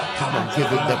Come on, give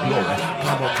him the glory.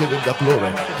 Come on, give him the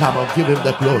glory. Come on, give him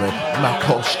the glory.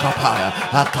 Makos kapaya,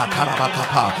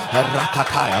 akatarabakapa,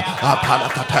 rakataya,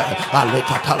 apalakataya,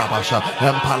 alekatalabasha,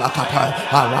 empalakataya,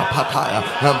 alapataya,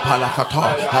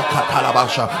 empalakataya,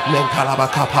 akatalabasha,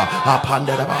 mentalabakapa,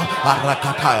 apanderaba,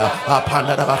 arakataya,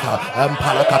 apanderabaka,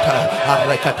 empalakataya,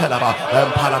 arekatalaba,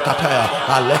 empalakataya,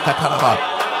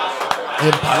 alekatalaba.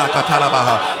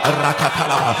 Impalakatalaba,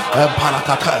 Rakatalaba,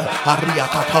 Impalakata,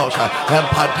 Ariakatosha,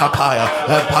 Impantapaya,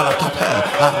 Impalakata,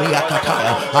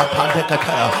 Ariakataya,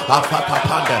 Apandekataya,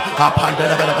 Afatapande,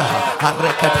 Apandebelebeha,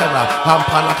 Arekatena,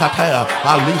 Ampalakataya,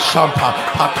 Alishampa,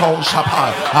 Paton Shapa,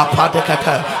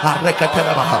 Apandekata,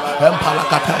 Arekatena,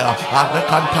 Impalakataya,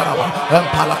 Arekantaraba,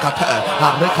 Impalakata,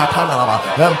 Arekatanaba,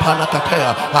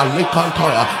 Impalakataya,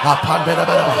 Alikantoya,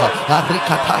 Apandebelebeha,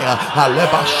 Arikataya,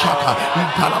 Alebashata,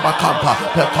 Intalaba.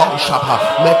 Peton Shapa,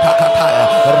 Metakataya,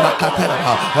 Rakatera,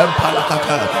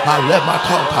 Empalakata,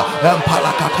 Alematonta,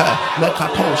 Empalakata,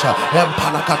 Mekatosha,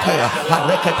 Empalakatea,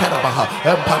 Arekaterabaha,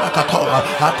 Empalakatora,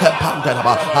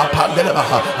 Atepanderaba,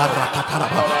 Apanderaba,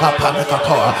 Arakataraba,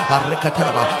 Apanekatoa,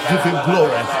 Arekateraba. Give him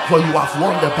glory, for you have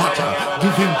won the battle.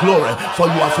 Give him glory, for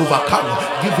you have overcome.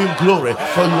 Give him glory,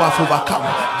 for you have overcome.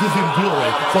 Give him glory,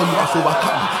 for you have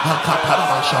overcome.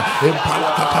 Akatarabasha,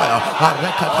 Empalakataya,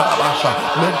 Arekatarabasha,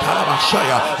 Mentalabasha.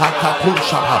 Shaya,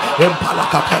 Akapushaba,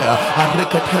 Empalakataya,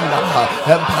 Arekatenda,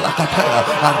 Empalakataya,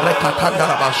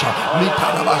 Arekatandabasha,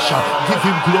 Mitanabasha. Give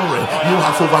him glory. You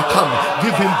have overcome.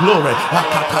 Give him glory.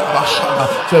 Akatarabasha.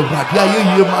 So Radiaye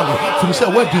Yemano. To say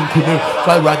wedding kunu.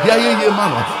 For Radiaye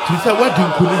Yemano. To say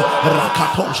wedding kunu.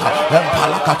 Rakatosha,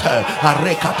 Empalakataya,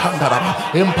 Arekatandaba,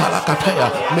 Empalakataya,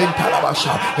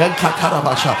 Mentalabasha,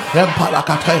 Enkatarabasha,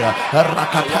 Empalakataya,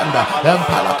 Rakatanda,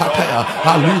 Empalakataya,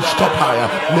 Aluskopaya,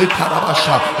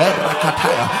 Mitarabasha,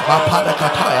 Erakataya,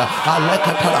 Apalakataya,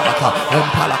 Alekatalabaka,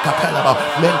 Empalakatalaba,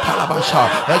 Mentalabasha,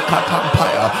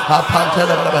 Ekatampaya,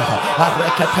 Apantelaba,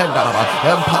 Arekatendaba,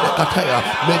 Empalakataya,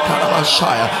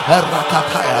 Mitarabashaya,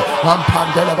 Erakataya,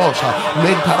 Ampandelabosha,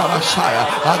 Mentarabashaya,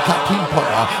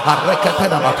 Akatimpora,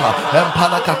 Arekatanabata,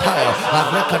 Empalakataya,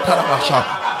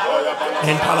 Arekatarabasha.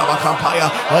 Impalakampaya,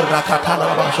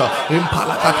 Rakatanabasha,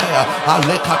 Impalakataya,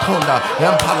 Alekatonda,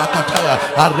 Impalakataya,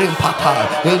 Arimpata,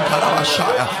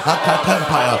 Intalabashaya,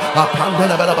 Akatampaya,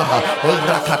 Apandelabaha,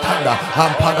 Rakatanda,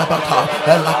 Ampanabata,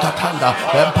 Elakatanda,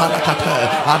 Impalakataya,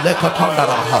 Alekatonda,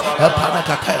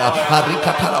 Impalakataya,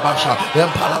 Arikatalabasha,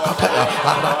 Impalakataya,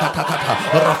 Arakatakata,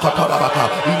 Rakatalabaka,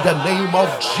 in the name of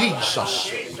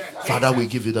Jesus. Father, we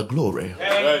give you the glory.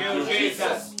 Thank you,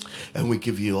 Jesus. And we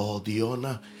give you all the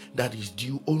honor that is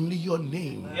due only your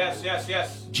name. Yes, yes,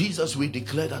 yes. Jesus, we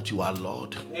declare that you are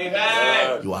Lord.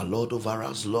 Amen. You are Lord over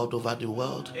us, Lord over the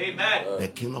world. Amen. The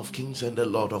King of Kings and the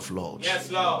Lord of Lords.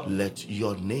 Yes, Lord. Let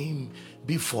your name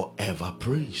be forever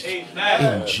praised.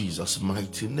 Amen. In Jesus'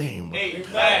 mighty name.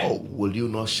 Amen. Oh, will you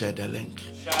not share the link?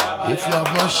 If you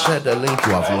have not shared the link,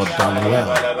 you have not done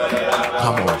well.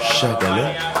 Come on, share the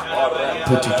link.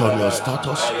 Put it on your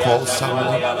status. Call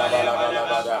someone.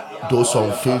 Those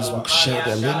on Facebook, share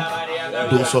the link.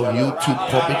 Those on YouTube,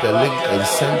 copy the link and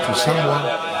send to someone.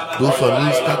 Those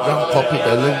on Instagram, copy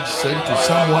the link, send to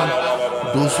someone.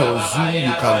 Those on Zoom,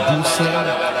 you can do same.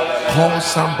 Call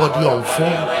somebody on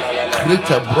phone. Create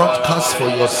a broadcast for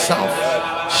yourself.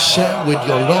 Share with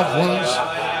your loved ones.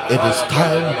 It is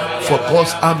time for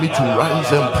God's army to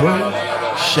rise and pray.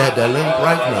 Share the link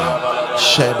right now.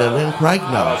 Share the link right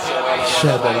now.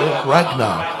 Share the link right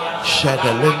now. Share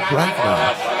the link right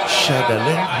now. Share the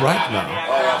link right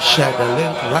now. Share the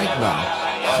link right now.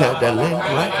 Share the link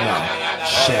right now.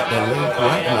 Share the link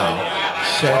right now.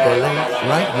 Share the link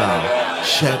right now.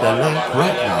 Share the link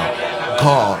right now.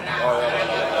 God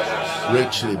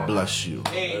richly bless you.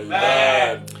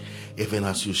 Amen. Even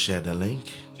as you share the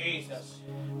link, Jesus.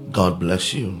 God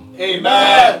bless you.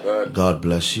 Amen. God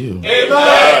bless you.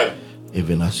 Amen.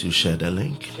 Even as you share the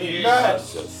link, Amen.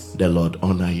 the Lord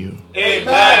honor you.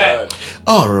 Amen.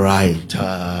 All right,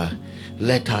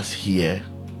 let us hear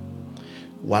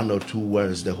one or two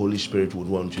words the Holy Spirit would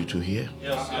want you to hear.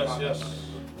 Yes, yes, yes.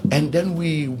 And then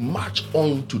we march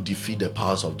on to defeat the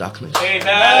powers of darkness.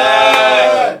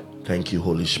 Amen. Thank you,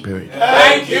 Holy Spirit.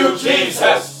 Thank you,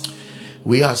 Jesus.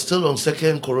 We are still on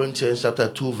 2 Corinthians chapter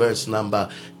 2, verse number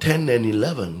 10 and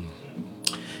 11.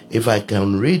 If I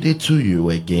can read it to you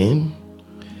again,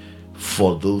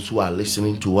 for those who are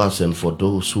listening to us and for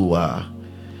those who are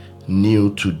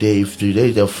new today. If today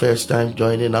is the first time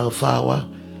joining Alpha Hour,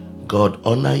 God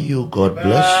honor you, God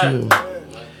bless you.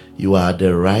 You are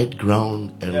the right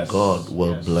ground, and God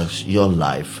will bless your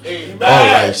life. Amen.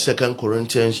 All right, 2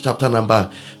 Corinthians chapter number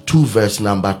 2, verse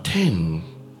number 10.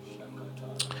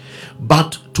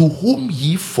 But To whom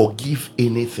ye forgive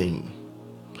anything,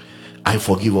 I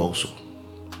forgive also.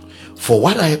 For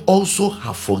what I also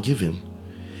have forgiven,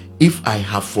 if I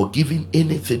have forgiven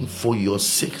anything for your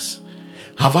sakes,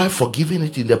 have I forgiven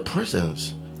it in the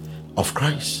presence of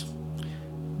Christ,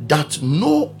 that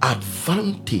no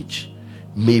advantage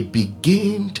may be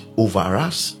gained over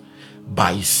us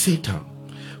by Satan,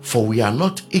 for we are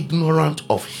not ignorant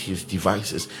of his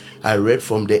devices. I read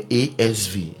from the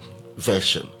ASV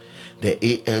version. The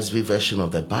ASV version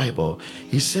of the Bible.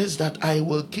 He says that I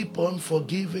will keep on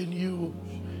forgiving you,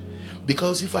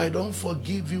 because if I don't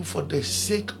forgive you for the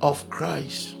sake of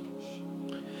Christ,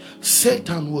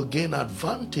 Satan will gain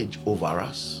advantage over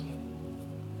us.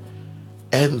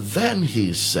 And then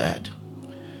he said,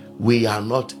 we are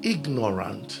not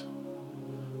ignorant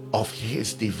of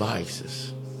his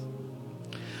devices.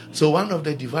 So one of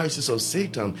the devices of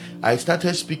Satan, I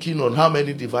started speaking on how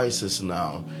many devices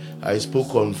now. I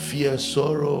spoke on fear,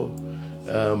 sorrow,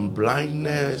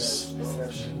 blindness,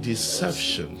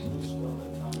 deception,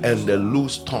 and the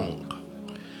loose tongue.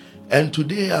 And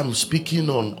today I'm speaking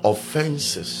on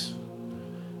offenses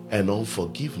and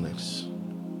unforgiveness.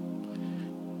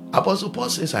 Apostle Paul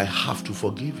says, I have to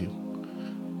forgive you.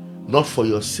 Not for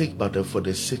your sake, but for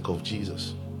the sake of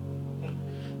Jesus.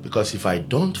 Because if I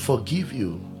don't forgive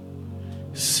you,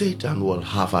 Satan will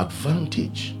have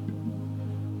advantage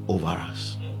over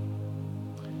us.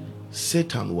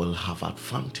 Satan will have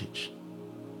advantage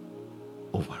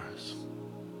over us.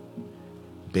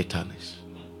 Bitterness,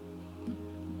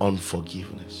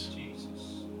 unforgiveness.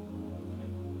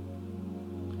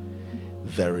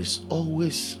 There is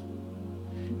always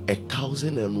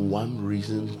 1,001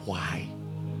 reasons why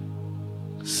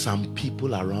some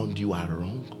people around you are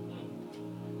wrong,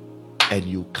 and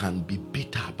you can be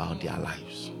bitter about their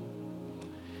lives.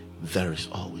 There is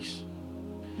always.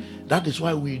 That is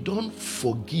why we don't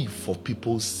forgive for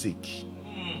people's sake.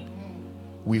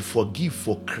 We forgive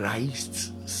for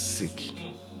Christ's sake.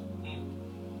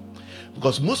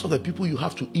 Because most of the people you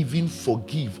have to even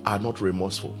forgive are not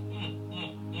remorseful.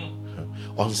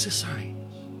 On this side,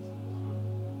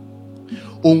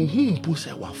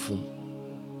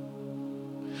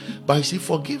 but you see,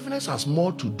 forgiveness has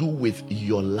more to do with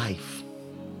your life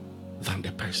than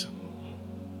the person.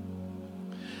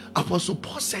 Apostle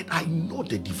Paul said, I know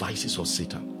the devices of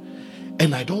Satan,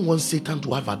 and I don't want Satan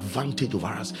to have advantage over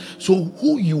us. So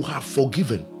who you have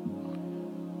forgiven,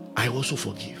 I also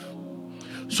forgive,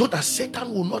 so that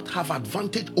Satan will not have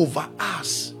advantage over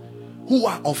us who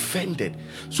are offended.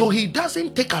 So he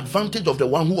doesn't take advantage of the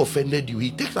one who offended you.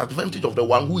 He takes advantage of the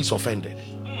one who is offended.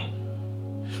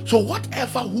 So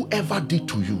whoever did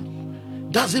to you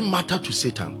doesn't matter to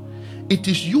Satan. It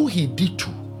is you he did to,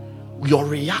 your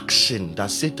reaction, that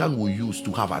Satan will use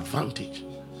to have advantage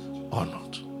or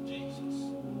not.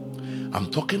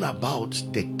 I'm talking about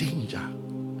the danger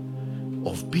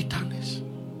of bitterness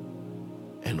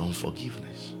and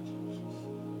unforgiveness.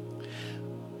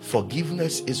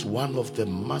 Forgiveness is one of the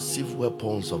massive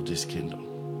weapons of this kingdom.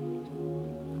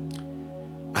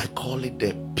 I call it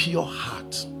the pure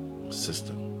heart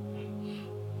system.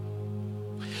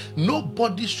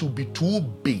 Nobody should be too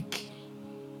big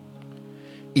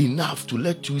enough to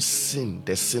let you sin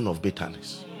the sin of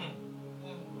bitterness.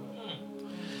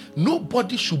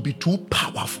 Nobody should be too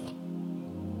powerful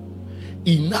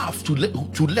enough to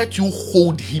let you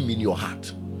hold him in your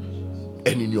heart and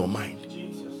in your mind.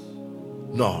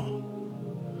 No.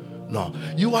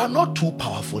 You are not too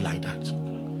powerful like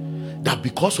that. That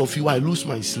because of you I lose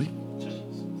my sleep.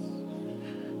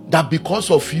 That because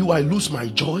of you I lose my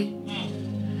joy.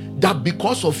 That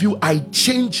because of you I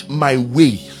change my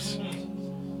ways.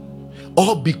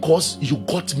 All because you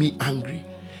got me angry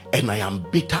and I am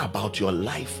bitter about your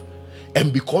life,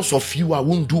 and because of you I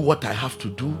won't do what I have to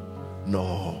do.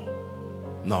 No.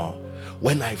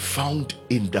 When I found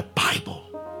in the Bible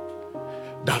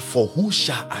that for who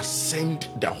shall ascend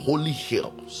the holy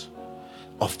hills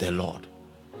of the Lord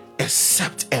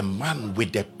except a man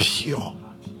with a pure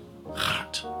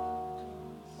heart.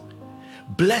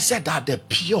 Blessed are the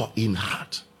pure in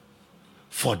heart,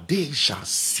 for they shall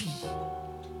see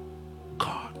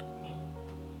God.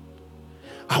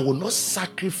 I will not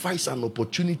sacrifice an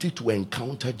opportunity to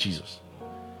encounter Jesus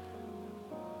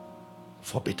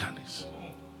for bitterness.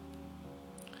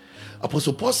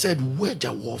 Apostle Paul said, wage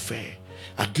a warfare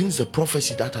against the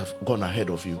prophecy that have gone ahead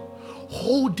of you,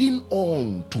 holding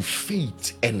on to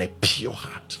faith and a pure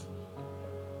heart.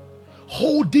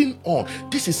 Holding on.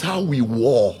 This is how we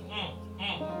war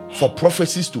for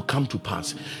prophecies to come to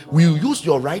pass. We use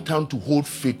your right hand to hold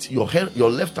faith, your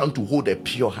left hand to hold a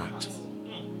pure heart.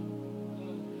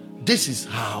 This is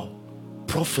how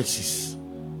prophecies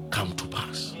come to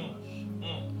pass.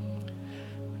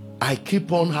 I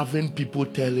keep on having people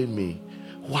telling me,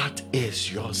 what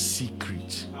is your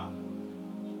secret?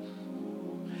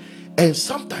 And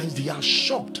sometimes they are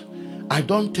shocked. I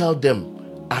don't tell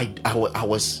them I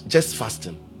was just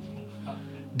fasting.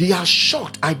 They are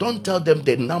shocked. I don't tell them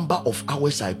the number of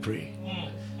hours I pray.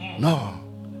 No.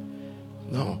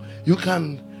 You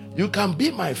can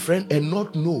be my friend and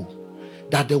not know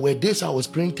that there were days I was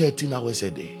praying 13 hours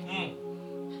a day.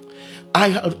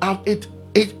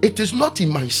 It is not in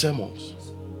my sermons.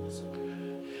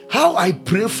 How I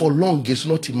pray for long is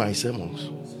not in my sermons.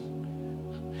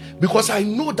 Because I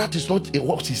know that is not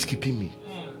what is keeping me.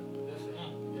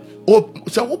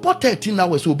 So about 13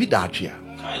 hours will be that here.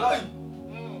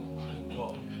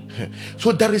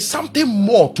 So there is something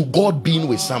more to God being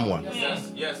with someone. Yes.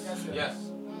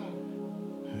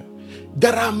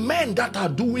 There are men that are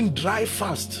doing dry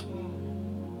fast.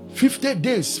 50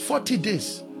 days, 40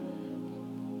 days.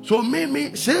 So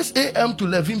maybe 6 a.m. to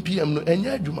 11 p.m.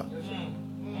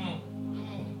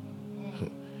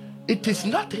 It is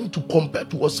nothing to compare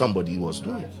to what somebody was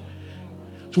doing.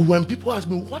 So when people ask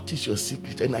me, what is your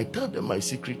secret? And I tell them my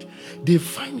secret, they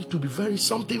find it to be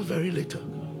something very little.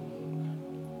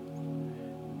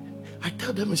 I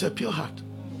tell them it's a pure heart.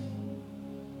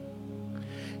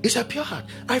 It's a pure heart.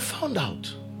 I found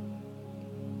out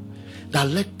that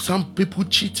let some people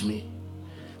cheat me,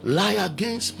 lie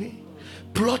against me,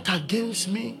 plot against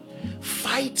me,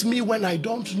 fight me when I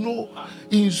don't know,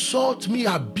 insult me,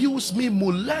 abuse me,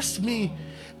 molest me.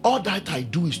 All that I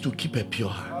do is to keep a pure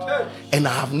heart. And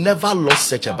I have never lost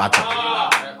such a battle.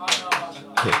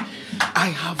 I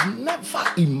have never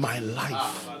in my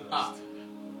life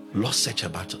lost such a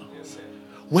battle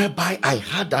whereby I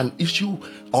had an issue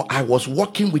or I was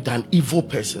working with an evil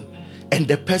person and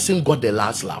the person got the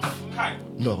last laugh.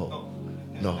 No.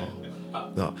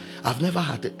 I've never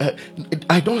had it.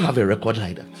 I don't have a record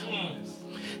like that.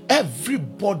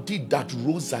 Everybody that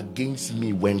rose against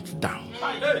me went down.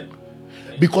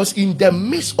 Because in the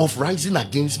midst of rising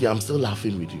against me, I'm still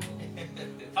laughing with you.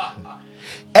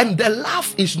 And the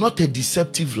laugh is not a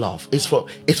deceptive laugh. It's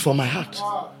for my heart.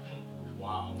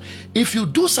 If you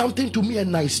do something to me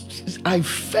and I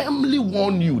firmly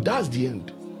warn you, that's the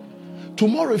end.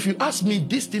 Tomorrow, if you ask me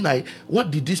this thing, what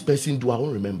did this person do? I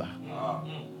won't remember.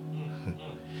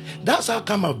 That's how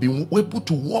come I've been able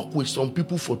to walk with some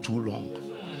people for too long.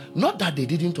 Not that they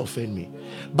didn't offend me,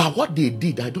 but what they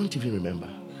did, I don't even remember.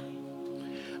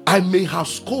 I may have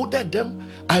scolded them,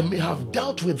 I may have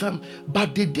dealt with them,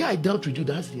 but the day I dealt with you,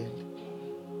 that's the end.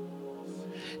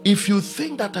 If you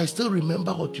think that I still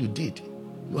remember what you did,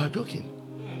 you are joking.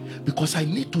 Because I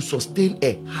need to sustain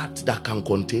a heart that can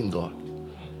contain God.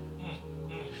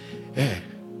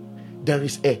 There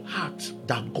is a heart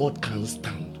that God can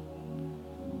stand.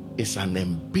 It's an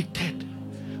embittered,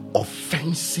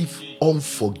 offensive,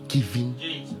 unforgiving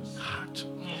heart.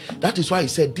 That is why he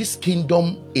said this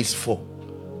kingdom is for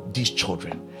these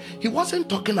children. He wasn't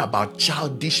talking about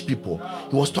childish people.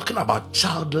 He was talking about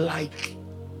childlike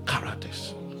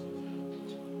characters.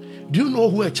 Do you know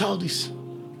who a child is?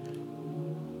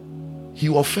 He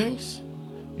offends,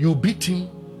 you beat him.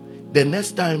 The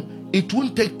next time, it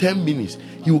won't take 10 minutes.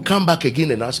 He will come back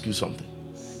again and ask you something.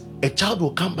 A child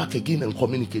will come back again and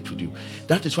communicate with you.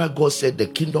 That is why God said the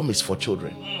kingdom is for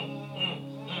children.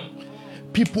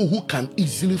 People who can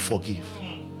easily forgive.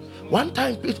 One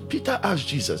time, Peter asked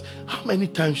Jesus, how many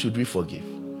times should we forgive?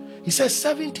 He said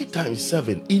 70 times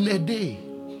 7 in a day.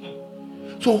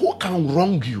 So who can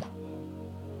wrong you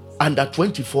under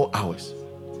 24 hours?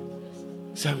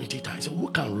 70 times. So who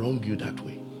can wrong you that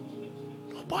way?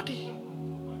 Nobody.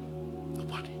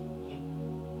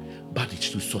 But it's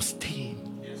to sustain.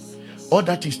 All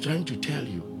that is trying to tell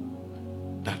you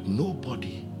that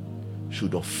nobody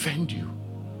should offend you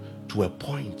to a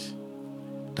point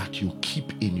that you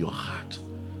keep in your heart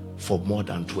for more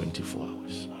than 24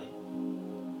 hours.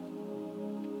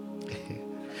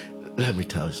 Let me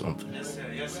tell you something. Yes,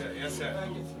 sir.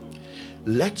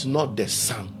 Let not the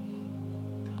sun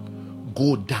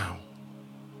go down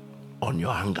on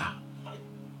your anger.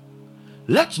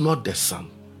 Let not the sun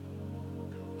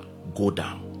go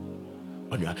down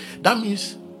on your anger. That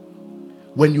means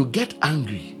when you get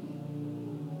angry,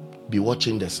 be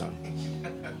watching the sun.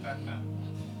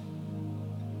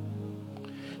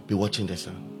 Be watching the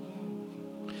sun.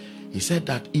 He said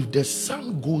that if the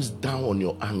sun goes down on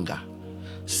your anger,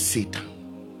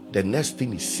 Satan, the next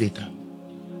thing is Satan.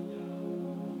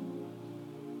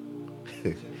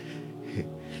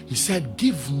 He said,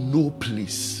 give no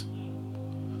place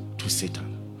to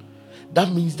Satan. That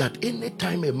means that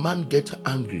anytime a man gets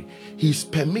angry, he is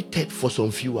permitted for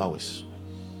some few hours.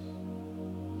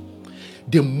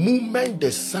 The moment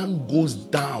the sun goes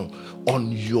down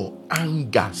on your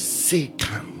anger,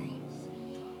 Satan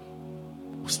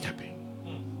will step in.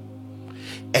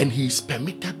 And he is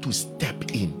permitted to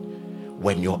step in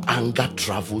when your anger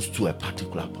travels to a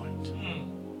particular point.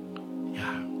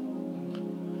 Yeah.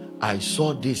 I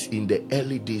saw this in the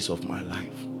early days of my life.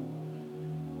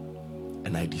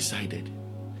 And I decided,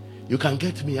 you can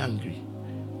get me angry.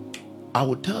 I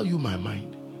will tell you my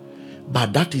mind.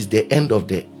 But that is the end of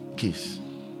the case.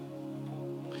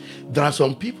 There are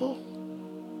some people,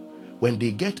 when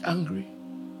they get angry,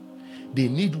 they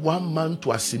need one man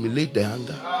to assimilate the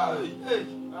anger.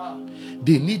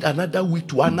 They need another week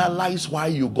to analyze why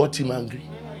you got him angry.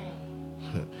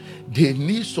 They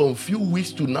need some few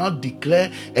weeks to now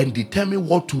declare and determine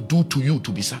what to do to you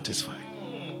to be satisfied.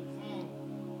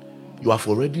 You have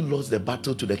already lost the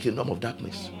battle to the kingdom of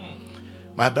darkness.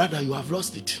 My brother, you have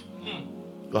lost it.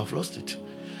 You have lost it.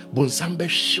 Bonsambe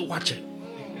shiwache.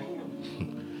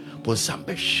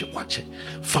 Bonsambe shiwache.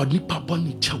 Fanipa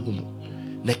boni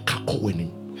chawumu. Ne kako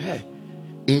weni.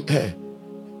 Hey.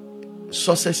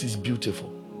 Success is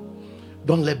beautiful.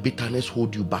 Don't let bitterness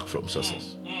hold you back from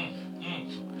success.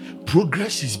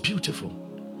 Progress is beautiful.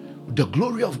 The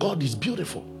glory of God is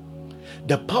beautiful.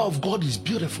 The power of God is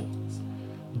beautiful.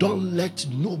 Don't let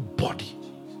nobody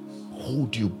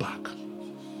hold you back.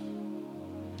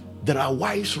 There are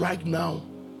wives right now.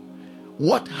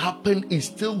 What happened is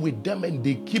still with them, and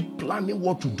they keep planning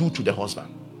what to do to the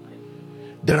husband.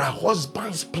 There are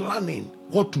husbands planning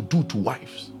what to do to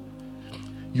wives.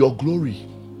 Your glory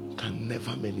can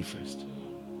never manifest.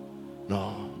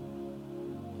 No.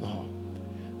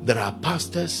 There are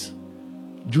pastors,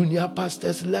 junior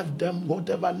pastors left them,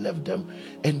 whatever left them,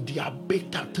 and they are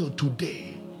bitter till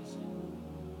today.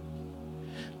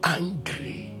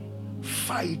 Angry,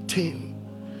 fighting,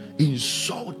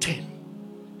 insulting.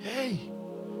 Hey,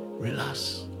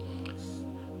 relax.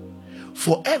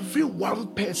 For every one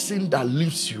person that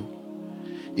leaves you,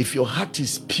 if your heart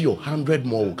is pure, 100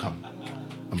 more will come.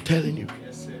 I'm telling you.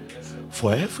 Yes, sir. Yes, sir.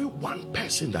 For every one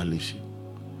person that leaves you,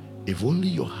 if only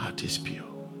your heart is pure,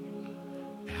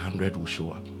 100 will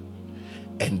show up.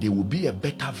 And there will be a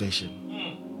better version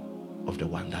of the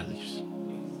one that leaves.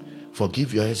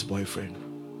 Forgive your ex-boyfriend.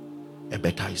 A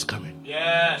better is coming.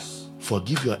 Yes.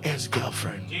 Forgive your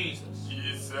ex-girlfriend.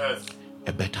 Jesus.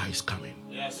 A better is coming.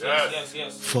 Yes.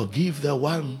 Forgive the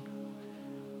one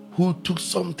who took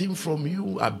something from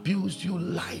you, abused you,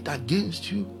 lied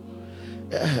against you.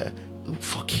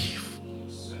 Forgive.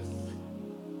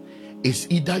 It's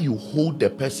either you hold the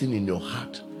person in your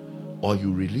heart or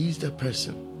you release the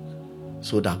person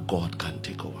so that God can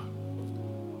take over.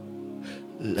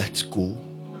 Let's go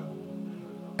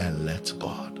and let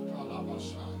God.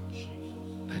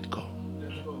 Let go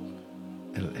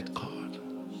and let God.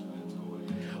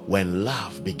 When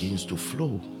love begins to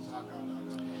flow,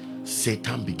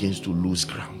 Satan begins to lose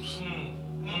grounds.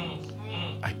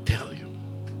 I tell you,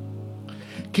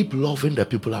 keep loving the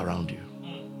people around you.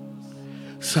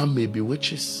 Some may be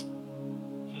witches,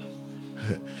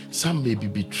 some may be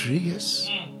betrayers,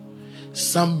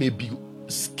 some may be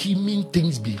scheming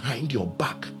things behind your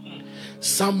back,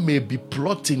 some may be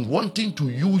plotting, wanting to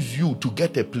use you to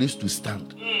get a place to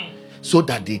stand so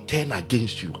that they turn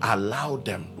against you. Allow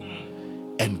them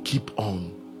and keep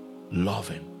on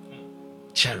loving,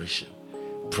 cherishing,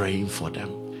 praying for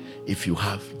them. If you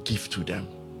have, give to them.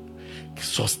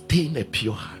 Sustain a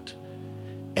pure heart,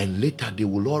 and later they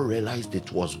will all realize that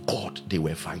it was God they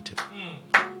were fighting.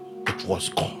 It was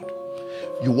God.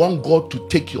 You want God to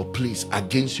take your place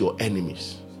against your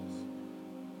enemies.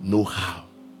 Know how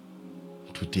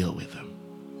to deal with them.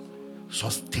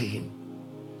 Sustain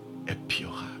a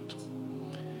pure heart.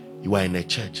 You are in a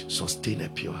church, sustain a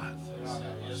pure heart.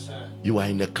 You are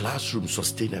in a classroom,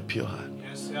 sustain a pure heart.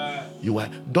 Yes, sir.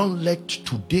 Don't let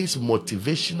today's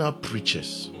motivational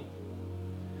preachers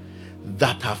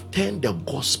that have turned the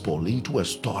gospel into a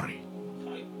story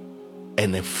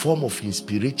and a form of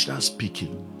inspirational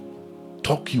speaking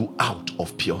talk you out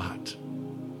of pure heart.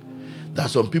 There are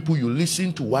some people, you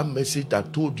listen to one message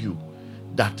that told you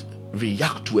that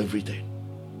react to everything.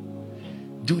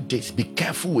 Do this, be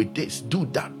careful with this, do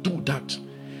that, do that.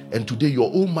 And today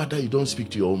your own mother, you don't speak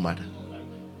to your own mother.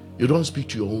 You don't speak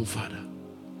to your own father.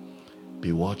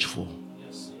 Be watchful.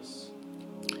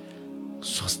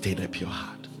 Sustain a pure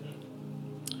heart.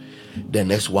 The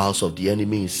next wiles of the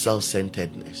enemy is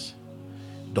self-centeredness.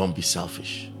 Don't be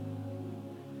selfish.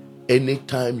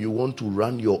 Anytime you want to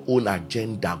run your own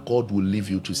agenda, God will leave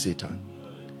you to Satan.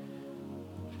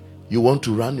 You want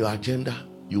to run your agenda,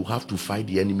 you have to fight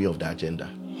the enemy of the agenda.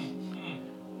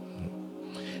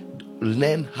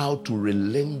 Learn how to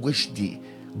relinquish the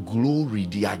glory,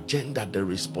 the agenda, the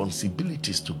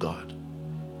responsibilities to God.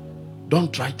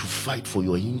 Don't try to fight for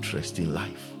your interest in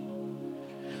life.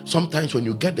 Sometimes when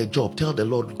you get the job, tell the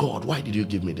Lord, God, why did you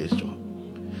give me this job?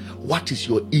 What is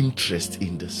your interest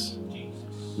in this?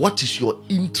 What is your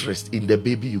interest in the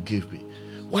baby you gave me?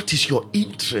 What is your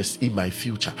interest in my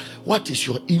future? What is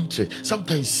your interest?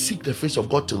 Sometimes seek the face of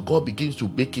God till God begins to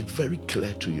make it very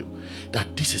clear to you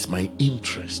that this is my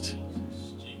interest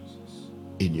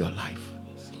in your life.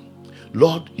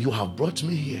 Lord, you have brought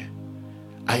me here.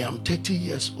 I am 30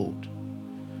 years old.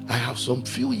 I have some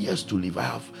few years to live. I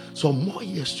have some more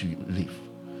years to live.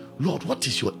 Lord, what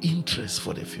is your interest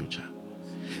for the future?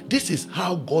 This is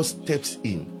how God steps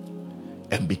in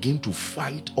and begin to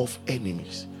fight off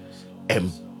enemies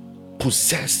and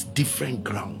possess different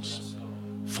grounds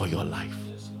for your life.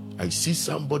 I see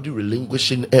somebody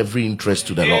relinquishing every interest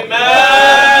to the Lord.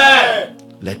 Amen.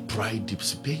 Let pride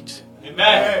dissipate.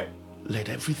 Amen. Let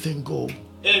everything go.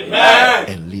 Amen.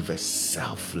 And live a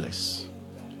selfless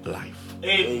life.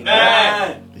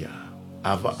 Amen. Yeah.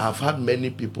 I've had many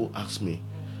people ask me,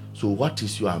 so what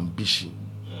is your ambition?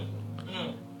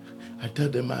 I tell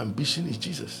them my ambition is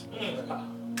Jesus.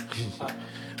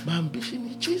 My ambition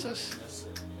is Jesus.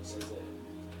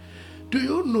 Do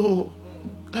you know?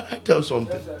 Can I tell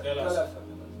something?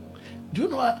 Do you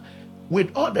know,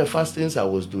 with all the fastings I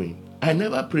was doing, I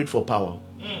never prayed for power.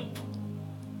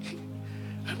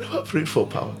 I never prayed for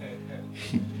power.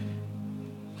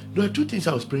 There are two things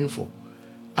I was praying for.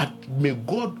 May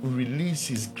God release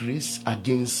His grace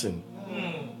against sin.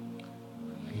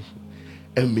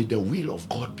 And may the will of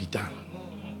God be done.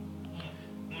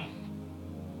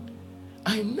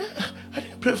 I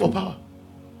didn't pray for power.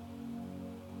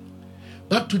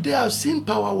 But today I've seen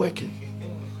power working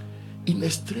in a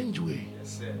strange way.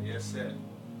 Yes, sir. Yes, sir.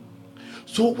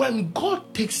 So when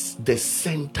God takes the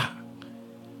center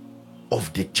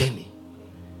of the journey,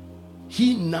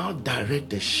 He now directs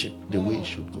the ship the way it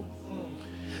should go.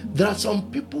 There are some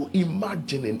people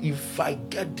imagining, if I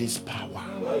get this power,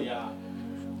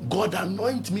 God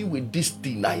anoint me with this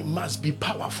thing, I must be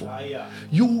powerful.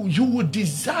 You will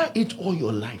desire it all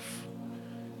your life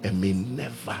and may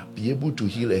never be able to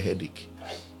heal a headache.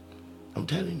 I'm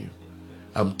telling you.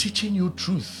 I'm teaching you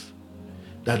truth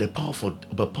that the power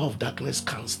of darkness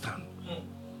can't stand.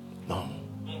 No.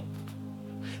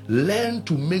 Learn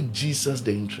to make Jesus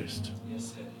the interest.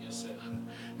 Yes, sir. Yes, sir.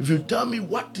 If you tell me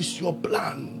what is your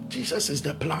plan, Jesus is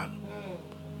the plan.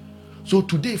 So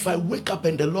today, if I wake up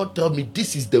and the Lord tell me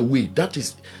this is the way, that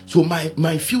is, so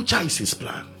my future is His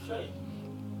plan.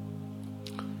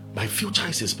 My future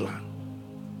is His plan.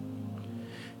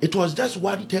 It was just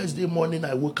one Thursday morning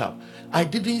I woke up. I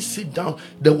didn't sit down.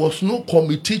 There was no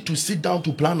committee to sit down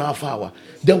to plan half hour.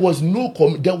 There was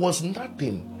there was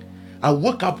nothing. I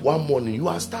woke up one morning. You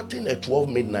are starting a 12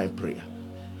 midnight prayer.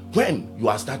 When? You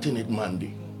are starting it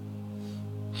Monday.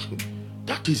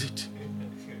 That is it.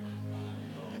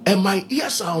 And my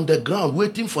ears are on the ground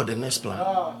waiting for the next plan.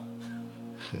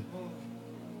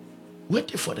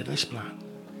 Waiting for the next plan.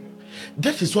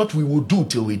 That is what we will do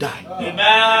till we die.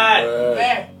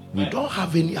 Amen. We don't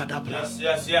have any other plan.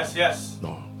 Yes.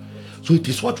 No. So it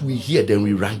is what we hear, then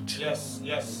we write.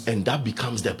 Yes. And that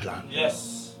becomes the plan.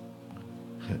 Yes.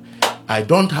 I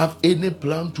don't have any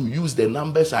plan to use the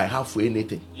numbers I have for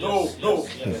anything. No.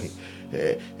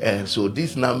 So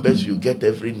these numbers you get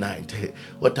every night,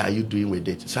 what are you doing with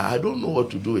it? So I don't know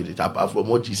what to do with it apart from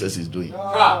what Jesus is doing.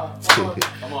 Apart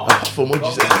from what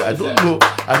Jesus is doing. I don't know.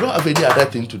 I don't have any other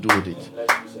thing to do with it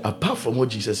apart from what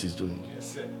Jesus is doing.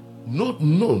 No,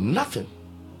 nothing.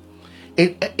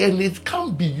 And it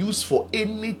can't be used for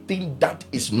anything that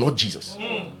is not Jesus.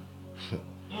 No.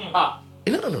 My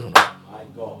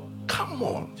God. Come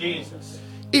on. Jesus.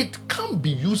 It can't be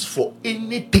used for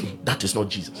anything that is not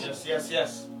Jesus.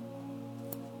 Yes.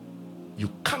 You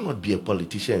cannot be a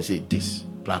politician and say this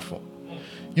platform.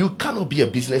 You cannot be a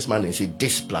businessman and say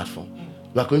this platform.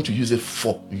 You are going to use it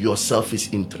for your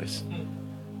selfish interest.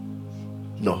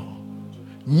 No.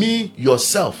 Me,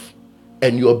 yourself,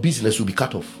 and your business will be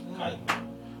cut off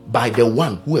by the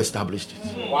one who established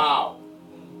it. Wow.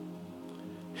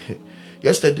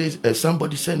 Yesterday,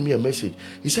 somebody sent me a message.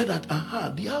 He said that,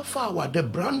 the Alpha Hour, the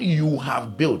brand you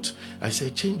have built. I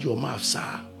said, change your mouth,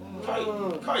 sir.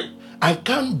 I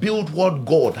can't build what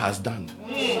God has done.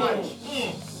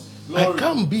 I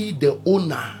can't be the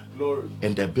owner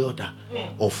and the builder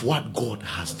of what God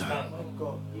has done.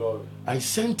 I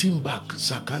sent him back,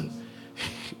 sir, can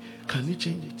you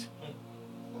change it?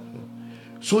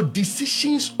 So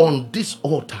decisions on this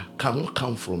altar cannot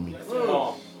come from me.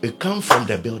 It comes from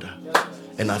the builder.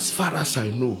 And as far as I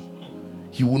know,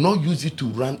 he will not use it to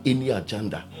run any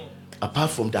agenda.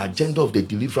 apart from the agenda of the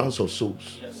deliverance of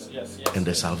souls Yes. and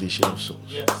the salvation of souls.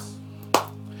 Yes.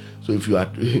 So if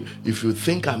you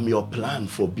think I'm your plan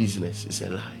for business, it's a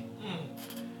lie.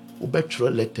 Better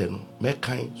letter no, make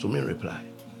kind, so me reply.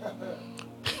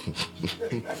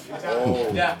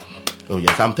 Oh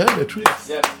yes, I'm telling the truth.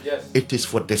 Yes. It is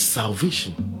for the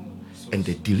salvation and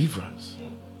the deliverance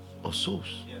of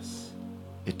souls. Yes.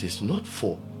 It is not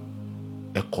for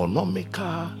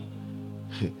economical,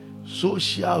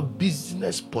 social,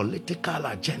 business, political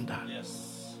agenda.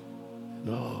 Yes.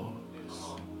 No.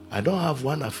 I don't have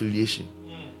one affiliation.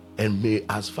 And may,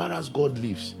 as far as God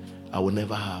lives, I will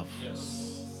never have. Yes.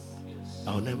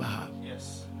 I will never have.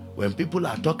 Yes. When people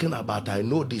are talking about I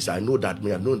know this, I know that,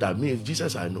 me, I know that, me, it's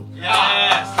Jesus I know.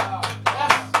 Yes.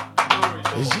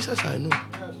 It's Jesus I know.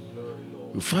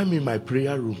 You find me in my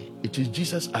prayer room. It is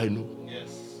Jesus I know.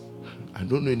 Yes. I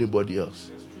don't know anybody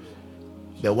else.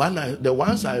 The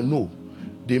ones I know,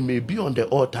 they may be on the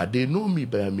altar. They know me,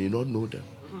 but I may not know them.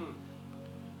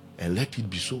 And let it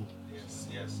be so. Yes.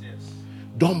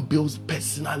 Don't build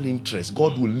personal interest.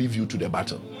 God will leave you to the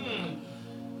battle.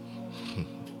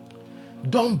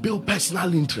 Don't build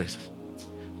personal interest.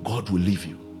 God will leave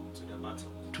you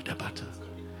to the battle.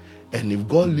 And if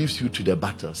God leaves you to the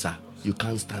battle, sir, you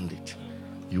can't stand it.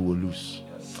 You will lose.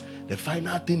 The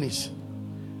final thing is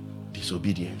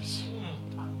disobedience.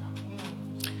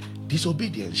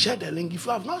 Disobedience. Share the link. If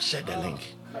you have not shared the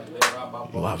link,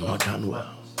 you have not done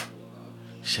well.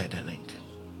 Share the link.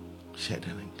 Share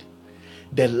the link.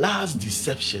 The last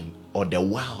deception or the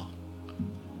wow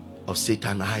of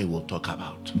Satan I will talk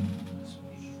about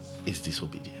is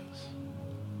disobedience.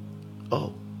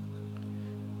 Oh,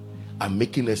 I'm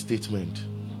making a statement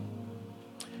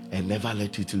and never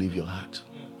let it leave your heart.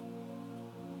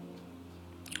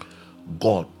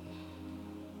 God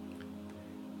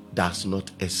does not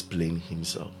explain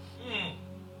himself.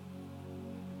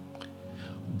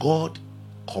 God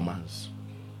commands.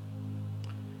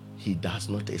 He does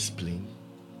not explain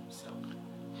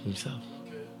himself.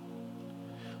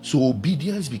 So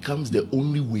obedience becomes the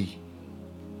only way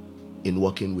in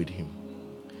working with him.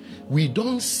 We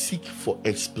don't seek for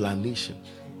explanation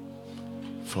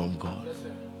from God.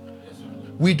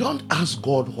 We don't ask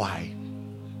God why.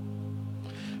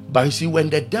 But you see,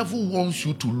 when the devil wants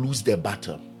you to lose the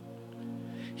battle,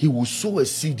 he will sow a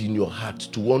seed in your heart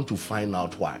to want to find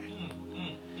out why.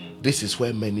 This is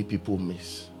where many people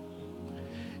miss.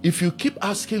 If you keep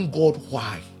asking God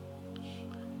why,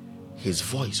 his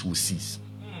voice will cease.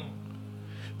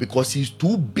 Because he's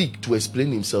too big to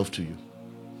explain himself to you.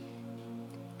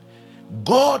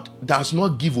 God does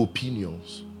not give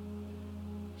opinions.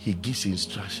 He gives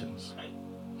instructions.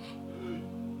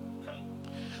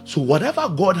 So whatever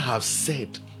God has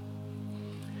said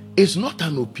is not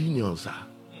an opinion, sir.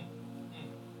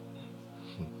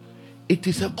 It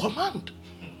is a command.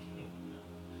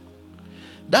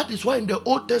 That is why in the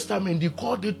Old Testament they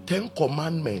called it 10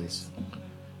 Commandments.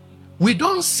 We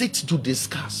don't sit to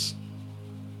discuss.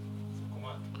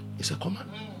 It's a command.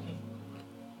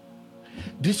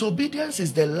 Disobedience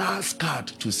is the last card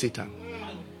to Satan.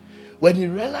 When he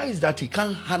realized that he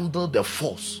can't handle the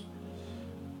force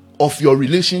of your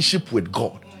relationship with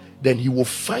God, then he will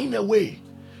find a way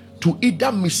to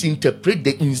either misinterpret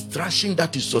the instruction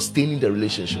that is sustaining the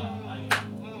relationship.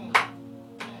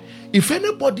 If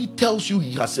anybody tells you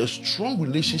he has a strong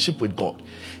relationship with God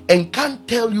and can't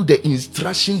tell you the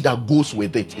instruction that goes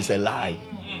with it, it's a lie.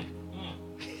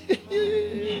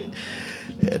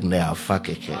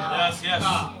 Yes.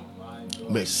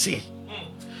 Mercy.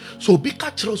 So be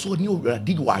catchers when you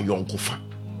did wa yonkofa.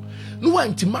 No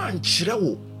one to man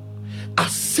chrewo.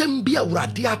 Asembia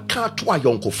uradia ka to a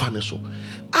yonkofa ne so.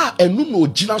 Enu no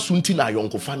gina sunti na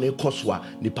yonkofa ne koswa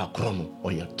nipa krono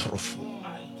oye trofo.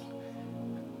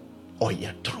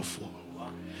 Oye trofo.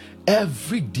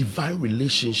 Every divine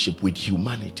relationship with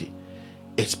humanity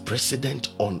is precedent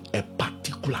on a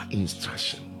particular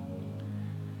instruction.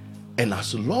 And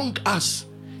as long as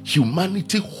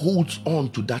humanity holds on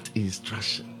to that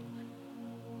instruction,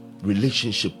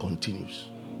 relationship continues.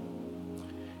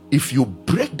 If you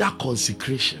break that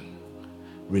consecration,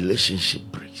 relationship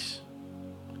breaks.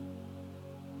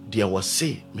 There was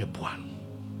say me buan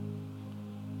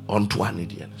Antoine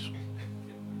Dianes.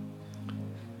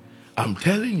 I'm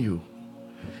telling you,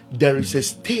 there is a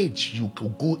stage you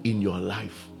could go in your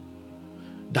life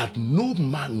that no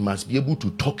man must be able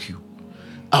to talk you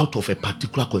out of a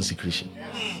particular consecration.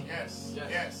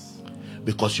 Yes.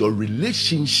 Because your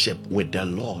relationship with the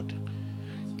Lord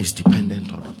is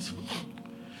dependent on it.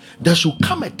 There should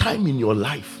come a time in your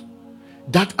life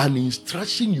that an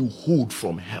instruction you hold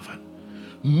from heaven,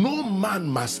 no man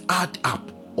must add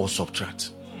up or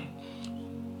subtract.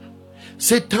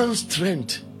 Satan's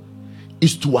strength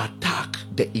is to attack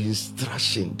the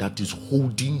instruction that is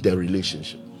holding the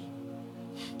relationship.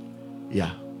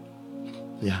 Yeah.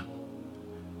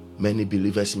 Many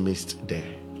believers missed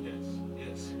there.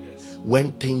 Yes.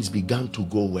 When things began to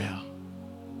go well,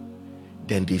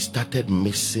 then they started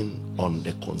missing on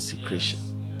the consecration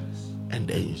and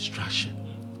the instruction.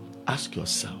 Ask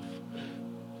yourself,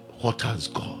 what has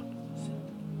God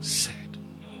said?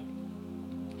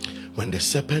 When the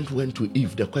serpent went to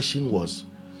Eve, the question was,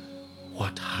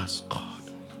 what has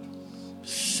God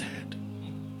said?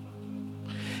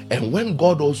 And when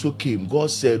God also came, God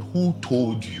said, who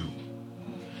told you?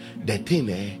 The thing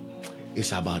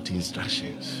is about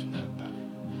instructions.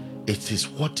 It is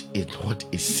what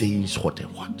is saying is what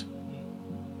and what.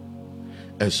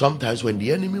 And sometimes when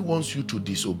the enemy wants you to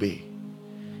disobey,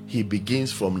 he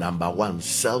begins from number one,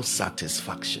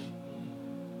 self-satisfaction.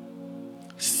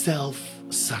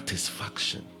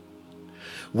 Self-satisfaction.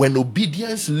 When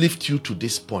obedience lifts you to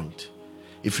this point,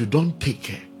 if you don't take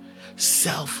care,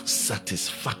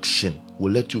 self-satisfaction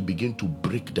will let you begin to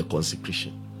break the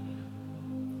consecration.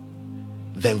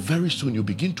 Then very soon you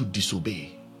begin to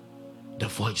disobey the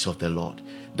voice of the Lord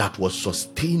that was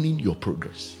sustaining your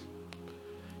progress.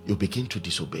 You begin to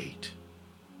disobey it.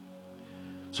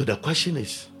 So the question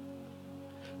is,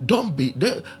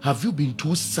 have you been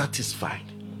too satisfied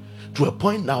to a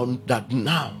point now that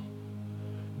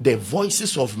the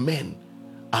voices of men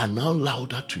are now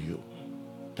louder to you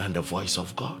than the voice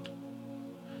of God?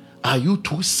 Are you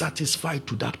too satisfied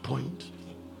to that point?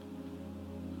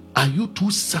 Are you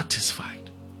too satisfied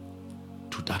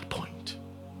to that point?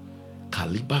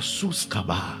 Kaliba sus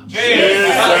kaba.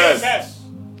 Yes.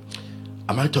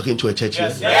 Am I talking to a church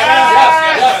here?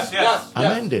 Yes.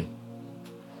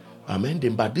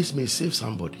 Amending, but this may save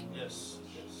somebody. Yes.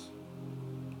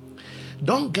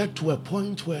 Don't get to a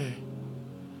point where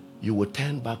you will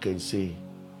turn back and say,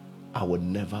 I will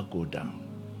never go down,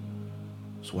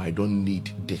 so I don't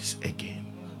need this again.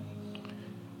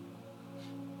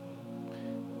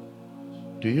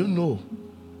 Do you know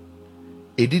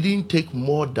it didn't take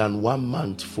more than 1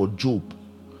 month for Job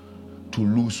to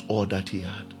lose all that he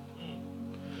had?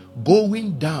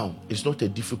 Going down is not a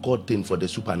difficult thing for the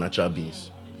supernatural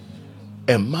beings.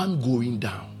 A man going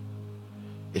down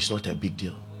is not a big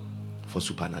deal for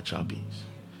supernatural beings.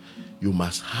 You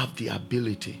must have the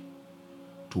ability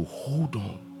to hold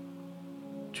on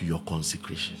to your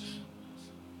consecrations.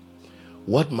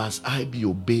 What must I be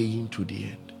obeying to the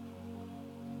end?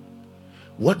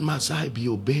 What must I be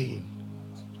obeying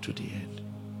to the end?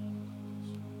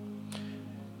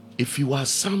 If you are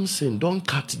Samson, don't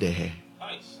cut the hair.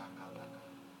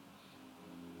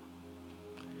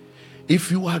 If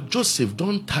you are Joseph,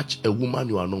 don't touch a woman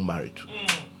you are not married to.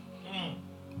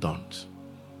 Don't.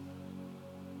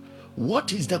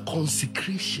 What is the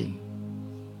consecration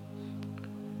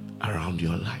around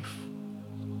your life?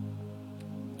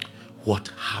 What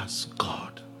has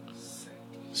God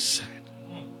said?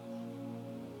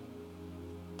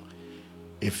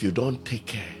 If you don't take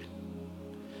care,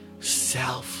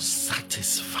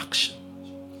 self-satisfaction,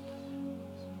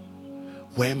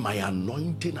 where my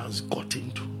anointing has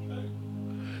gotten to,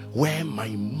 where my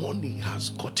money has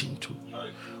gotten to,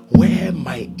 where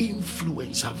my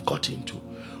influence have gotten to,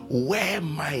 where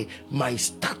my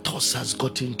status has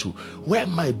gotten to, where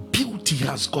my beauty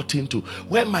has gotten to,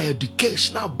 where my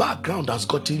educational background has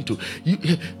gotten to.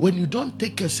 When you don't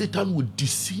take care, Satan will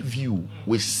deceive you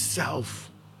with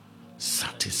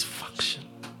self-satisfaction.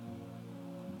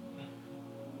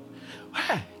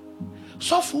 Hey,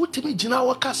 so for me, Jina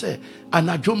waka say,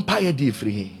 anadwo mpaye di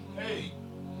free.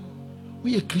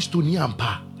 We are Christian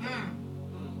ampa.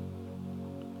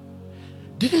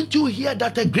 Didn't you hear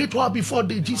that a great while before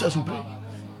Jesus will pray?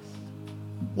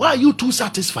 Why are you too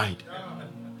satisfied?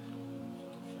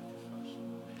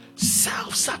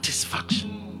 Self-satisfaction.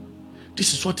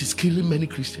 This is what is killing many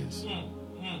Christians.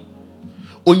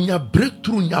 On your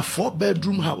breakthrough in your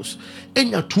 4-bedroom house, in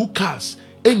your 2 cars,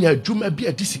 in your juma be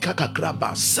a disikaka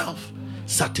kraba,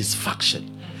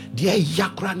 self-satisfaction. Dear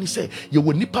Yakrani say, you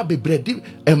will nipa be bread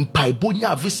and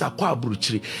paibonia visa qua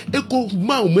bruchri. Ego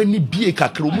ma many be a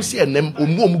kakromusi and them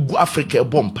go Africa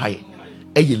bomb pie.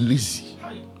 A lazy.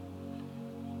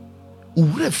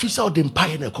 Ure fish out the pie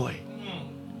in a coy.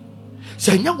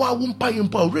 Say, ya won't pie in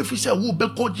power, refisher will be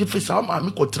called Jeffisa,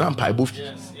 Amico Trampai buff.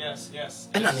 Yes.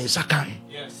 And an Sakai.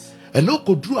 Yes. And no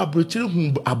could drew a bruchri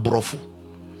whom a brofu.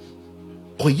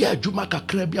 Or yeah, Jumaka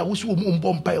Krebia was whom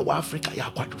bomb pie Africa, ya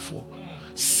quite for.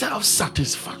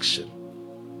 Self-satisfaction.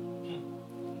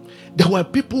 There were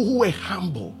people who were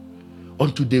humble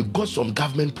until they got some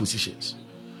government positions.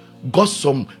 got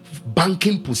some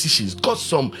banking positions, got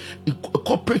some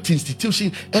corporate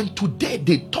institutions, and today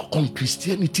they talk on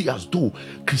Christianity as though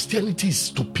Christianity is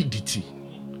stupidity.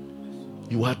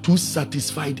 You are too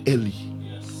satisfied early.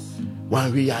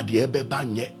 One way at the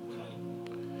ebebanye.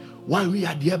 One way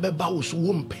at the ebeba was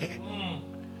wompe.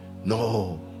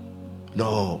 No.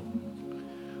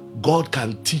 God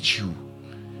can teach you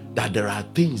that there are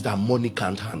things that money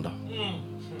can't handle.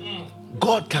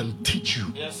 God can teach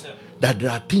you that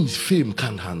there are things fame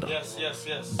can't handle.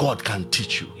 God can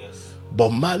teach you.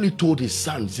 But Marley told his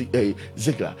son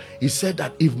Ziegler, he said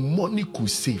that if money could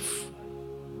save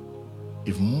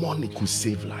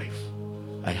life,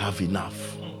 I have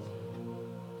enough.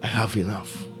 I have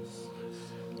enough.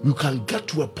 You can get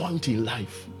to a point in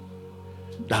life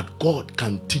that God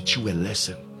can teach you a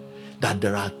lesson, that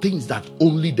there are things that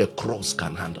only the cross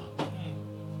can handle.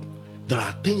 There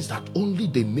are things that only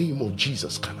the name of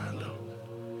Jesus can handle.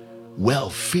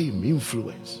 Wealth, fame,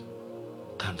 influence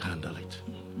can't handle it.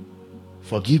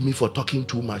 Forgive me for talking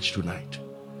too much tonight,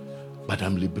 but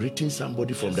I'm liberating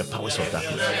somebody from the powers of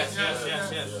darkness.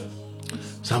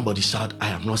 Somebody shout, I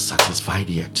am not satisfied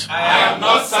yet. I am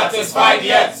not satisfied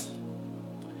yet.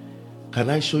 Can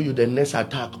I show you the next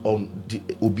attack on the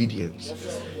obedience?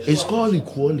 It's called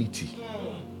equality.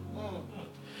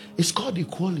 It's called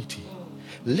equality.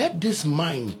 Let this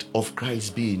mind of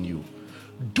Christ be in you.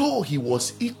 Though he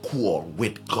was equal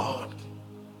with God,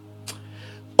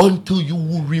 until you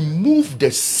will remove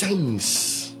the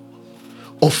sense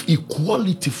of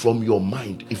equality from your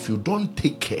mind, if you don't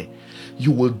take care,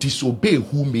 you will disobey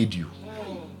who made you.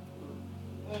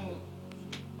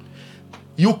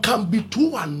 You can be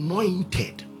too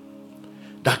anointed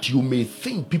that you may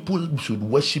think people should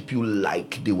worship you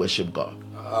like they worship God.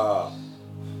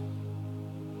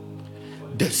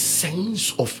 The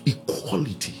sense of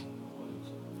equality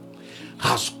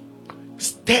has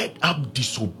stirred up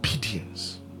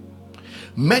disobedience.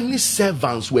 Many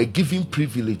servants were given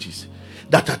privileges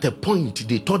that at a point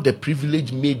they thought the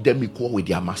privilege made them equal with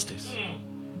their masters.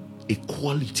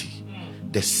 Equality,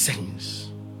 the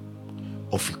sense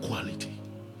of equality.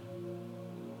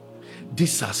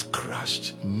 This has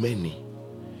crushed many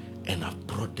and have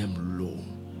brought them low.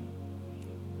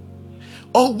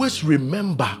 Always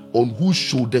remember on whose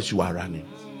shoulders you are running.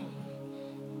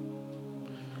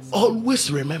 Always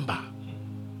remember,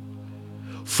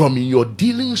 from your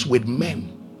dealings with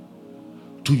men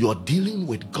to your dealing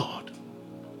with God,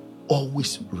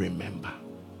 always remember.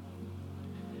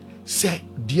 Say,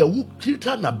 dear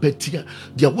wukita na betia,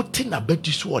 dear wuti na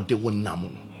beti so de wonam no.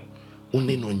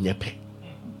 One no nyepe.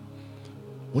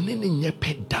 One ne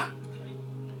nyepe da.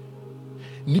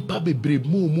 Nipa bebre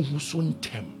mu hu so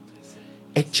ntem.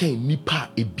 Echen nipa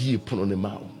ebie pono ne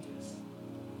ma.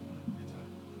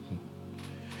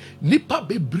 Nipa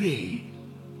bebre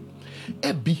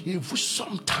behave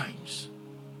sometimes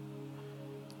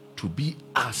to be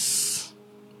as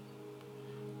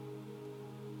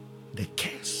the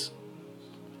curse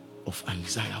of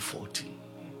Isaiah 14.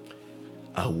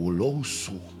 I will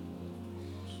also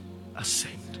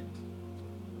ascend.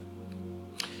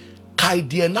 Kai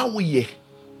deɛ na woyɛ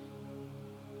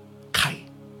kai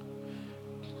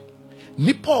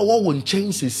nipa ɔwɔ wo nkyɛn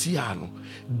sɛsi ano.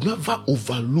 Never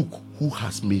overlook who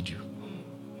has made you.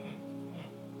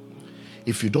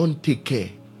 If you don't take care,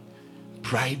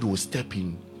 pride will step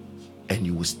in and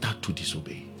you will start to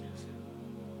disobey.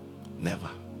 Never.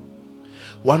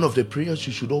 One of the prayers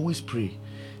you should always pray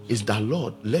is that,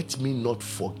 Lord, let me not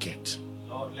forget.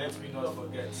 Lord, let me not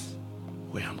forget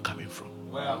where I'm coming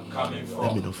from. Where I'm coming from.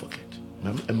 Let me not forget.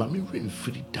 Mami rain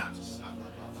free dance.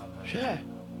 Share.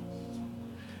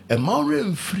 A man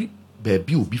rain free,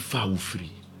 baby will be far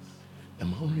free. A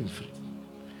man rain free.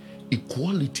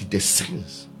 Equality, the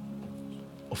sense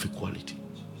of equality.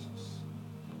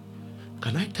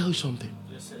 Can I tell you something?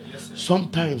 Yes, sir. Yes, sir.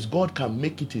 Sometimes God can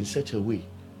make it in such a way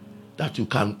that you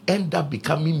can end up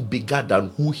becoming bigger than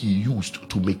who he used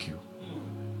to make you.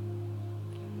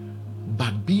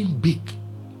 But being big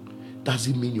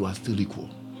doesn't mean you are still equal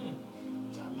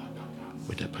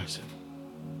with a person.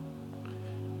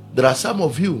 There are some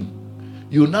of you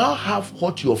now have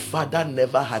what your father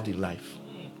never had in life.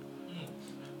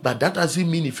 But that doesn't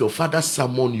mean if your father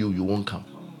summon you, you won't come.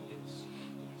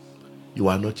 You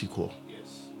are not equal.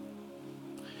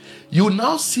 You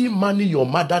now see money your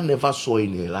mother never saw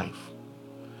in her life.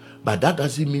 But that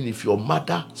doesn't mean if your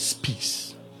mother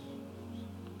speaks.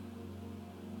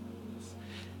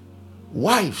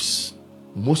 Wives,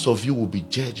 most of you will be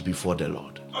judged before the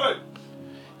Lord.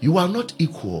 You are not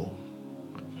equal.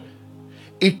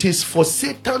 It is for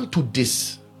Satan to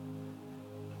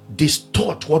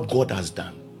distort what God has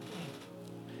done.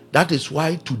 That is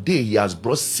why today he has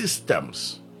brought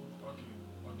systems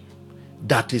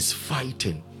that is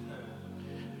fighting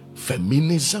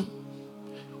feminism,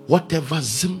 whatever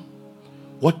zim,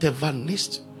 whatever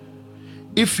nist.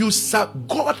 If you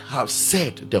God has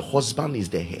said the husband is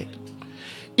the head.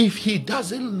 If he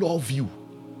doesn't love you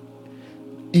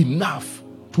enough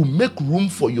to make room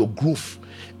for your growth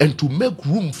and to make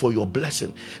room for your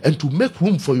blessing and to make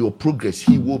room for your progress,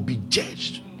 he will be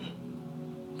judged.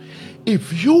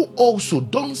 If you also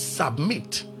don't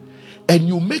submit and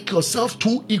you make yourself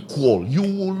too equal, you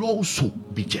will also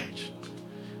be judged.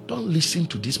 Don't listen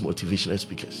to these motivational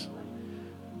speakers.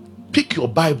 Pick your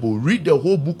Bible, read the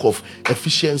whole book of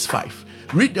Ephesians 5,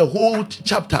 read the whole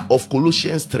chapter of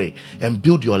Colossians 3, and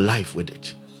build your life with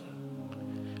it.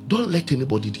 Don't let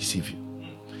anybody deceive you.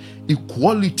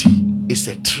 Equality is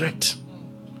a threat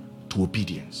to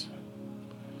obedience.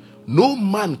 No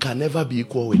man can ever be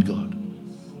equal with God.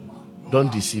 Don't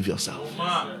deceive yourself.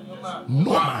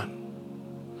 No man.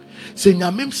 Say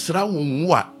nyame sra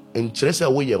wonwa enkyere se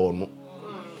wo ye ono.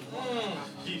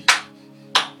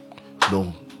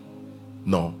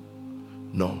 No.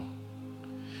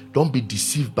 Don't be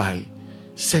deceived by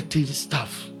certain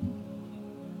stuff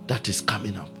that is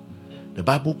coming up. The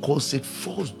Bible calls it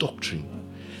false doctrine.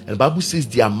 And the Bible says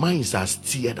their minds are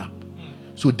stirred up.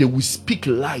 So they will speak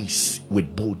lies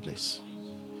with boldness.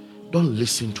 Don't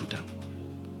listen to them.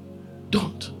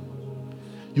 Don't.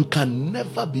 You can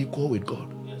never be equal with God.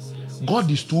 God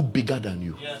is too bigger than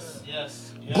you.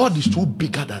 God is too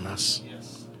bigger than us.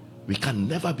 We can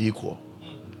never be equal.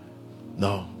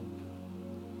 No.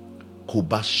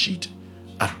 Kobashit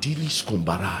Adilis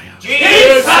Kumbaraya.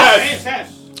 Jesus!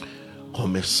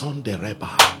 Komeson de Reba.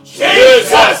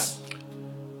 Jesus!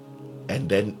 And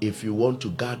then if you want to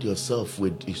guard yourself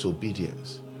with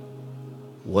disobedience,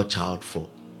 watch out for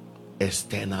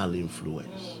external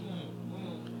influence.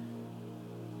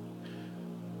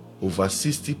 Over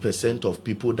 60% of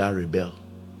people that rebel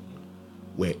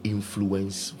were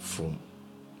influenced from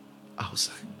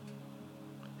outside.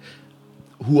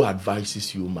 Who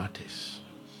advises you matters.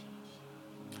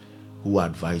 Who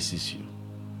advises you?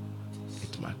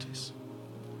 It matters.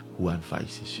 Who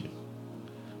advises you?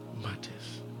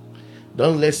 Matters.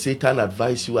 Don't let Satan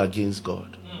advise you against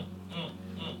God.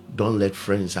 Don't let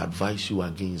friends advise you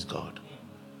against God.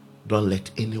 Don't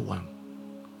let anyone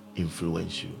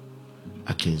influence you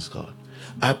against God.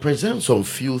 I present some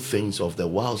few things of the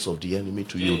wiles of the enemy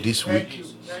to you this week.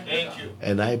 Thank you.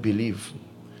 And I believe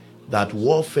that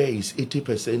warfare is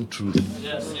 80% truth,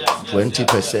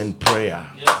 20% prayer.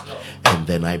 And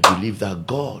then I believe that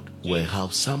God will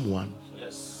help someone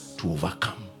to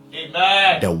overcome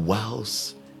the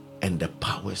wiles and the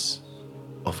powers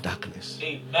of darkness.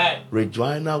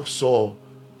 Regina saw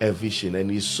a vision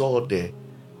and he saw the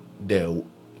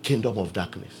kingdom of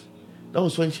darkness. That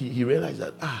was when he realized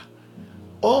that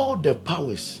all the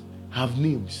powers have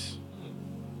names.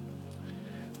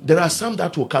 There are some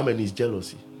that will come and is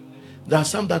jealousy. There are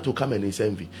some that will come and is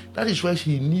envy. That is why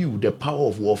he knew the power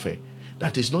of warfare.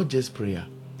 That is not just prayer,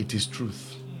 it is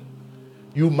truth.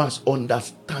 You must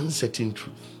understand certain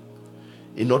truth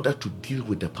in order to deal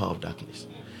with the power of darkness.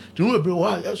 Do you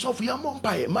know, so for your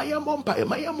mumpire,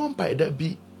 there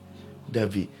be.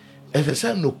 If I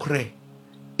say no cre,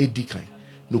 edikai,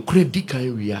 no cre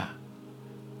dikai we are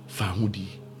famudi,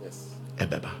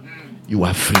 ebeba. You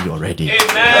are free already.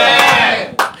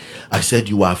 Amen. I said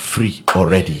you are free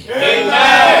already.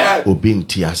 Amen. Obin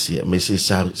Tiasia,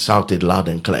 Mrs. shouted loud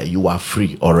and clear, you are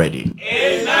free already.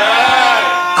 Amen.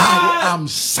 I am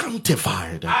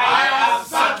sanctified.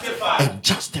 And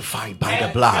justified by the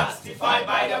blood.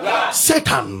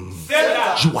 Satan,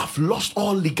 you have lost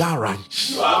all legal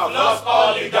rights.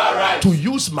 To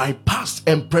use my past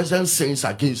and present sins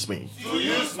against me.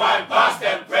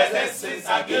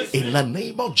 In the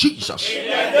name of Jesus.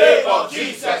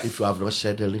 If you have not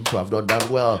shared the link, you have not done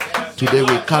well. Today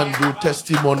we can't do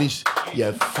testimonies.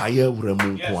 Yeah, fire we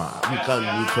can't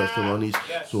do testimonies.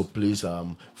 So please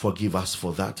forgive us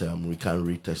for that. We can't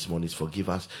read testimonies. Forgive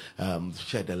us.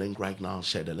 Share the link right now.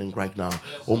 Share the link right now.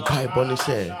 Umpai Bonnie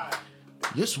said,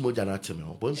 yes,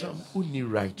 Mojanatime, Bonsam, who need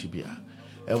right to be.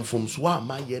 And from Swa,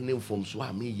 my yen, from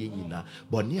Swa, me yenina,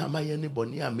 Bonia, my yen,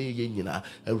 Bonia, me yenina,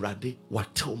 and Rade,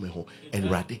 what tell me ho, and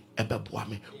Rade,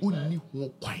 Ebabuame, who knew who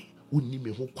quite.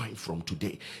 From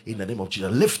today, in the name of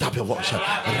Jesus, lift up your voice. Power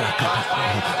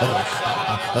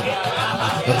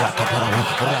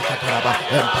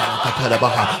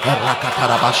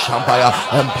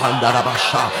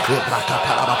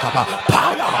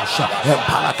Rapasha,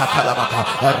 Empalakatalabaka,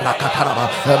 Rakataraba,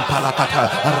 Empalakata,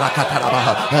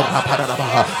 Rakatarabaha,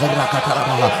 Raparabaha,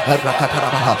 Rakatarabaha,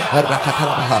 Rakatarabaha,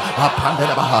 Rakatarabaha,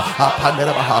 Apanderabaha,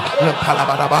 Apanderabaha,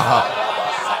 Empalabarabaha.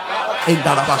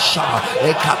 Indalabasha,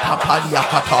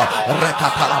 Ekatapadiakata,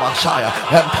 Rekatalabashaya,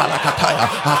 Empalakataya,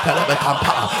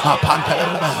 Apelebecampa,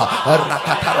 Apantelebaha,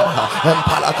 Rakatarabaha,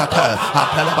 Empalakata,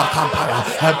 Apelebakampaya,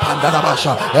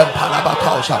 Empandarabasha,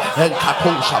 Empalabatosha,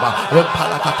 Enkatushaba,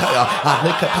 Empalakataya,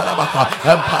 Alekatalabaka,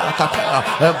 Empalakataya,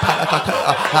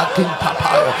 Empalakataya,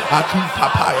 Akintapaya,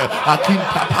 Akintapaya,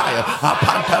 Akintapaya,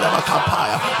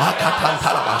 Apantelebakampaya,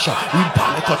 Akatantalabasha,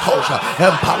 Impalakatosha,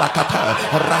 Empalakataya,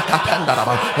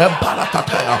 Rakatandaraba, Empalakataya,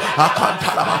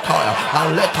 Akantalabatoya,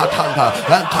 Alekatanga,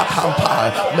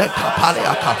 Enkatampaya,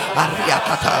 Mekapaliaka,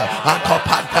 Ariakata,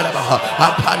 Akopantelebaha,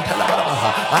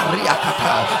 Apantelebaha,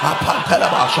 Ariakata,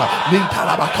 Apantelebasha,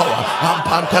 Nintalabatoa,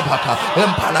 Ampantebata,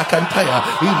 Empalakantaya,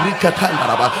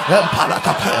 Irikatandaraba,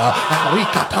 Empalakataya,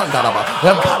 Arikatandaraba,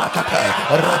 Empalakataya,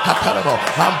 Rakatarabo,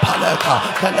 Ampaleka,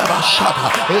 Telebashata,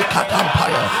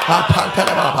 Ekatampaya,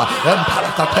 Apantelebaba,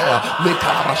 Empalakataya,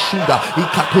 Mikalabashuda,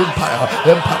 Ikatumpaya,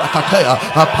 Emparakataya,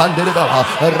 Apandeleba,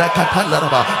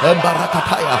 Rakatanaraba,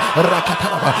 Embarakataya,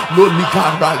 Rakatanaba, no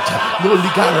legal right, no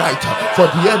legal right for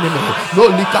the enemy, no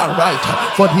legal right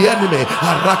for the enemy,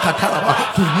 Rakatanaba,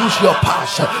 to use your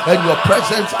past and your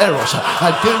present errors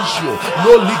against you,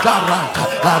 no legal right,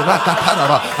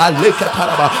 Rakatanaba,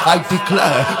 Alekatanaba, I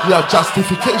declare your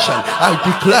justification, I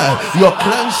declare your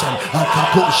cleansing,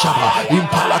 Akatoshaba,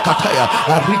 Impalakataya,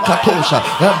 Rikatosha,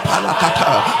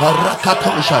 Empalakataya,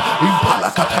 Rakatosha,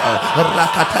 Impalakata,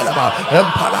 Rakatalaba,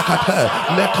 Empalakata,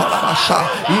 Lekolabasha,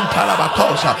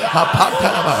 Impalabatosha,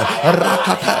 Apantalaba,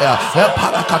 Rakataya,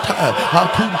 Empalakata,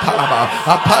 Apuntalaba,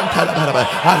 Apantalaba,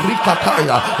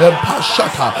 Arikataya,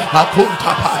 Empashata,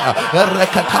 Akuntapaya,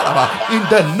 Rekatalaba, in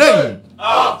the name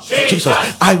of Jesus,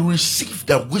 I receive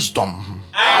the wisdom.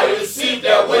 I receive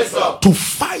the wisdom to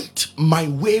fight my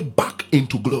way back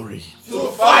into glory. To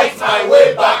fight my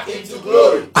way back into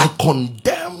glory. I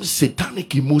condemn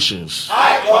satanic emotions.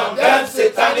 I condemn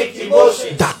satanic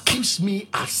emotions that keeps me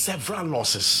at several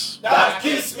losses. That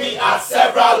keeps me at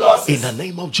several losses. In the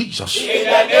name of Jesus. In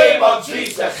the name of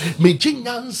Jesus.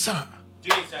 Mejinyansa.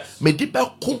 Jesus.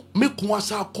 Medibeko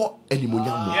mekuasa ko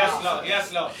animunyam. Yes, Lord.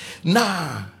 Yes, Lord.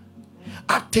 Na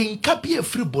atenka bi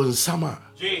efri bonsama.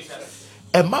 Jesus.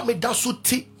 Ema me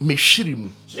dasuti me shirimu.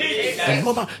 Jesus. And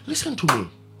mama, listen to me.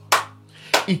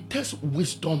 It takes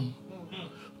wisdom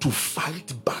to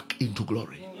fight back into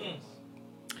glory.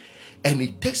 And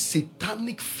it takes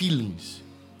satanic feelings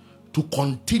to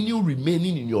continue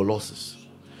remaining in your losses.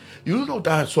 You know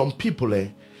that some people,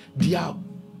 they are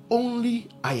only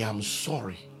I am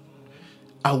sorry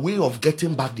a way of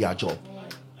getting back their job.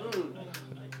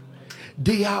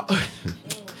 They are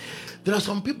there are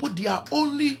some people, they are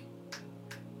only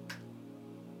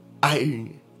I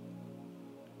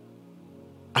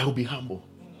will be humble.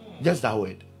 Just that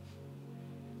word.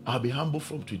 I'll be humble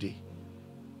from today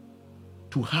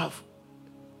to have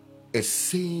a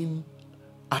sane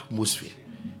atmosphere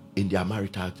in their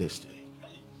marital destiny.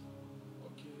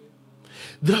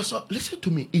 Listen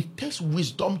to me. It takes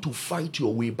wisdom to fight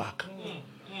your way back.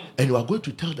 And you are going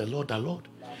to tell the Lord,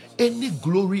 any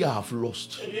glory I have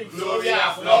lost,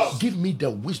 give me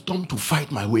the wisdom to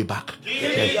fight my way back.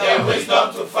 Give me the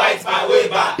wisdom to fight my way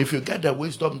back. If you get the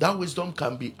wisdom, that wisdom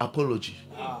can be apology.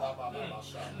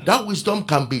 That wisdom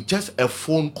can be just a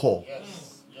phone call.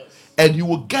 And you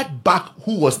will get back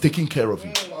who was taking care of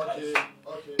you.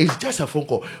 It's just a phone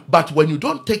call. But when you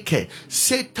don't take care,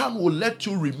 Satan will let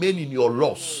you remain in your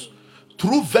loss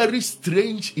through very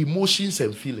strange emotions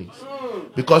and feelings.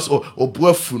 Because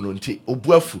obuafu nti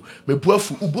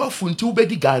obuafu nti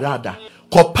ubedi garada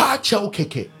kopa cha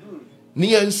ukeke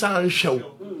ni ensa nhwew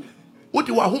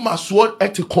wodi wa homa so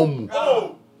etikom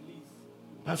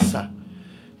passa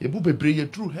ebu bebre ye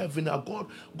through heaven and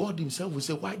God himself will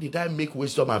say, why did I make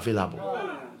wisdom available?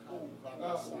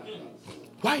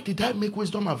 Why did I make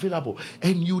wisdom available?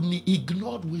 And you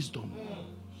ignored wisdom.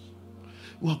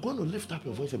 You are going to lift up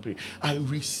your voice and pray. I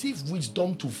receive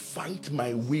wisdom to fight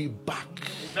my way back.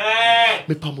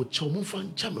 Me pamocho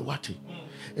mufan chame wati.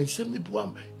 And say me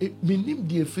buam me nim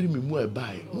die firi me mu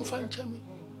ebai. Mufan chame.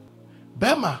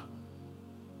 Bema.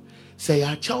 Say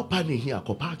ya chao pa ne hia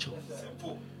kopa chao.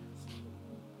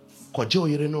 Koje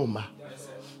oyere no ma.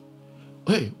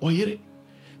 Hey, oyere.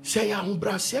 Say ya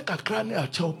humbrase kakra ne a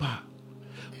chao pa.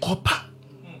 Kopa.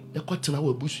 E kwatena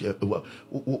we busu e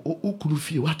ukuru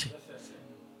fie wati.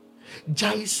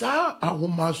 Jaisa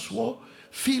ahomaso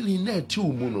feeling na ti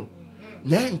omu no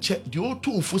na enche de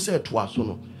otu ufu se to aso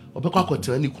no obekwa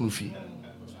kwotena ni kunu fi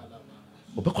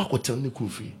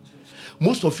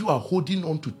Most of you are holding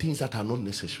on to things that are not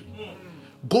necessary.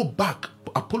 Go back,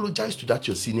 apologize to that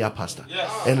your senior pastor,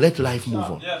 and let life move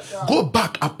on. Go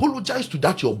back, apologize to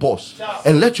that your boss,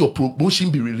 and let your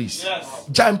promotion be released.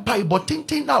 Jampai, but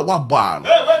think now what barn?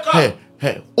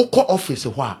 Hey, Oko office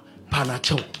wa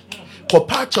panachel.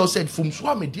 Kopachel said, "From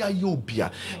Swami dia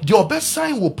yobia, your best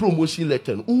sign will promotion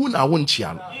letter. Una won't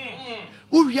chian.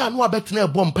 Uriah no abetne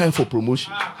bomb pay for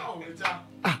promotion.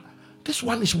 This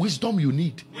one is wisdom you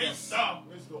need.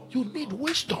 You need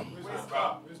wisdom.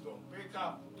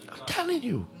 I'm telling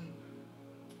you.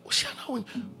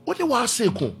 What do I say?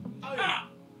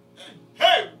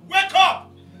 Hey, wake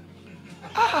up!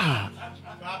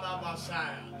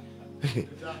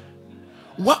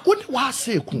 What do I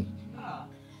say?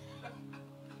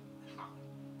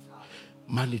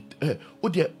 Man,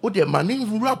 the man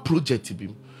rural project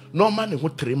be no man who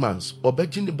 3 months or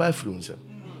begging the buy from himself.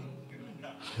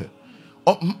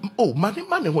 Oh, man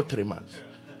who 3 months.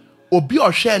 Obi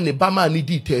or share ne bama ni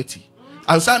di 30.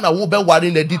 And sana wo be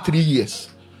wari ne di 3 years.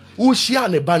 Who share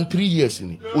ne ban 3 years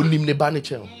ni. Onim ne ban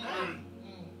chen.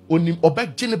 Onim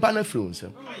obek jine ban from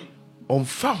himself. On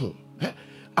fahu.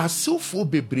 As so for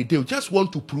bebre, they just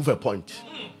want to prove a point.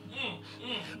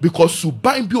 Because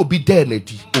Subain be obi there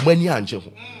nedi. Omani anje.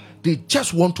 They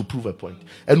just want to prove a point.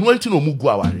 And one thing omu go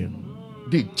aware.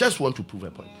 They just want to prove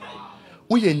a point.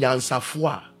 Uye nyansa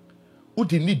fwa.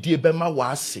 Udi ni die bema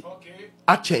wase.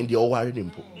 A change the aware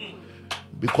nimpo.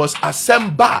 Because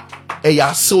asemba e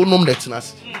ya so nom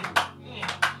netinasi.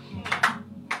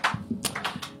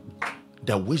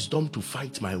 The wisdom to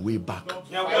fight my way back.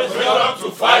 The wisdom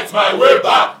to fight my way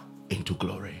back Into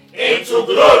glory. into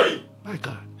glory. My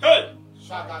God. Hey.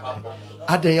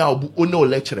 Adenya obu ono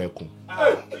lecture ko.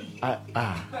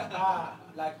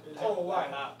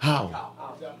 How?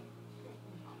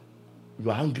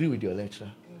 You are angry with your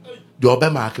lecturer.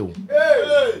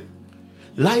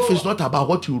 Life is not about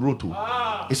what you wrote.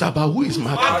 It's about who is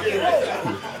marking.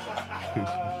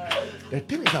 The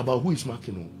thing is about who is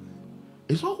marking.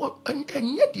 It's not what,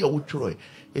 and yet you will try.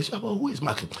 It's about who is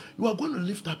marking. You are going to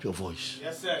lift up your voice.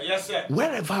 Yes, sir. Yes, sir.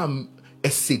 Wherever a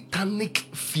satanic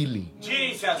feeling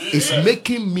Jesus. is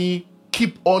making me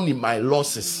keep on in my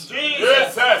losses,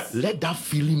 Jesus. let that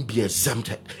feeling be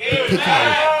exempted, be taken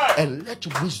away, and let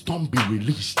wisdom be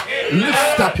released.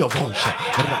 Lift up your voice.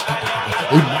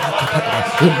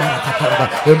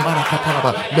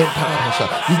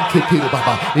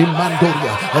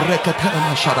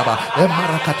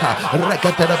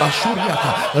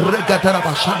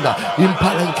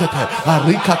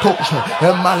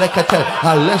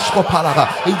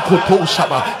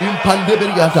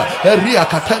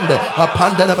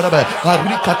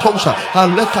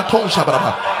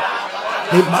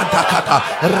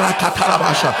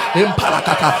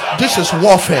 This is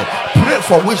warfare. Pray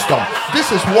for wisdom.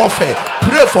 This is warfare.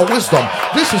 Pray for wisdom.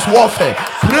 This is warfare.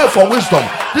 Pray for wisdom.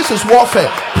 This is warfare.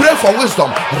 Pray for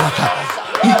wisdom.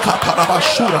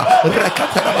 Ikatarabashura,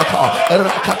 Rekatarabata,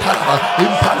 Rakataraba,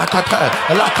 Impalakata,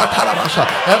 Lakatarabasha,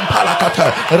 Empalakata,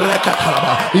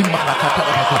 Rekataraba,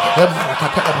 Imarakataraba,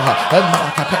 Emarakataraba,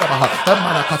 Emarakataraba,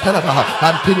 Emarakataraba,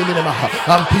 Ampiniminamaha,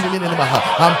 Ampiniminamaha,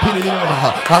 Ampiniminamaha,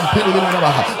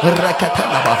 Ampiniminamaha,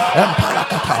 Rekataraba,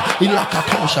 Empalakata,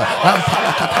 Ilakatosha,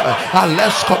 Empalakata,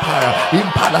 Aleskopaya,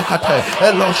 Impalakata,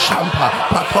 Eloshampa,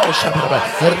 Patosha,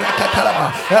 Rekataraba,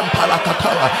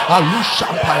 Empalakata,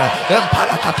 Alushampaya,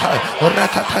 Empalakata.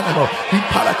 Rakatanamo,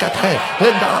 Impalakate,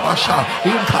 Endarabasha,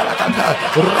 Impalakata,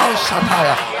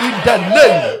 Rosataya. In the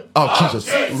name of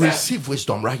Jesus, receive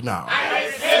wisdom right now.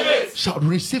 Shout,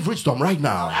 receive wisdom right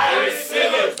now.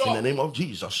 In the name of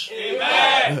Jesus.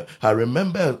 Amen. I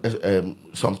remember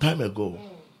some time ago,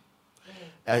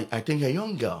 I think a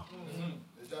young girl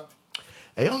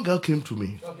came to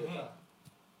me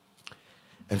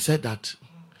and said that,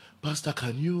 Pastor,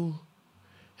 can you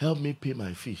help me pay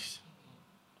my fees?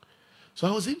 So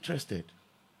I was interested,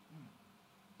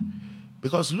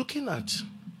 because looking at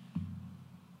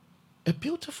a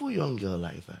beautiful young girl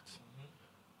like that,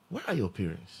 where are your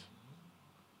parents?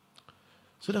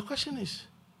 So the question is,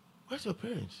 where's your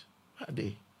parents? Where are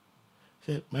they? I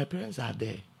said, my parents are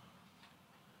there.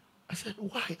 I said,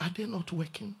 why? Are they not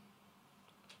working?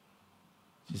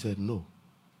 She said, no.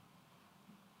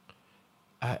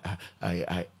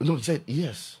 No, she said,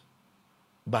 yes,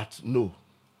 but no.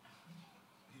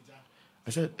 I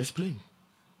said, explain.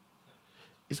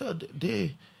 He said,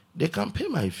 they can pay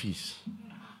my fees,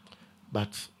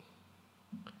 but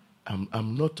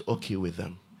I'm not okay with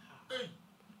them.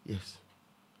 Yes.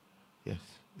 He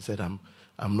said, I'm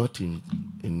not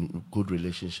in good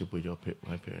relationship with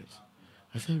my parents.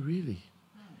 I said, really?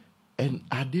 And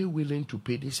are they willing to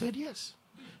pay? They said, yes.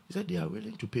 He said, they are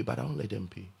willing to pay, but I won't let them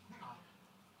pay.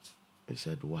 He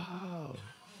said, wow,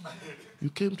 you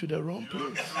came to the wrong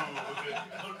place.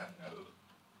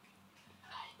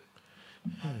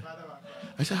 Yeah.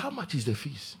 I said, how much is the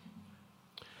fees?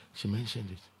 She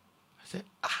mentioned it. I said,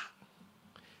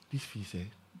 this fee said,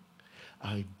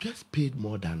 I just paid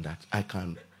more than that. I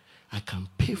can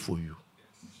pay for you,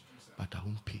 but I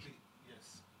won't pay.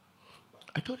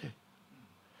 I told her.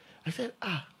 I said,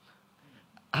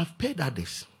 I've paid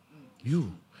others.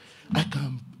 You, I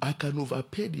can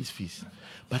overpay these fees,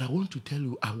 but I want to tell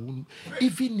you, I won't.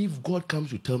 Even if God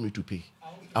comes to tell me to pay,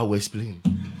 I will explain.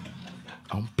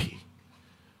 I won't pay.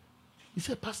 He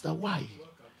said, Pastor, why?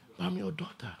 I'm your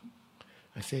daughter.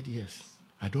 I said, yes.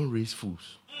 I don't raise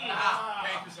fools.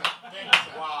 Thank you, sir. Thank you,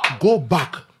 sir. Wow. Go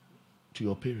back to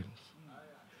your parents.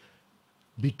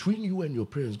 Between you and your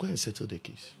parents, go and settle the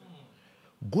case.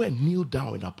 Go and kneel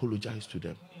down and apologize to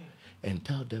them and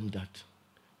tell them that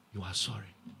you are sorry.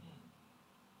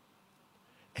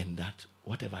 And that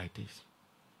whatever it is,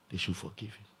 they should forgive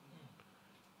you.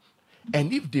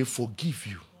 And if they forgive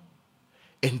you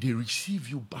and they receive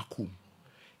you back home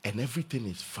and everything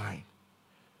is fine,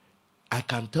 I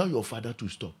can tell your father to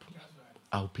stop.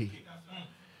 I'll pay.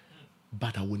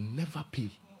 But I will never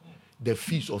pay the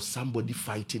fees of somebody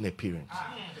fighting a parent.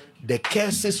 The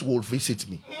curses will visit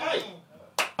me.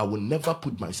 I will never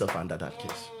put myself under that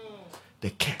case.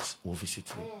 The curse will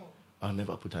visit me. I'll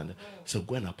never put her under. So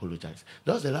go and apologize.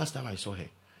 That was the last time I saw her.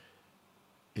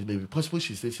 It may be possible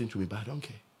she's listening to me, but I don't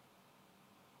care.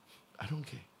 I don't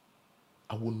care.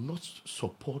 I will not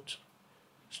support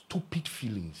stupid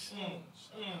feelings.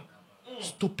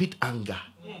 Stupid anger.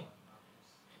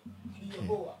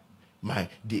 Okay.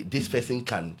 This person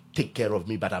can take care of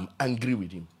me, but I'm angry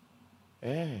with him.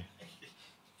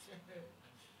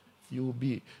 You'll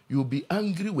be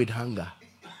angry with hunger.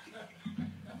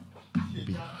 You'll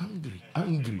be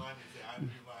angry.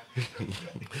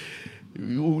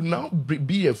 You will now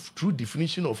be a true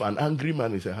definition of an angry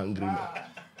man is a hungry man.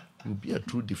 You'll be a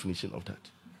true definition of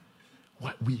that.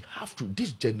 What we have to,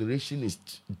 this generation is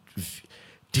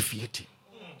deviating.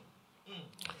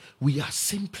 We are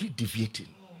simply deviating.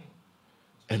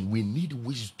 And we need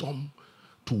wisdom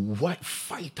to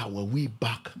fight our way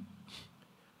back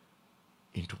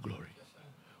into glory.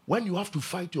 When you have to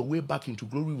fight your way back into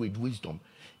glory with wisdom,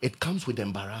 it comes with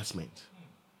embarrassment.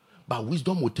 But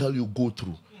wisdom will tell you go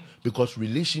through, because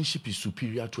relationship is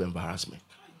superior to embarrassment.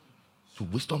 So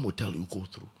wisdom will tell you go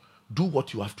through. Do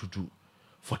what you have to do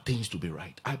for things to be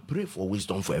right. I pray for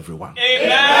wisdom for everyone.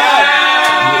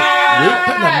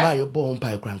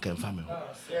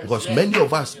 Because many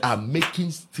of us are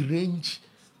making strange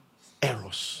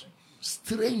errors.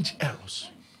 Strange errors.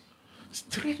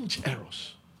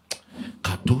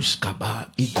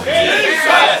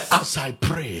 As I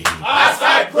pray,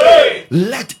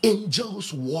 let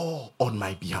angels war on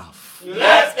my behalf. In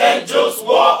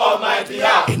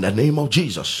the name of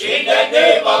Jesus.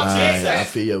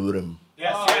 Yes.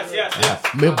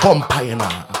 Me bompire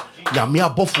na. Ya me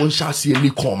abofo nsa se ni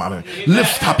koma me.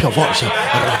 Lift up your voice.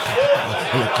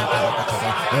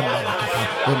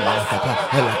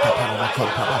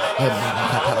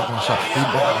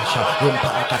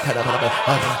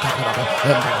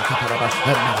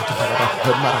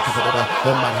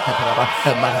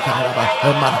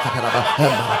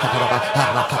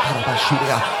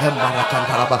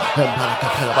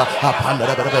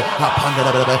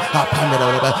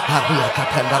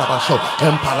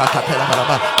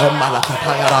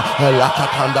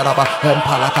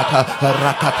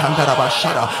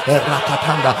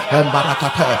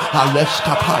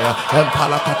 Aleskapaya,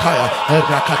 Empalakataya,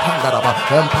 Rakatandaraba,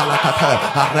 Empalakata,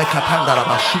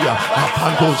 Arekatandaraba, Shia,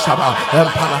 Apando Saba,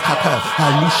 Empalakata,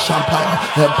 Alushampaya,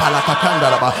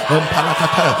 Empalakatandaraba,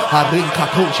 Empalakata,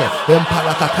 Arinkatosha,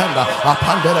 Empalakatanda,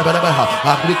 Apanderebeha,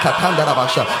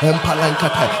 Arikatandarabasha,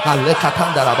 Empalankata,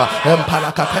 Alekatandaraba,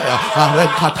 Empalakataya,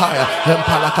 Arenkataya,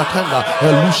 Empalakatanda,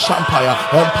 Elushampaya,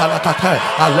 Empalakata,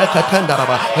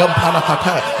 Alekatandaraba,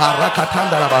 Empalakata,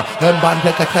 Arakatandaraba,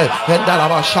 Embandekate,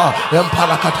 Endarabasha,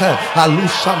 Empalakate,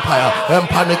 Alushampaya,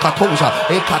 Empanikatosa,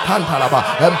 Ekatantaraba,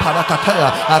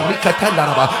 Empalakatea,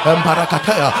 Arikatandaraba,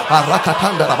 Emparakataya,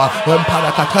 Arakatandaraba,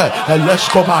 Empalakate,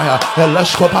 Eleskobaya,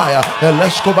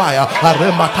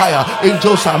 Aremataya.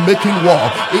 Angels are making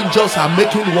war.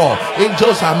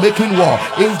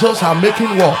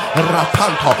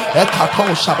 Rapanto,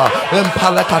 Ekatosaba,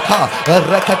 Empalakata,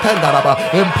 Rekatandaraba,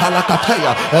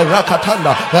 Empalakatea,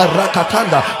 Rakatanda,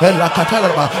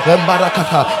 Elakatandaraba,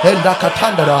 Embarakata,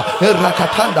 Endakatandara,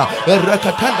 Rakatanda,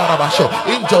 Rakatanda Rabasho.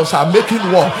 Angels are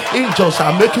making war. Angels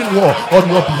are making war on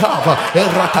your behalf.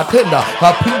 Rakatenda,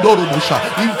 Pindorubusha,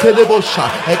 Inkelebosha,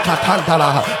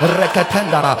 Ekatandara,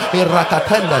 Rekatendara,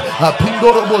 Rakatenda,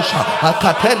 Pindorubusha,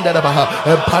 Akatenda,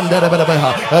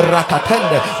 Panderabaha,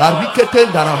 Rakatende,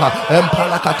 Ariketendara,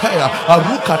 Empalakatea,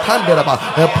 Arukatandera,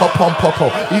 Popom Popo,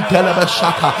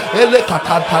 Itelebashaka,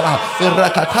 Elekatantara,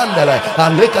 Rakatandere,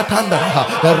 Alekatandara,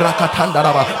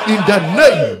 Rakatandara, in the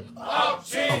name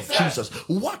of Jesus.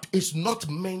 What is not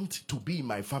meant to be in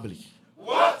my family?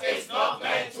 What is not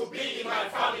meant to be in my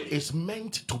family is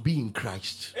meant to be in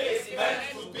Christ. is meant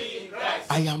to be in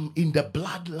Christ. I am in the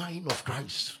bloodline of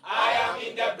Christ. I am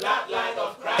in the bloodline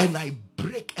of Christ. And I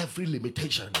break every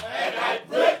limitation. And I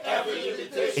break every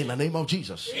limitation. In the name of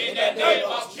Jesus. In the name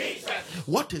of Jesus.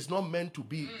 What is not meant to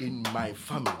be in my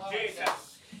family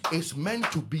Jesus. is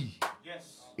meant to be Yes.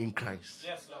 in Christ.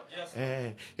 Yes, Lord.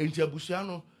 Yes. Enti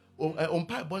abusuano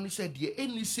ompa boni said die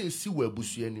eni se si wa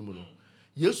abusua ni mu no.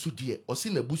 Yesu die osi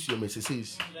na abusua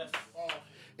mesesesi. Yes.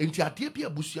 Enti ade bi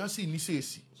abusua se ni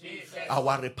sesi.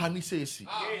 Our repani sesi.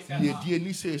 Ye die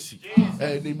ni sesi.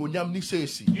 Ne monyam ni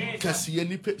sesi. Kasiye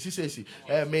ni sesi.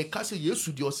 Me kase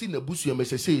Yesu die osi na abusua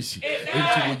mesesesi.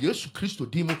 Enti wo Yesu Kristo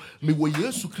dimu me wo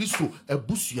Yesu Kristo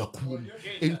abusua kuom.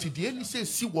 Enti die ni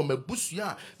sesi wo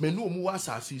mabusua me no mu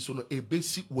asase so no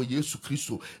ebesi wo Yesu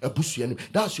Kristo abusua ni.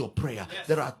 That's your prayer.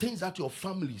 There are things that your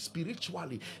family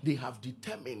spiritually they have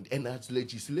determined and has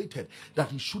legislated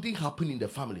that it shouldn't happen in the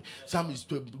family. Some is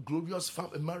to glorious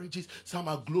marriages, some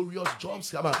are glorious jobs,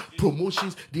 some are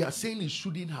promotions. They are saying it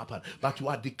shouldn't happen, but you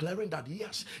are declaring that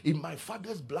yes, in my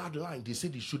father's bloodline they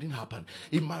said it shouldn't happen,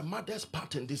 in my mother's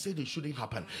pattern they said it shouldn't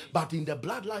happen, but in the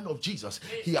bloodline of Jesus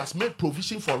he has made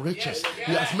provision for riches,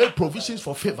 he has made provisions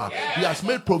for favor, he has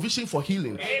made provision for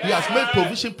healing, he has made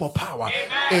provision for power.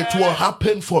 It will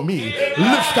happen for me.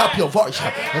 Lift up your voice.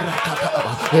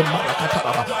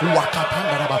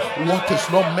 What is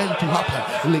not meant to happen?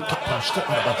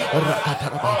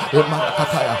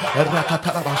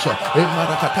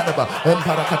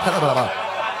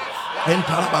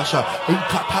 Entarabasha,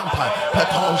 Inkatampa,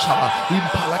 Petosaba,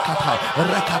 Impalakata,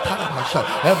 Rekatarabasha,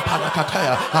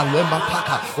 Empalakataya,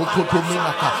 Alemataka,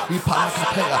 Ukutuminaka,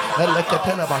 Ipalakatea,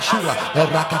 Eleketenabashura,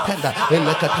 Rakatenda,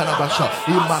 Eleketanabasha,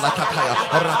 Imalakataya,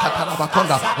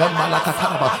 Rakatanabakonda,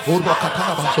 Emalakatanaba,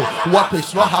 Urokatanabaso. What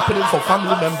is not happening for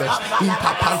family members?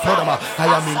 Intapantorama, I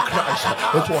am in Christ.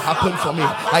 It will happen for me.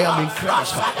 I am in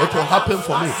Christ. It will happen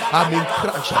for me. I'm in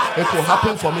Christ. It will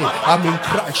happen for me. I'm in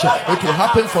Christ. It will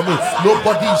happen for me.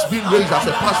 Nobody is being raised as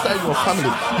a pastor in your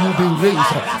family. You'll be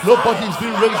raised. Nobody is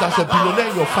being raised as a billionaire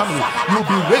in your family. You'll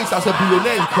be raised as a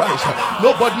billionaire in Christ.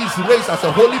 Nobody is raised as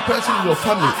a holy person in your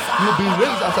family. You'll be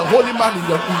raised as a holy man in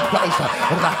Christ.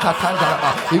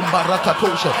 Rakatandaraba,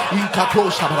 Imbarakatosha,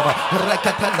 Inkatosha,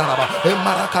 Rakatandaraba,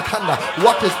 Imarakatanda.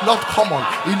 What is not common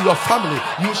in your family,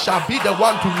 you shall be the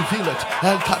one to reveal it.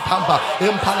 Katamba,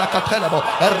 Impalakatanaba,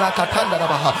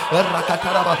 Rakatandaraba,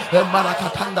 Rakataraba,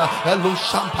 Marakatanda,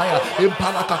 Elushampaya.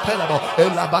 Impalakatenabo,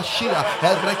 Elabashira,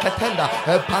 Rekatenda,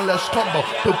 Palestombo,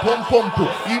 Pompompo,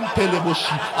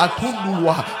 Intelebushi,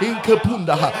 Atundua,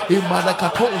 Inkepunda,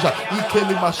 Imanakatoza,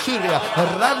 Ikelimasiria,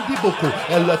 Randiboko,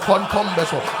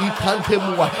 Elecontombeso,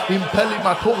 Itantemua,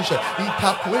 Impelimatosa,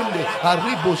 Itakwende,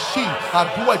 Aribosi,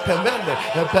 Adua Temende,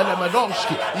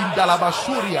 Pelemenomski,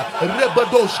 Indalabasuria,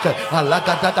 Rebadoska,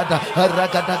 Alagadagada,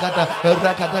 Ragadagada,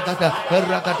 Ragadagada,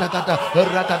 Ragadagada,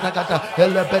 Ragadagada,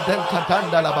 Elebeden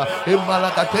Katandalaba,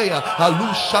 Emalakatea,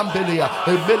 Alushambelia,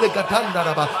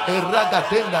 Emelegatandaraba,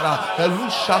 Eragatendara,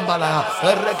 Elushambala,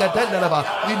 Eregatendaraba.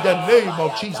 In the name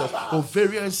of Jesus,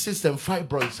 ovarian system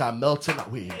fibroids are melting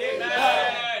away.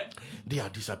 Amen. They are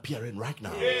disappearing right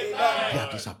now. Amen. They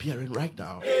are disappearing right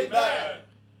now. Amen.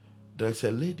 There's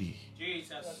a lady.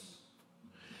 Jesus.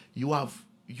 You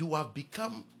have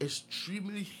become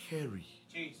extremely hairy,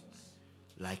 Jesus.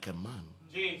 like a man.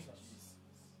 Jesus.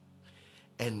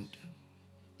 And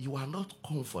you are not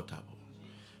comfortable.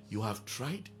 You have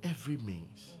tried every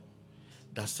means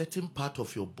that certain part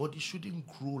of your body shouldn't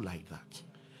grow like that,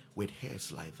 with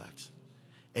hairs like that.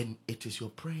 And it is your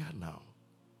prayer now.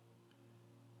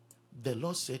 The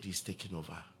Lord said He's taking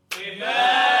over.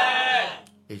 Amen.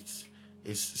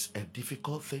 It's a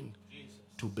difficult thing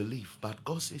to believe, but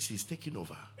God says He's taking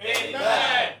over.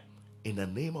 Amen. In the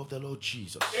name of the Lord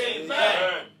Jesus.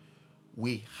 Amen.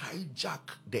 We hijack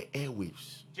the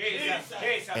airwaves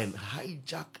Jesus. and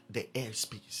hijack the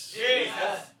airspace.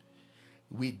 Jesus.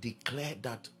 We declare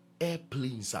that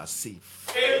airplanes are safe.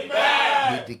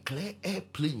 Amen. We declare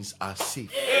airplanes are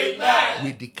safe. Amen.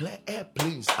 We declare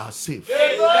airplanes are safe.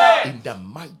 Amen. In the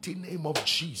mighty name of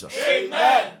Jesus.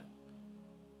 Amen.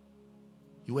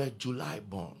 You were July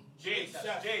born. Jesus.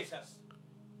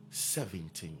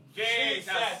 17.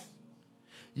 Jesus.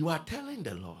 You are telling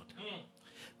the Lord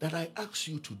that I asked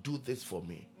you to do this for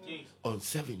me on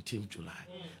 17th July.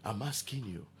 I'm asking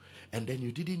you. And then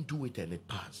you didn't do it and it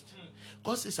passed.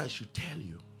 God says I should tell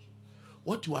you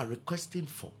what you are requesting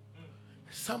for.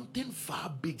 Something far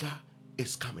bigger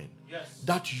is coming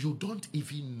that you don't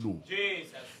even know.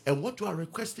 Jesus. And what you are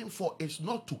requesting for is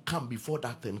not to come before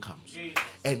that thing comes.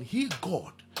 And He,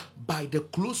 God, by the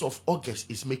close of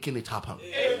August, is making it happen.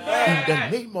 In the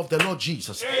name of the Lord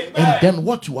Jesus. And then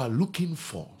what you are looking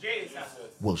for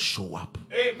will show up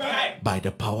by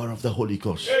the power of the Holy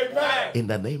Ghost. In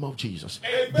the name of Jesus.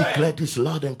 Declare this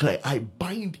loud and clear. I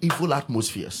bind evil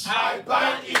atmospheres. I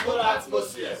bind evil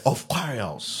atmospheres Of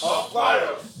quarrels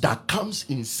that comes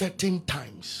in certain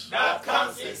times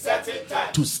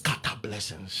to scatter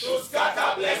blessings.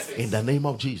 In the name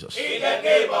of Jesus. In the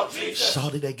name of Jesus.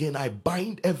 Shout it again. I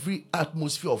bind every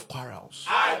atmosphere of quarrels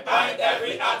I bind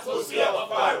every atmosphere of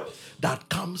quarrels that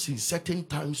comes in certain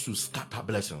times to scatter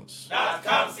blessings. that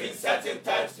comes in certain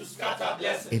times to scatter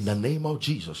blessings. In the name of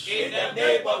Jesus. In the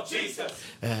name of Jesus.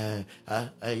 And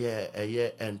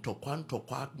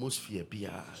tokwa atmosphere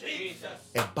bia Jesus.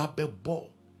 eba bebo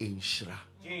inshira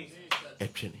Jesus.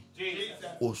 etwene Jesus.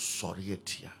 o sorry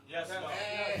etia. Yes,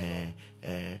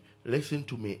 Lord. Listen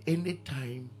to me.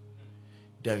 Anytime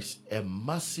there's a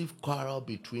massive quarrel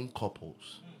between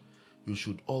couples, you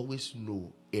should always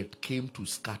know it came to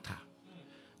scatter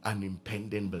an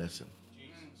impending blessing.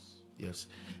 Yes.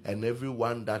 And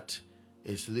everyone that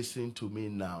is listening to me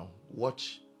now,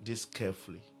 watch this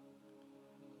carefully.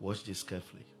 Watch this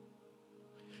carefully.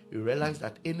 You realize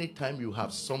that anytime you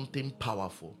have something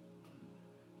powerful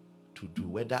to do,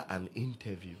 whether an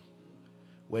interview,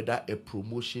 whether a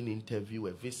promotion interview,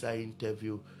 a visa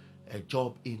interview, a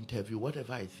job interview,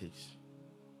 whatever it is,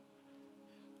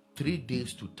 3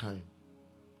 days to time,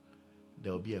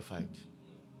 there will be a fight.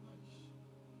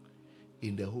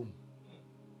 In the home,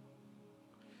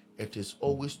 it is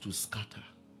always to scatter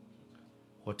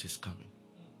what is coming.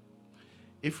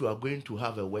 If you are going to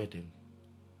have a wedding,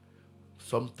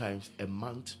 sometimes a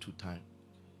month to time,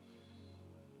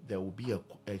 there will be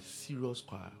a serious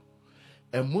quarrel.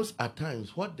 And most at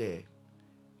times, what the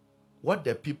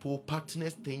people,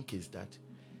 partners think is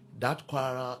that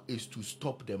quarrel is to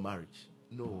stop the marriage.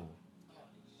 No.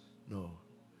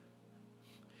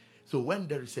 So when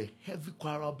there is a heavy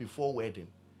quarrel before wedding,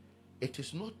 it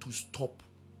is not to stop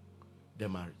the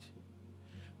marriage.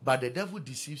 But the devil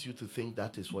deceives you to think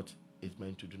that is what it's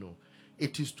meant to do. No.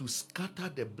 It is to scatter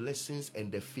the blessings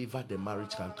and the favor the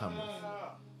marriage can come with.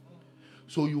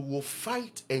 So you will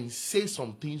fight and say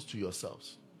some things to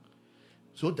yourselves,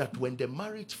 so that when the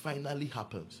marriage finally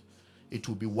happens, it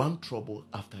will be one trouble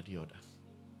after the other.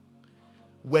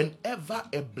 Whenever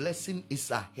a blessing is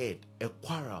ahead, a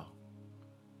quarrel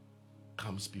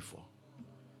comes before,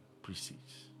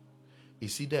 precedes.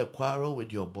 Is either a quarrel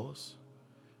with your boss.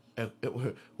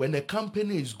 When a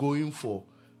company is going for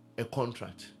a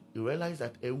contract, you realize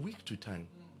that a week to time,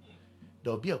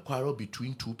 there will be a quarrel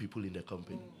between two people in the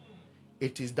company.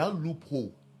 It is that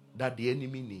loophole that the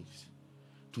enemy needs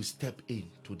to step in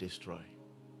to destroy.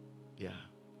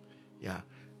 Yeah.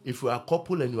 If you are a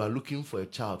couple and you are looking for a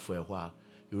child for a while,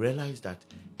 you realize that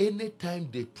anytime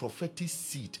the prophetic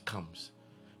seed comes,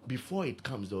 before it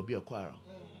comes, there will be a quarrel.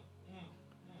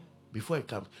 Before it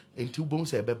comes, until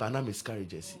bones say banana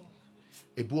miscarriages.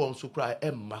 A boy also cry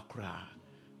makra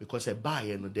because a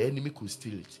buyer and the enemy could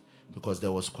steal it because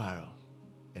there was quarrel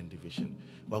and division.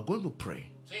 We are going to pray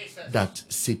that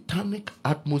satanic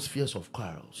atmospheres of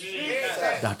quarrels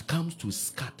that comes to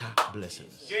scatter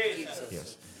blessings.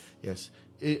 Yes.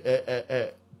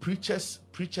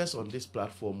 Preachers on this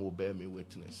platform will bear me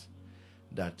witness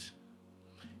that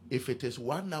if it is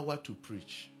 1 hour to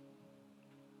preach,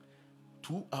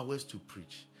 2 hours to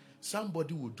preach,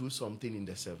 somebody will do something in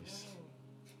the service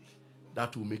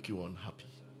that will make you unhappy.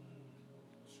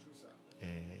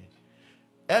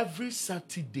 Every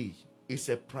Saturday is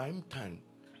a prime time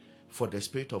for the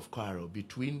spirit of quarrel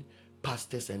between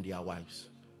pastors and their wives,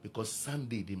 because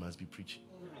Sunday they must be preaching.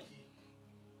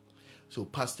 So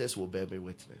pastors will bear me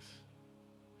witness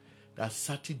that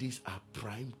Saturdays are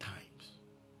prime times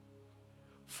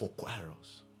for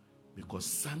quarrels, because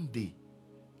Sunday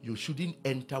you shouldn't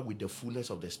enter with the fullness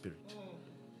of the Spirit.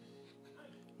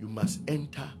 You must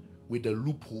enter with the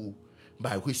loophole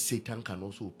by which Satan can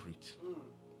also operate.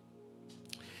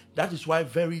 That is why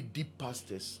very deep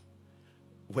pastors,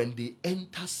 when they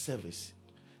enter service,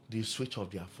 they switch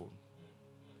off their phone.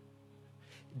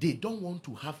 They don't want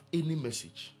to have any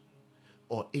message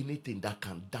or anything that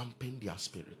can dampen their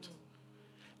spirit.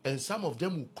 And some of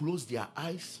them will close their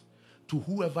eyes to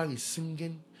whoever is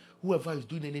singing, whoever is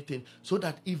doing anything, so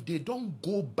that if they don't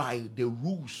go by the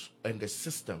rules and the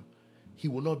system, he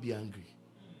will not be angry.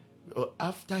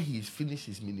 After he's finished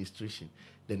his ministration,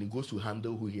 then he goes to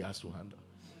handle who he has to handle.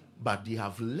 But they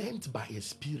have learned by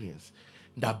experience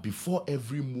that before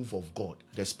every move of God,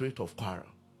 the spirit of quarrel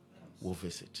will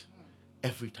visit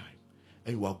every time.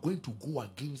 And you are going to go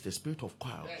against the spirit of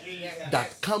quarrel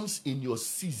that comes in your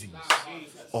seasons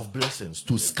of blessings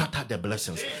to scatter the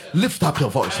blessings. Lift up your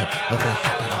voice. You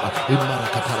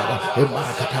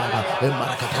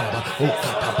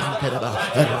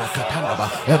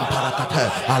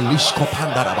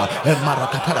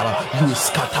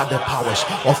scatter the powers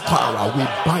of quarrel. We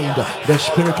bind the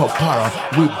spirit of quarrel.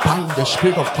 We bind the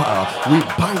spirit of quarrel. We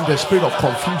bind the spirit of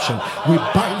confusion. We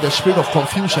bind the spirit of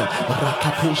confusion.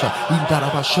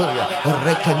 Darabashoya,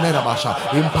 Rekenerabasha,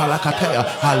 Impalakatea,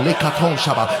 Alekaton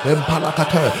Shaba,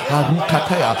 Impalakatea,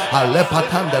 Arukatea,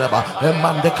 Alepatanderaba,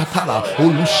 Emandekatala,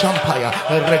 Ulushampaya,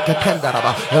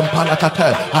 Reketendaraba,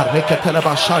 Impalakatea,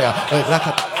 Areketelabashaya,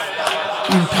 Rakat.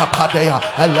 Intapadea,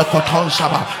 Alekoton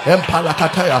Shaba,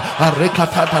 Impalakatea,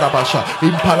 Arekatatarabasha,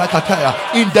 Impalakatea,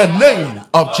 in the name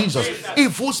of Jesus.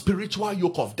 Evil spiritual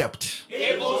yoke of debt.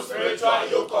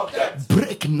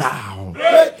 Break now.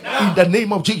 In the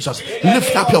name of Jesus.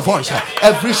 Lift up your voice.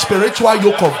 Every spiritual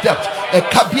yoke of debt.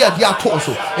 Ekabia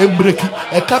diatoso, embreki,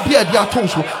 ekabia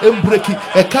diatoso, embreki,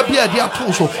 ekabia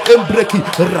diatoso, embreki,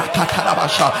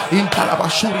 rakatarabasha,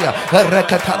 intalabashuria,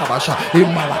 rekatarabasha,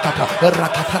 imalakata,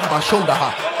 rakatarabashonda.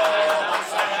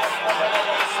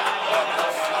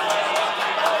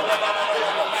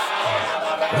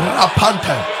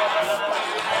 Rapante.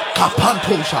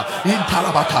 Kapantosha,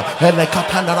 Intalabata,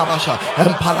 Elekatandabasha,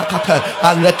 Empalakate,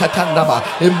 Alekatandaba,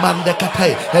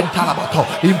 Imandekate, Entalabato,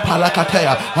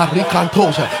 Impalakatea,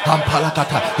 Arikantosha,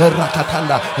 Ampalakata,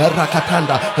 Rakatanda,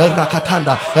 Rakatanda,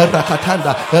 Rakatanda,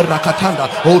 Rakatanda, Rakatanda,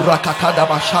 O Rakatada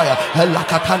Bashaya,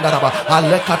 Elakatandaba,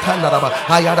 Alekatandaba,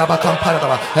 Ayadaba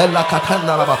Kamparaba,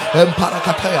 Elakatandaba,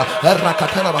 Empalakatea,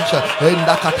 Rakatanabasha,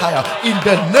 Endakataya, in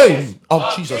the name of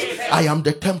Jesus. I am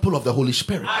the temple of the Holy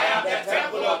Spirit.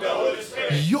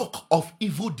 Yoke of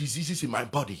evil diseases in my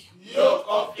body. Yoke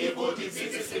of evil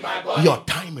diseases in my body. Your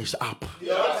time is up.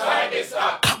 Your time is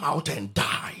up. Come out and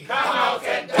die. Come out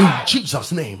and die. In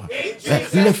Jesus' name.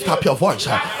 Lift up your voice.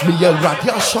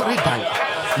 Sorry, die.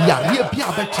 Yare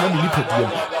bia betra mi nipadiem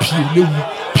pie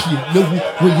newu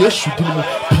we yesu dinimu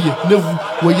pie newu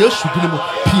we yesu dinimu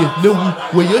pie newu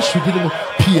we yesu dinimu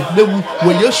pie newu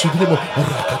we yesu dinimu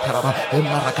rakataraba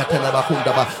emarakatana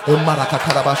kundaba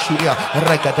emarakatara shuria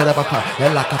rakataraba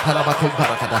elakataraba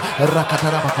kumbarakada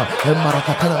rakataraba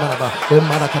emarakatana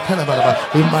emarakatana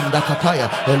imandakataya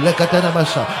elekatana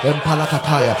masha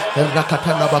empalakataya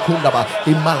rakatana bakundaba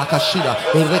imalakashira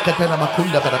rekatana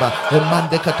makundaba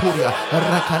emandekaturia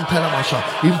Rakantanamasha,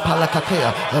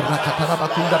 Impalakatea,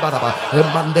 Rakatarabakunda Baraba,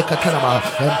 Mandekatanama,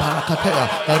 Empalakatea,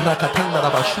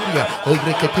 Rakatanaba Shuria,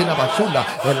 Rekatina Basunda,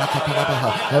 Elakatarabaha,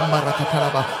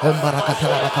 Marakataraba,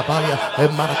 Marakatarabakabaya,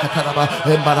 Marakataraba,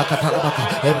 Marakatarabaka,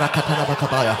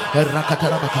 Rakatarabakabaya,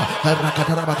 Rakatarabaka,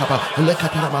 Rakatarabakaba,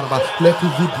 Lekatarababa, let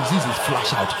evil diseases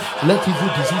flash out. Let evil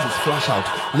diseases flash out.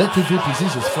 Let evil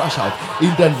diseases flash out.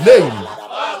 In the name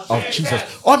of Jesus.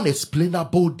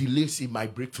 Unexplainable delays in my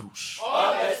breakthroughs.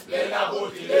 Unexplainable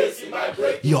delays in my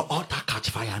breakthroughs. Your altar catch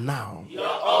fire now. Your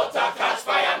altar catch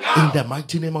fire now. In the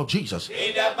mighty name of Jesus.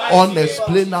 In the mighty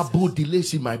Unexplainable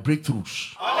delays in my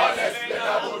breakthroughs.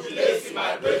 Unexplainable delays in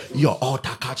my breakthroughs. Your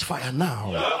altar catch fire now.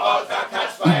 Your altar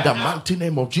catch fire. In the mighty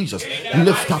name of Jesus.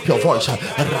 Lift up your voice.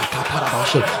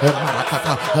 Rakatarabashe,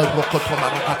 Marakata, Rokoto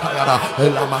Marakatayara,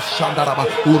 Lamashandaraba,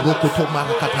 Urokoto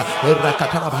Marakata,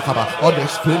 Rakatarabakaba,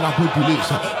 unexplainable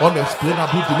delays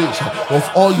of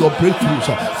all your breakthroughs.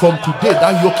 From today,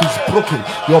 that yoke is broken.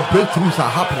 Your breakthroughs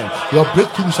are happening. Your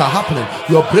breakthroughs are happening.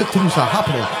 Your breakthroughs are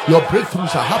happening. Your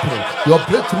breakthroughs are happening. Your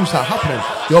breakthroughs are happening.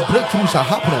 Your breakthroughs are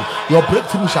happening. Your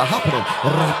breakthroughs are happening.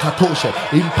 Rakatoshe,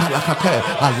 Impalakate,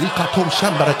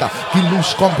 Alikatoshe. In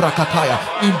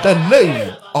the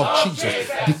name of Jesus.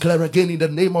 Declare again in the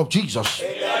name of Jesus.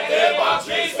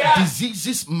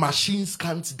 Diseases machines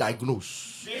can't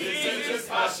diagnose.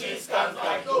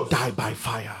 Die by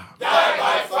fire.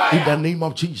 In the name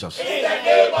of Jesus.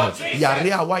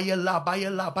 Yare awaye lab, baye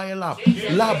lab, baye lab.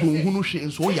 Labu hunu she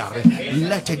in so yare.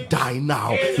 Let it die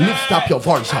now. Lift up your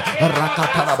voice.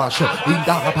 Rakatarabasho.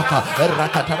 Indarabaka.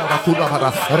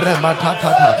 Rakatarabakura.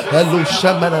 Rematata.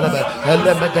 Elushemenebe.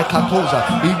 Elemedekatoza.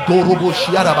 Indorobo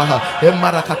shiarabaha.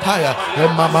 Emarakataya.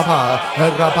 Emamaba.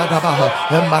 Rabadabaha.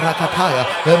 Emarakataya.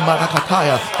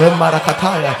 Emarakataya.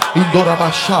 Emarakataya.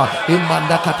 Indorabasha.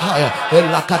 Imandakataya.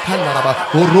 Elakatanaraba.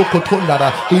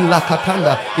 Urokotondara.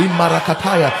 Ilakatanda.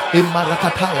 Imarakataya.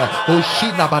 Imarakataya.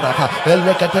 Oshinabaraka.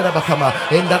 Elekaterabakama.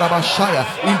 Indarabashaya.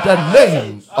 In the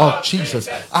name of Jesus,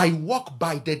 I walk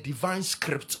by the divine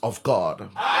script of God.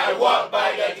 I walk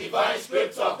by the divine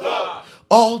script of God.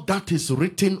 All that is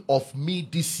written of me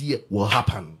this year will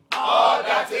happen. All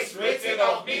that is written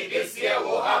of me this year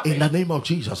will happen. In the name of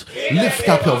Jesus, lift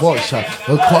up your voice. You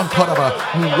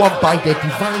walk by the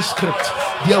divine script.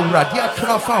 None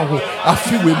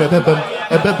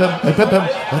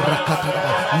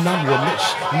will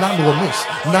miss, none will miss,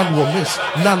 none will miss,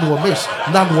 none will miss,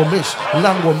 none will miss,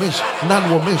 none will miss, none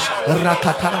will miss.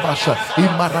 Rakatarabasha,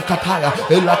 Imarakataya,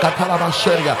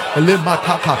 Elakatarabasheria,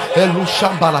 Lemataka,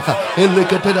 Elushambalaka,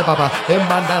 Eleketelebaba,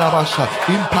 Emandarabasha,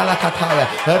 Impalakataya,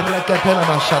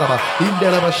 Reketelabasharaba,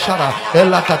 Inderabashara,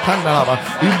 Elakatandaraba,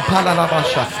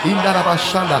 Impalalabasha,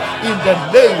 Indarabashana, in the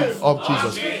name of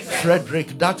Jesus.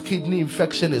 Frederick, that kidney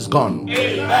infection is gone.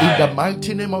 In the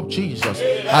mighty name of Jesus,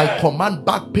 I command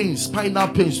back pains, spinal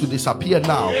pains to disappear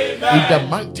now. In the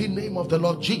mighty name of the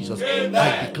Lord Jesus,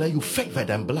 I declare you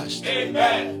favored and blessed.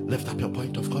 Lift up your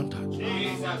point of contact.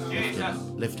 Lift it up.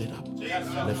 Lift it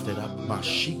up.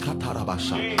 Mashika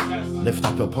Tarabasha. Lift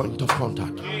up your point of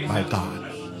contact. My God.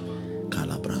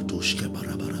 Kalabratushke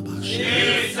Barabarabash.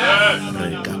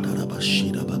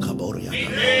 Rekatarabashida Bakaboria.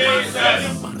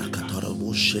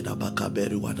 Shida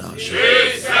Bakaberu Wadash,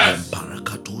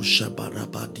 Parakatosha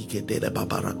Barabati Kedere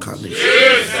Babarakani,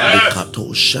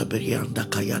 Likato Shaberianda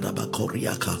Kayada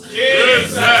Bakoriaka,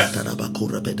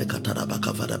 Rakatarabakura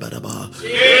Bedekatarabaka Vadabaraba.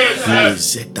 Who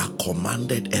is it that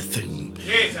commanded a thing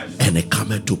and it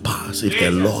cometh to pass if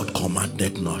the Lord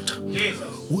commanded not?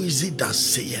 Who is it that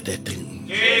saith a thing?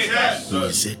 Who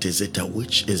is it? Is it a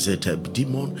witch? Is it a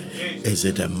demon? Is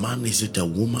it a man? Is it a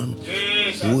woman?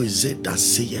 Who is it that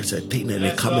saith a thing and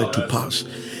it cometh to pass?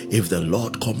 If the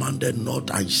Lord commanded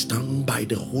not, I stand by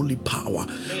the holy power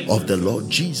of the Lord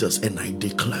Jesus, and I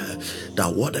declare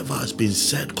that whatever has been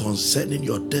said concerning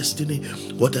your destiny,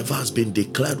 whatever has been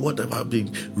declared, whatever has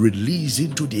been released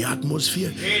into the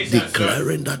atmosphere,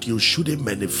 declaring that you shouldn't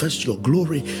manifest your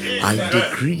glory, I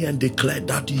decree and declare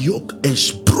that yoke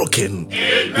is broken.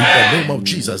 In the name of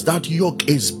Jesus, that yoke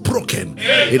is broken.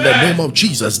 In the name of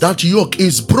Jesus, that yoke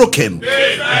is broken.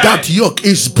 That yoke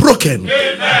is broken.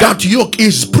 That yoke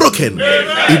is broken.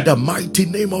 In the mighty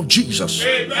name of Jesus.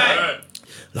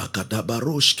 La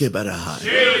kadabaroshke barahai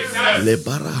le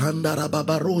barahanda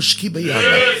rababaroshki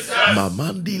beyanda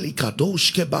mamandi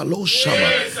likadoshke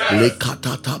baloshama le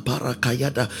katata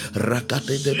parakayada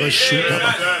rakate de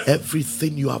bashutaba.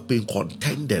 Everything you have been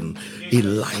contending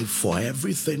in life for,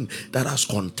 everything that has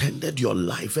contended your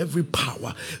life, every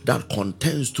power that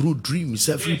contends through dreams,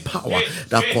 every power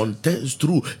that contends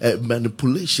through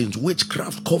manipulations,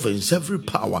 witchcraft covens, every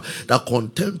power that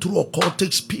contends through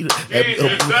occultic spirit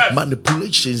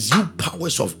manipulations, you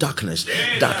powers of darkness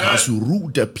that has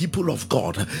ruled the people of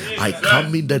God, I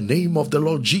come in the name of the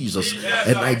Lord Jesus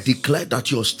and I declare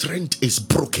that your strength is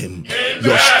broken.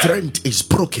 Your strength is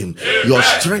broken. Your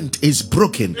strength is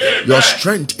broken. Your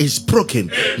strength is broken.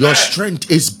 Your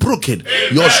strength is broken.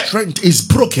 Your strength is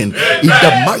broken. In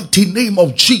the mighty name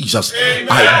of Jesus,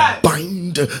 I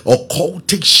bind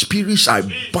occultic spirits, I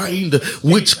bind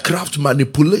witchcraft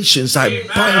manipulations, I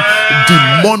bind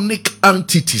demonic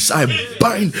entities, I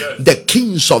bind the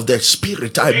kings of the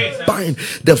spirit, I bind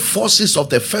the forces of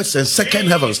the first and second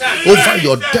heavens over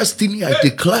your destiny. I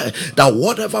declare that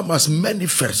whatever must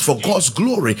manifest for God's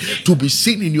glory to be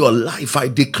seen in your life, I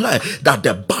declare that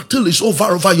the battle is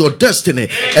over your destiny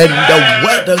and the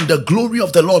word and the glory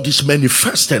of the Lord is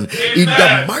manifesting in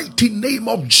the mighty name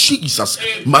of Jesus.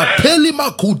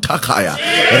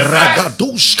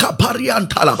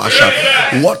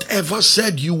 Whatever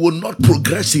said you will not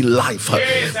progress in life,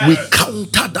 we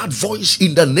counter that voice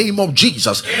in the name of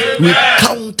Jesus. We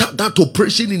counter that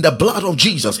oppression in the blood of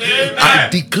Jesus. I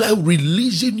declare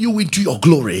releasing you into your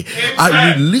glory.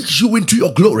 I release you into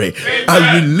your glory.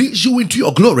 I release you into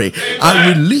your glory.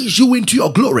 I release you into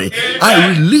your glory. I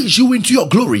release you into your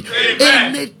glory.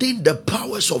 Anything the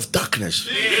powers of darkness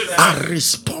are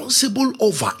responsible responsible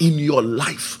over in your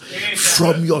life,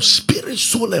 from your spirit,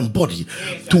 soul, and body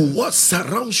to what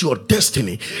surrounds your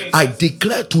destiny, I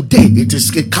declare today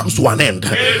it comes to an end.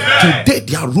 Today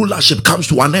their rulership comes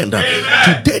to an end.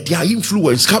 Today their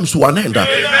influence comes to an end.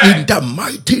 In the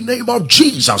mighty name of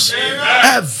Jesus.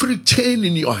 Every chain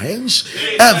in your hands,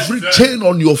 every chain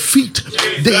on your feet,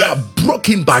 they are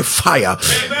broken by fire.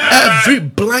 Every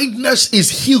blindness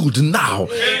is healed now.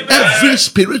 Every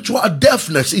spiritual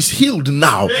deafness is healed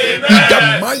now. In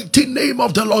the mighty name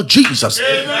of the Lord Jesus.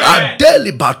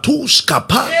 Adeli batus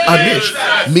kapa anish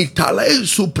mitale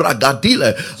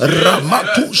supragadile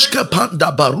ramatus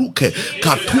kapanda baruke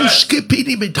katuske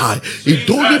pinimitai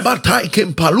idoli batai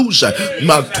kempaluze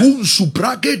matun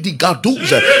subrage di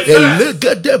gaduze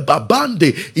elegede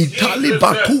babande itali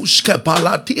batuske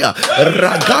palatia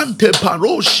ragante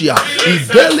parosia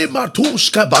ideli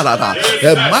matuske balada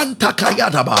manta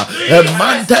kayadaba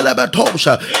mantele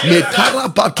betosha metara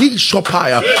bati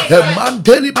shopaya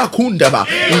manteli bakundeba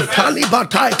itali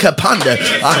batai kepande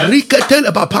arike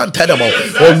tele bapantenemo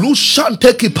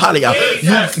olushante kipalia.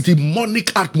 You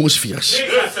demonic atmospheres,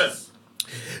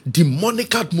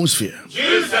 demonic atmosphere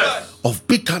of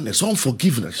bitterness,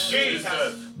 unforgiveness,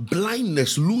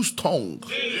 blindness, loose tongue,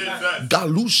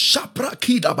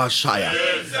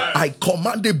 I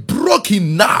command it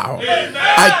broken now.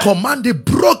 I command it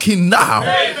broken now.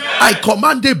 I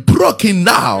command it broken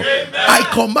now. I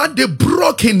command it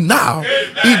broken now.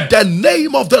 In the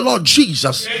name of the Lord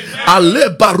Jesus. Ale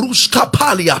baruska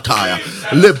paliataya,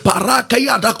 le baraka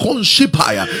yada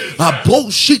konshipaya,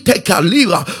 aboshite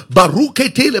kalira, baruke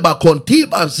teleba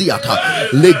kontiba ziata,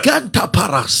 leganta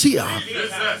parasia.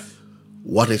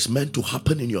 What is meant to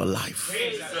happen in your life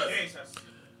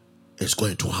is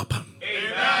going to happen.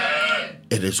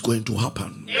 It is going to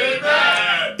happen.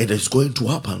 It is going to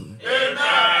happen.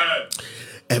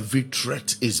 Every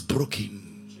threat is broken.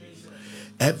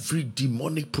 Every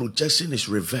demonic projection is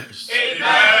reversed.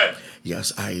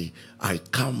 Yes, I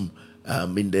come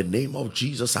in the name of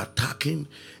Jesus, attacking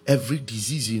every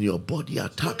disease in your body,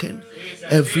 attacking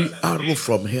every arrow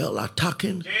from hell,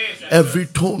 attacking every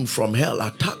tone from hell,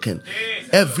 attacking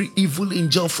every evil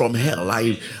angel from hell.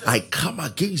 I come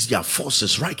against their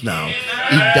forces right now.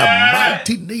 In the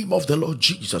mighty name of the Lord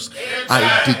Jesus,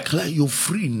 I declare you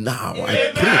free now.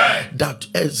 I pray that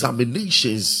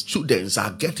examinations students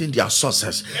are getting their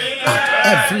sources at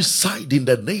every side in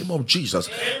the name of Jesus.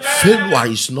 Failure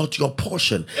is not your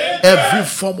portion. Every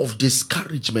form of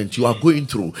discouragement you are going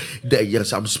through,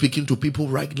 yes, I'm speaking to people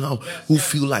right now who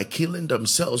feel like killing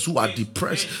themselves, who are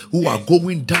depressed, who are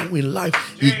going down in life.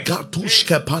 You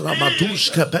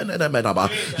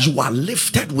are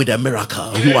lifted with a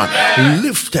miracle. You are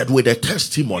lifted with a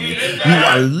testimony. You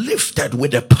are lifted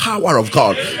with the power of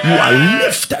God. You are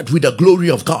lifted with the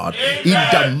glory of God. In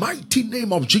the mighty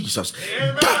name of Jesus,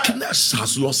 darkness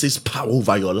has lost its power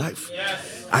over your life.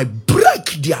 I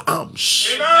break their arms.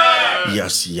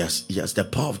 Yes, the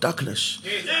power of darkness.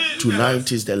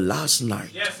 Tonight is the last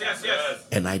night.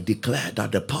 And I declare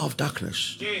that the power of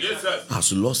darkness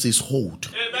has lost its hold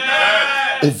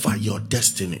over your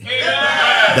destiny.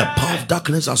 The power of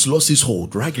darkness has lost its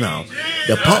hold right now.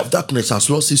 The power of darkness has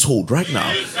lost its hold right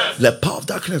now. The power of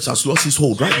darkness has lost its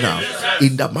hold right now.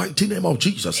 In the mighty name of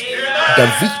Jesus,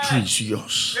 the victory is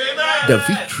yours. The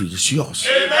victory is yours.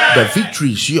 The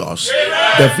victory is yours.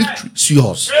 The victory is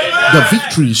yours. The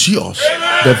victory is yours.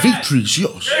 The victory is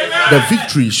yours. The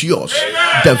victory is yours.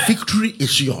 The victory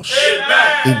is yours.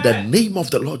 In the name of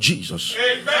the Lord Jesus.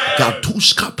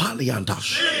 Gatuska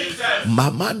paliandas.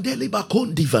 Mamandeli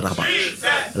bakondi varabash.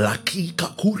 Laki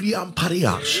kakuriam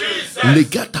parias.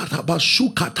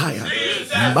 Legatabashukataya.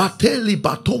 Mateli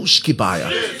batoski baya.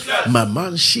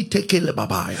 Maman shitekele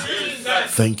babaya.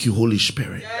 Thank you, Holy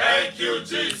Spirit. Thank you,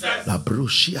 Jesus. La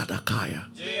brushia dakaya.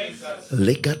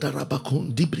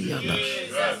 Legatarabakon dibrianas.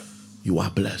 You are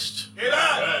blessed.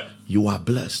 You are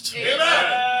blessed.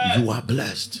 You are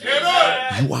blessed.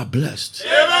 You are blessed.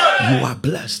 You are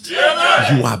blessed.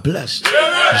 You are blessed.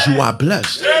 You are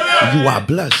blessed. You are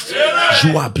blessed.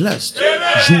 You are blessed.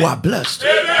 You are blessed.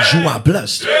 You are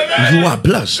blessed. You are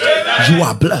blessed. You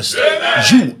are blessed.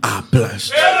 You are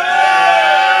blessed.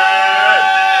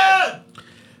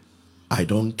 I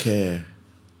don't care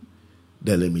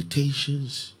the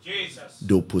limitations,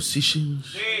 the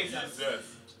oppositions,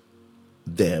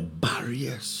 the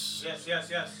barriers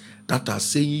that are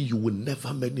saying you will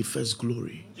never manifest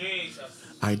glory.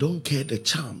 I don't care the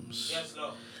charms.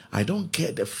 I don't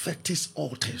care the fetish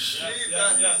altars.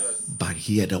 But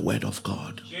hear the word of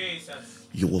God.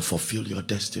 You will fulfill your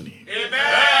destiny.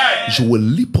 You will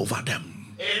leap over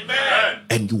them.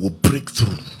 And you will break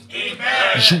through.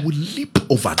 You will leap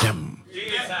over them.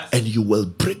 and you will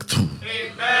break through.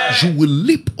 You will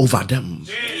leap over them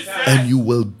and you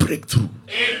will break through.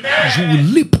 You will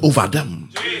leap over them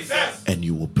and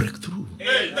you will break through.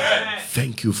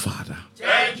 Thank you, Father.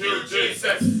 Thank you,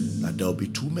 Jesus. That there will be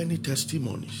too many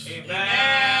testimonies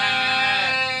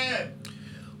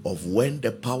of when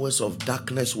the powers of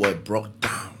darkness were brought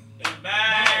down.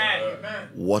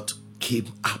 What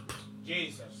came up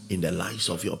in the lives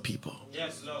of your people.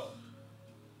 Yes, Lord.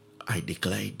 I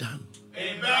declare it done.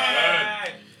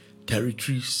 Amen.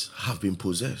 Territories have been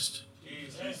possessed.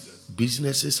 Jesus.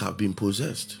 Businesses have been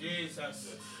possessed.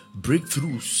 Jesus.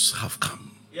 Breakthroughs have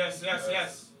come. Yes, yes,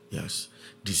 yes. Yes.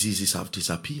 Diseases have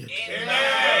disappeared.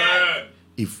 Amen.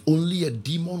 If only a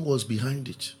demon was behind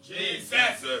it.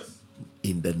 Jesus.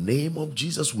 In the name of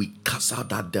Jesus, we cast out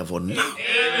that devil now.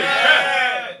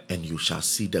 Amen. And you shall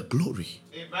see the glory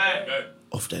Amen.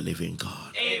 of the living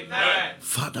God. Amen.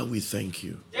 Father, we thank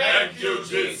you Thank you,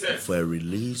 Jesus. for a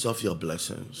release of your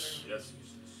blessings. Yes.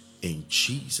 In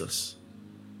Jesus'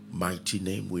 mighty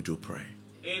name we do pray.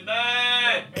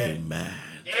 Amen. Amen.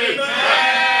 Amen.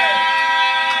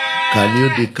 Can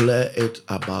you declare it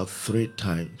about 3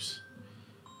 times?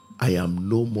 I am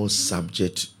no more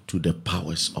subject to the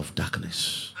powers of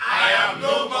darkness. I am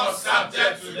no more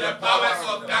subject to the powers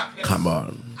of darkness. Come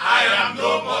on. I am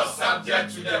no more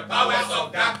subject to the powers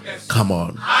of darkness. Come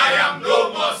on. I am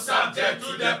no more subject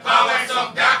to the powers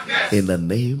of darkness. In the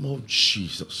name of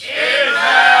Jesus.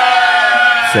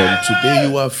 Amen. From today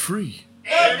you are free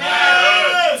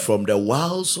Amen. from the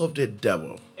wiles of the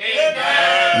devil.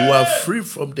 Amen. You are free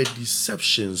from the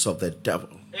deceptions of the devil.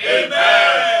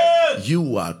 Amen.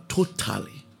 You are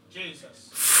totally Jesus.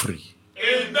 free.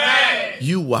 Amen.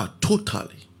 You are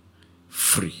totally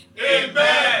free.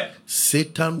 Amen.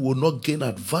 Satan will not gain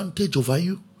advantage over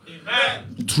you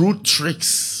Amen. through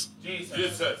tricks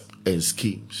Jesus. and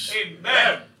schemes.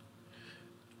 Amen.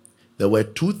 There were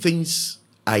 2 things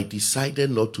I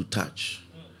decided not to touch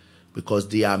because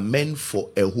they are meant for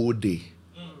a whole day.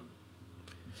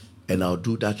 And I'll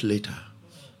do that later.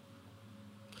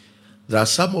 There are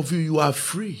some of you, you are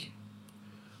free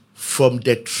from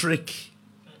the trick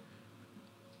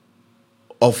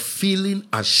of feeling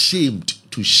ashamed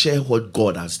to share what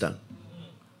God has done.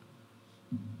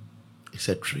 It's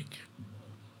a trick.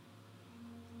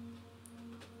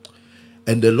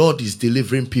 And the Lord is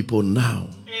delivering people now.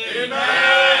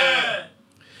 Amen.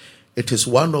 It is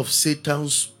one of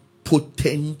Satan's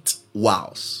potent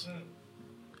wiles.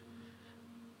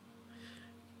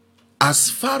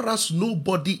 As far as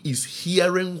nobody is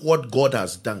hearing what God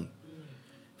has done,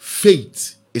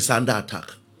 faith is under attack.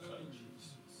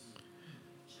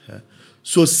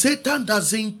 So Satan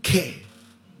doesn't care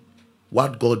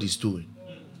what God is doing.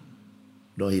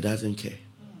 No, he doesn't care.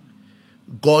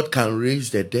 God can raise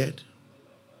the dead.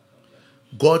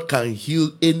 God can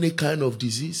heal any kind of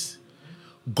disease.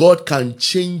 God can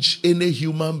change any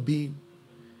human being.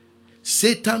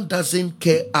 Satan doesn't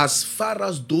care as far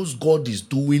as those God is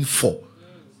doing for.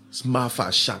 His mouth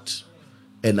are shut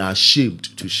and are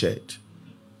ashamed to share it.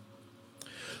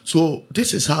 So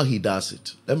this is how he does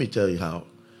it. Let me tell you how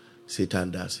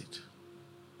Satan does it.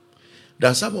 There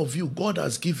are some of you, God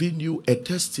has given you a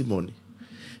testimony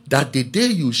that the day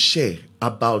you share,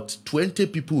 about 20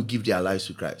 people will give their lives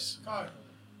to Christ.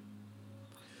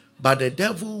 But the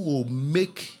devil will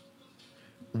make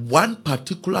one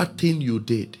particular thing you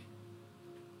did.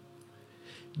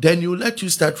 Then he'll let you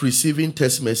start receiving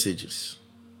text messages.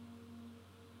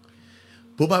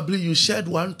 Probably you shared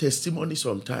one testimony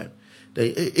sometime.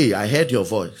 Hey, I heard your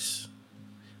voice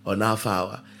on Alpha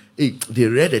Hour. Hey, they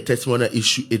read a testimony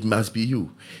issue. It must be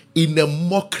you. In a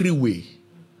mockery way.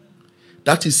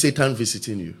 That is Satan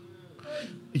visiting you.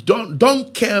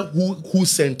 Don't care who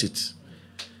sent it.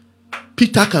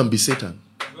 Peter can be Satan.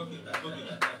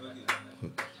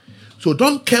 So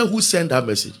don't care who sent that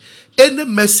message. Any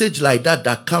message like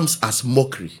that comes as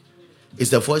mockery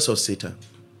is the voice of Satan.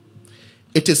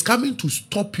 It is coming to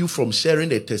stop you from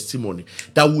sharing a testimony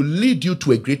that will lead you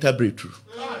to a greater breakthrough.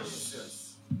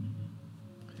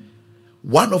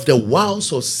 One of the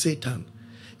wiles of Satan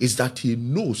is that he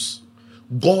knows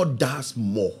God does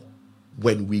more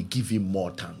when we give him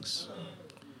more thanks.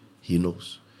 He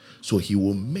knows. So he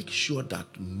will make sure that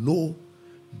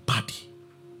nobody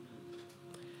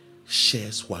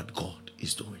shares what God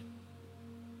is doing.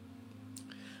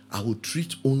 I will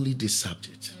treat only this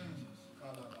subject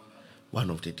one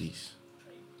of the days.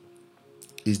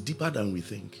 It's deeper than we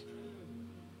think.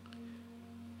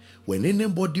 When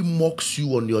anybody mocks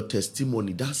you on your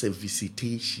testimony, that's a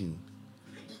visitation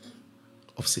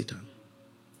of Satan.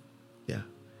 Yeah.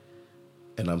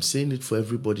 And I'm saying it for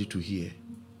everybody to hear.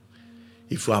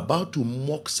 If you're about to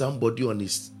mock somebody on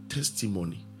his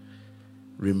testimony,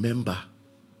 remember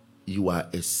you are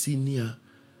a senior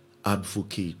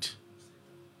advocate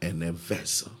and a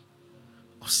vessel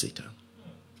of Satan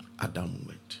at that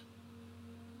moment.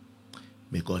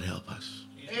 May God help us.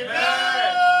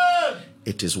 Amen.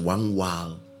 It is one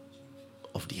wall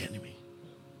of the enemy.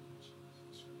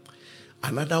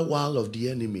 Another wall of the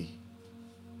enemy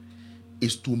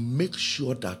is to make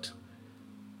sure that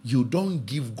you don't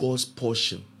give God's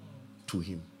portion to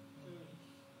him.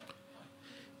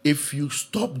 If you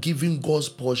stop giving God's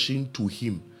portion to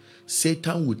him,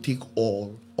 Satan will take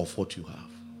all of what you have.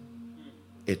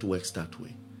 It works that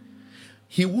way.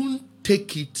 He won't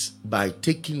take it by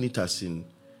taking it as in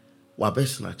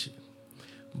wabesnachi,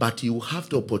 but he will have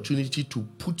the opportunity to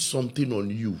put something on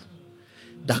you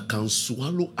that can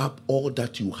swallow up all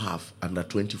that you have under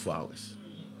 24 hours.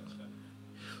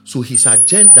 So his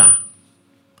agenda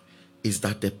is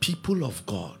that the people of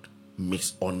God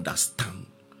misunderstand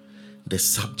the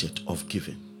subject of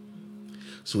giving.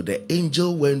 So the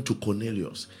angel went to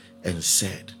Cornelius and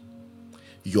said,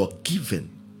 your giving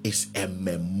is a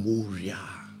memorial.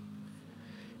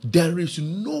 There is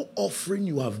no offering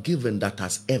you have given that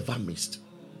has ever missed.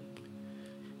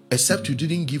 Except you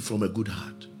didn't give from a good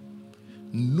heart.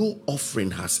 No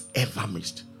offering has ever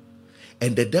missed.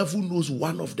 And the devil knows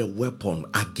one of the weapons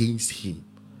against him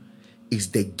is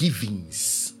the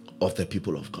givings of the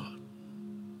people of God.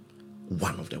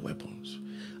 One of the weapons.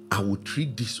 I will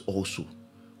treat this also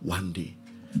one day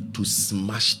to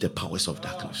smash the powers of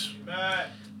darkness. Amen.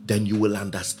 Then you will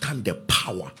understand the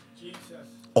power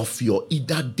of your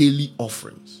either daily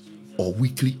offerings or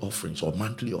weekly offerings or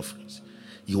monthly offerings.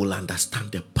 You will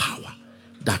understand the power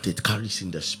that it carries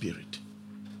in the spirit.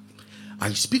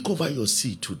 I speak over your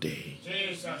seed today.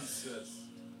 Jesus.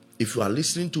 If you are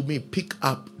listening to me, pick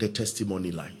up the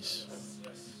testimony lines.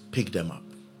 Pick them up.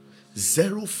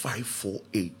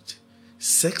 0548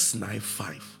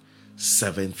 695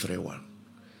 731.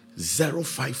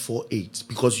 0548,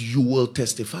 because you will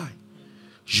testify.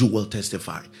 You will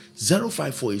testify.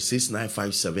 0548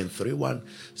 695 731.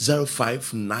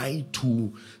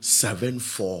 0592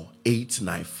 74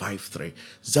 8953.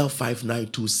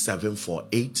 0592 74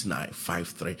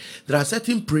 8953. There are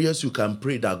certain prayers you can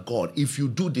pray that God, if you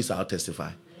do this, I'll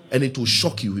testify. And it will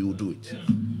shock you, he will do it.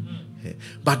 Yeah.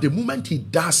 But the moment he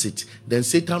does it, then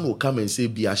Satan will come and say,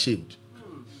 be ashamed.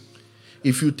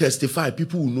 If you testify,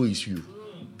 people will know it's you.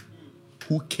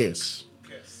 Who cares?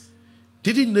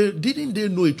 Didn't they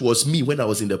know it was me when I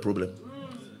was in the problem?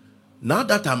 Now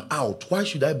that I'm out, why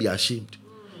should I be ashamed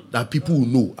that people will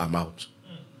know I'm out?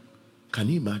 Can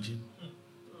you imagine?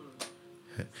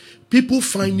 People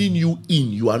finding you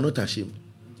in, you are not ashamed.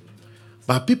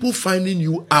 But people finding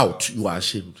you out, you are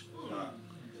ashamed.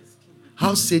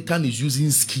 How Satan is using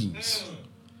schemes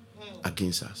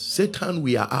against us. Satan,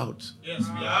 we are out. Yes,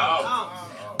 we are out.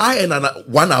 I and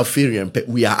one Alpharian,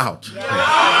 we are out.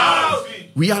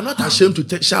 We are not ashamed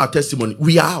to share our testimony.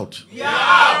 We are out.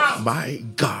 My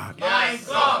God.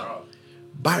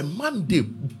 By Monday,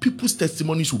 people's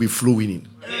testimonies will be flowing in.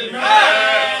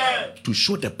 Amen. To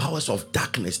show the powers of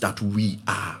darkness that we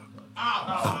are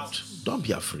out. Don't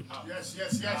be afraid. Yes.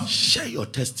 Share your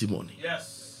testimony.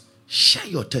 Yes. Share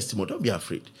your testimony. Don't be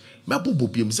afraid.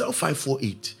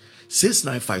 0548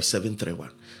 695 731.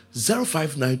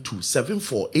 0592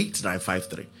 74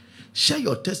 8953. Share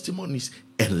your testimonies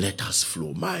and let us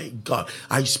flow. My God,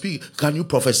 I speak. Can you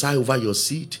prophesy over your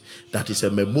seed that is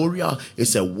a memorial?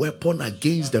 It's a weapon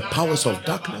against the powers of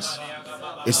darkness.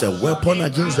 It's a weapon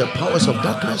against the powers of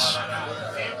darkness.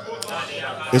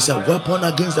 It's a weapon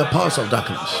against the powers of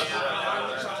darkness.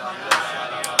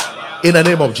 In the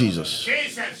name of Jesus.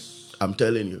 I'm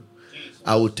telling you,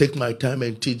 I will take my time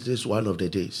and teach this one of the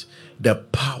days. The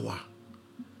power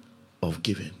of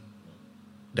giving.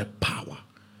 The power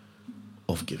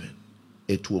of giving.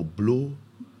 It will blow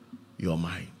your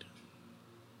mind.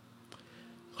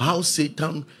 How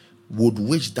Satan would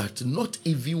wish that not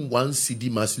even one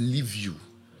cedi must leave you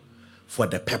for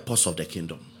the purpose of the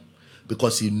kingdom.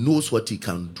 Because he knows what he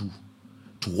can do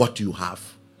to what you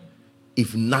have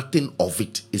if nothing of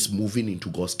it is moving into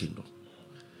God's kingdom.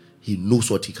 He knows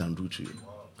what he can do to you.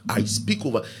 I speak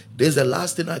over. There's the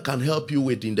last thing I can help you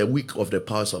with in the week of the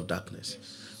powers of darkness.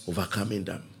 Overcoming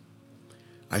them.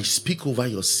 I speak over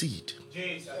your seed.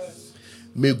 Jesus.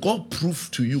 May God prove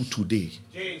to you today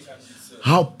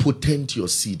how potent your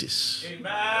seed is.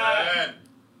 Amen.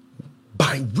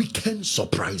 By weekend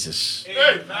surprises.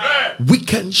 Amen.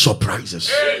 Weekend surprises.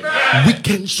 Amen.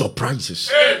 Weekend surprises.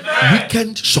 Amen.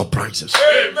 Weekend surprises.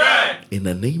 Amen. In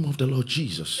the name of the Lord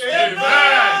Jesus. Amen.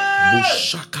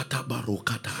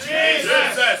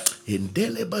 Jesus. In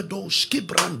Delebados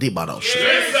Kibrandibados.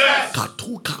 Jesus.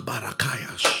 Katuka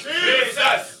Barakayash.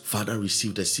 Jesus. Father,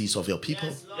 receive the seeds of your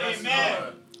people.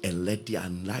 Amen. And let their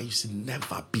lives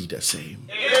never be the same.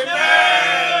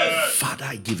 Amen. Father,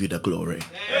 I give you the glory.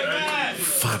 Amen.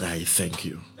 Father, I thank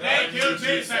you. Thank you,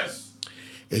 Jesus.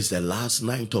 It's the last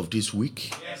night of this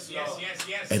week. Yes, yes, yes,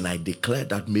 yes. And I declare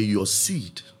that may your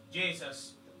seed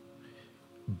Jesus.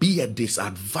 be a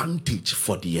disadvantage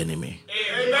for the enemy.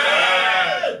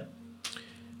 Amen.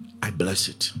 I bless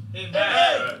it.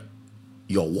 Amen.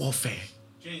 Your warfare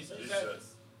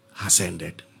Jesus. has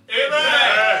ended.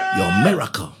 Amen. Your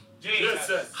miracle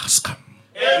Jesus. has come.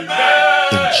 Amen.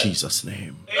 In Jesus'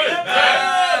 name.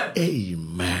 Amen.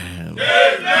 Amen.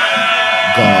 Amen.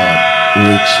 God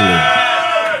richly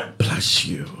bless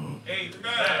you.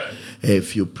 Amen.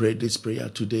 If you pray this prayer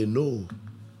today, know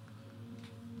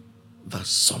that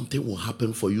something will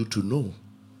happen for you to know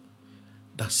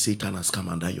that Satan has come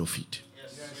under your feet.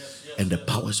 And the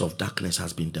powers of darkness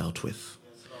has been dealt with.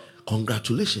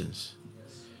 Congratulations.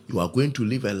 You are going to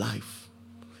live a life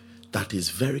that is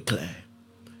very clear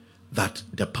that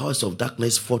the powers of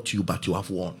darkness fought you, but you have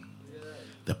won.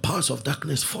 The powers of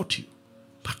darkness fought you,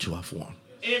 but you have won.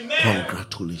 Amen.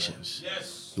 Congratulations.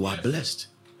 Yes. You are blessed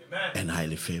Amen. and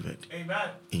highly favored. Amen.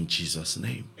 In Jesus'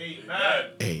 name. Amen.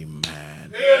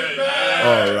 Amen. Amen.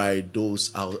 All right,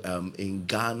 those out in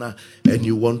Ghana and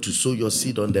you want to sow your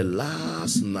seed on the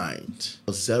last night,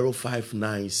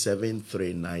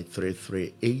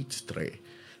 0597393383,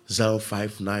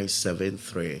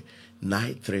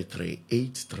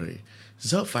 0597393383,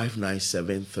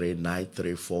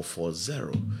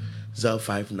 0597393440,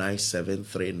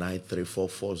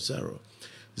 0597393440,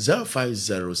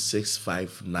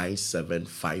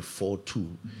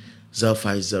 0506597542,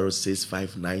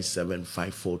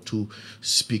 0506597542.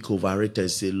 Speak over it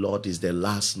and say, Lord, is the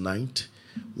last night.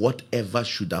 Whatever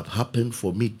should have happened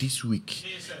for me this week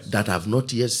Jesus. that I've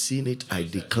not yet seen it, I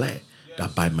declare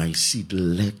that by my seed,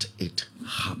 let it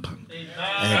happen.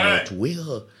 And it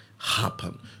will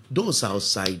happen. Those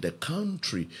outside the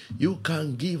country, you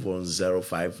can give on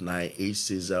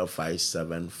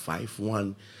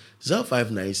 05986055751,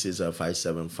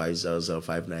 05986055750,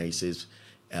 05986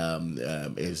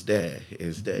 is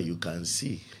there. You can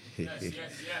see.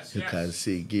 You can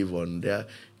see. Give on there.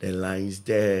 The lines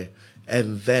there.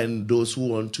 And then those who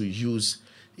want to use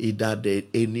either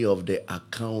any of the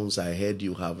accounts, I heard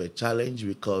you have a challenge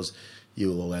because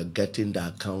you were getting the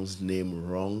account's name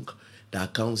wrong. The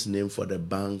account's name for the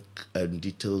bank and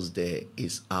details there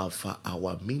is Alpha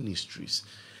Hour Ministries.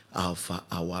 Alpha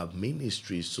Hour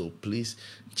Ministries. So please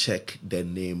check the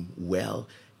name well,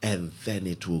 and then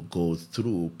it will go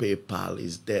through. PayPal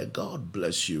is there. God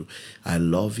bless you. I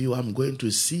love you. I'm going to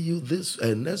see you this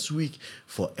next week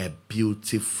for a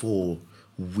beautiful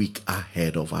week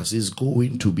ahead of us. It's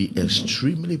going to be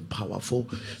extremely powerful.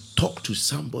 Talk to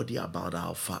somebody about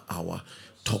Alpha Hour.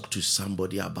 Talk to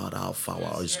somebody about Alpha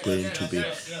Hour. It's going to be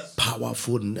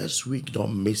powerful next week.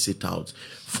 Don't miss it out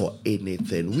for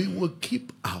anything. We will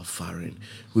keep alphaing.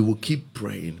 We will keep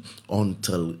praying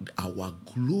until our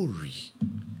glory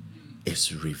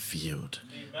is revealed.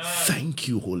 Thank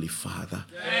you, Holy Father,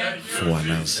 for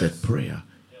an answered prayer.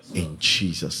 In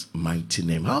Jesus' mighty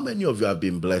name. How many of you have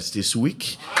been blessed this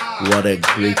week? What a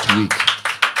great week.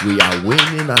 We are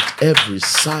winning at every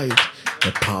side.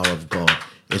 The power of God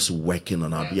is working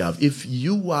on our behalf. If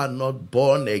you are not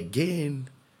born again,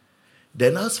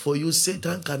 then as for you,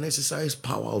 Satan can exercise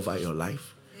power over your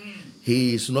life.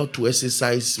 He is not to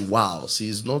exercise wiles. He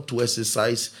is not to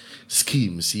exercise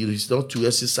schemes. He is not to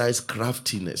exercise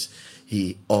craftiness.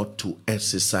 He ought to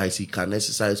exercise. He can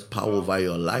exercise power over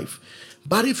your life.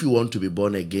 But if you want to be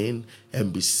born again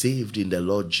and be saved in the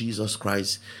Lord Jesus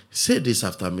Christ, say this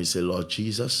after me. Say, Lord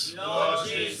Jesus. Lord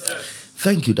Jesus.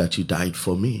 Thank you that you died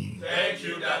for me. Thank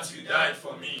you that you died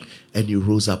for me. And you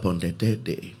rose up on the third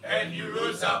day. And you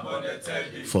rose up on the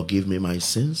third day. Forgive me my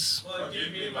sins.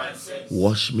 Forgive me my sins.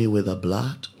 Wash me with the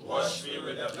blood. Wash me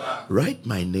with the blood. Write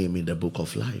my name in the book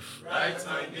of life. Write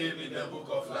my name in the book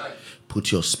of life.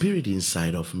 Put your spirit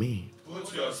inside of me.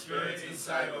 Put your spirit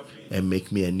inside of me. And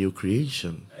make me a new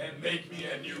creation. And make me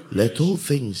a new creation. Let all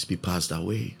things be passed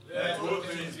away. Let all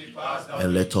things be passed away.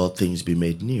 And let all things be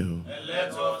made new. And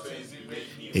let all things be made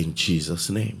new. In Jesus'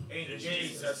 name. In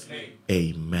Jesus' name.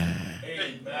 Amen.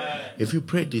 Amen. If you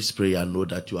pray this prayer, know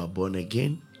that you are born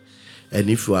again. And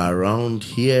if you are around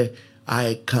here,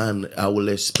 I will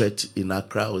expect in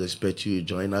Accra, I will expect you to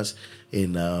join us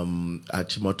in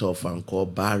Achimota of Anko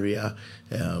Barrier,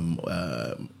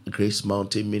 Grace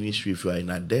Mountain Ministry. If you are in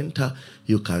Adenta,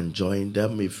 you can join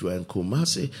them. If you are in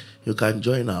Kumasi, you can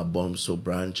join our Bomso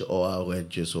branch or our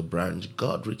Jeso branch.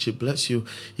 God richly bless you.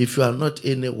 If you are not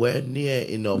anywhere near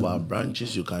any of our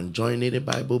branches, you can join any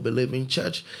Bible believing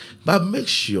church. But make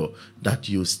sure that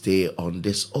you stay on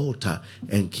this altar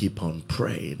and keep on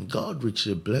praying. God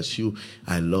richly bless you.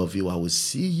 I love you. I will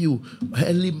see you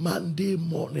early Monday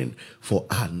morning for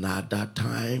another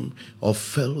time of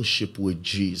fellowship with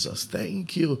Jesus.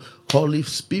 Thank you, Holy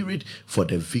Spirit, for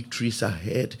the victories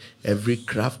ahead. Every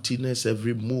craftiness,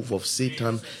 every move of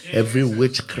Satan, every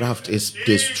witchcraft is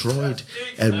destroyed,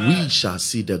 and we shall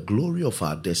see the glory of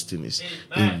our destinies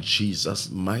in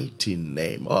Jesus' mighty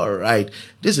name. All right,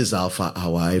 this is Alpha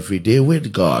Hour. Every day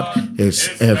with God is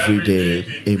every day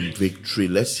in victory.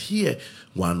 Let's hear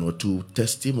one or two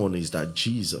testimonies that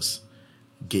Jesus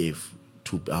gave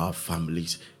to our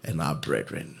families and our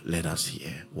brethren. Let us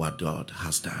hear what God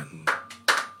has done.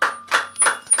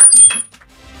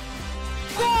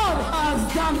 God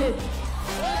has done it.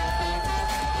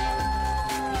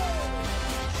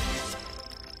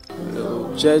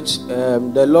 Church,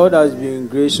 the Lord has been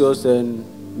gracious and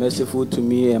merciful to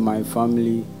me and my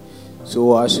family.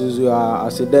 So as usual, I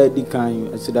said that the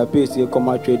kind, I said that place they come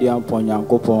out trading upon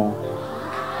Yankopon.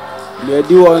 They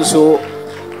do also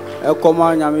a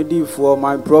command Yamidi for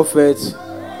my prophet,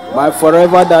 my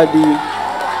forever daddy,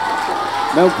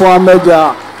 Menqua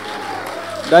Meja,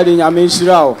 Daddy Yamin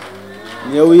Shirao,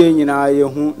 Yewi Yina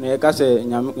Yehu, Nekase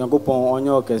Yankopon on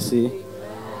your Cassie.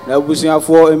 Nabusia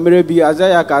for a maybe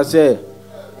Isaiah Case. Yay!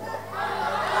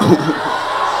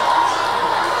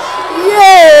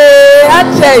 I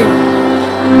tell you.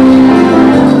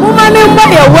 Woman in by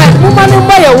your wet. Woman in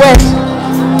by your wet.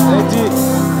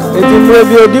 It may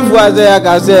be a different Isaiah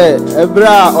Case.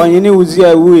 Ebra on any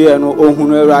Uzia Wee and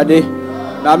Ohunu Rade.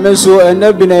 Nameso and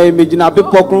Nebina Imagina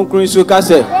people concrete so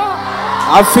Case.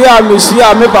 I fear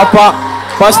Monsieur, me papa,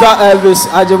 Pastor Elvis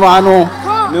Ajamano,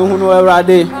 Nuhunu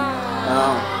Rade.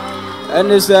 And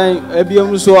they say,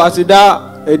 Ebium so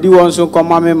asida. Edi wonso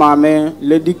koma me mama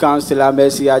lady councilor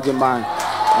Mercy Ajiman.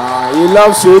 He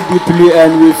loves so deeply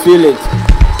and we feel it.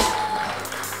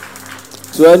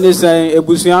 So any say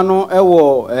ebusiano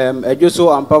ewo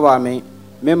ejoso empower me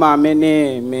mama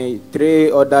ne me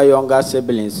 3 other younger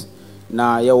siblings.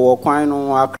 Na ye wo kwan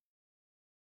no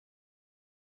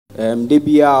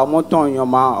debia omoton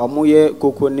yoma omoye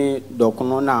kokone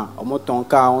dokono na omoton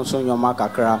ka onso yoma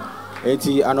kakra.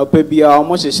 Eti anope bia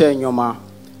omo hyehyɛ nyoma.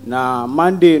 Na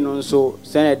Monday no so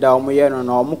Senator omoye no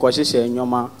na omo kɔhyehyɛ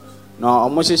nyoma. Na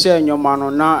omo hyehyɛ nyoma no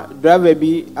na driver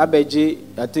bi abeje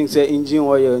I think say engine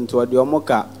oil into the omo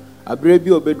ka. Abre bi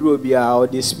obeduro bia or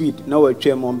the speed na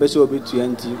watwam on bese obi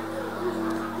 20.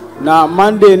 Na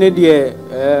Monday ne de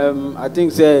I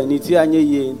think say niti anye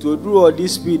ye into oduro or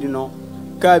this speed no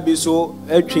car bi so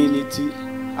atwe niti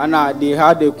ana they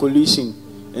had a collision.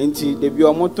 Enti de bi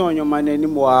omoton nyoma na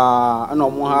anim wa ana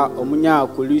omo ha omunya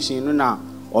collision no na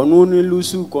onu no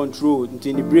lose control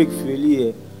nti ni brake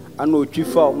failure ana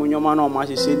otwifa omunyoma na oma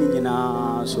hyehye ni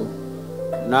nyina so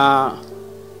na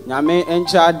nyame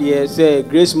encha de say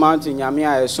Grace Mountain nyame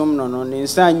a esom no no ne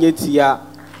nsa nyetia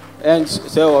en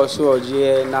say also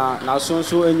oje na so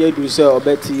enye du say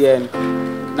obetie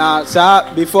na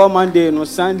sa before Monday no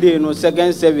Sunday no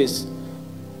second service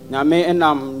Nyame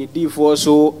enam nidi for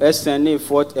so send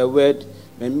forth a word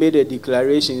and made a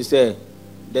declaration say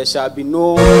there shall be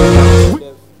no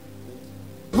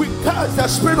We curse the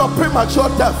spirit of premature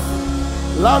death.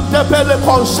 You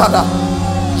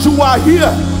are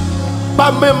here,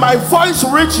 but may my voice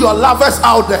reach your lovers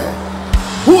out there.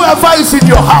 Whoever is in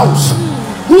your house,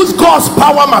 whose God's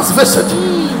power must visit.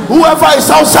 Whoever is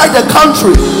outside the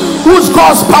country, whose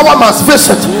God's power must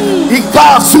visit.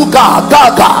 Iga suga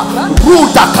gaga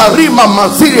ruda karima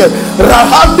mansirie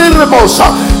rahandi remosa.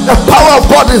 The power of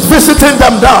God is visiting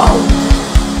them down.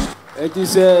 It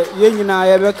is a yenyina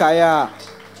yebekaya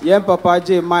yen papa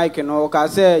J Mike no ka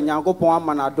say Nyankopon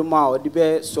amanadoma o de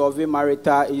be solve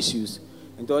marital issues.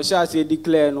 Into shall say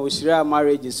declare no shira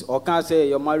marriages or can say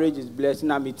your marriage is blessed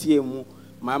na metie mu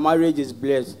my marriage is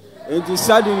blessed. It is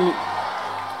suddenly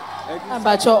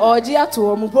but your orgy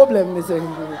to mu problem is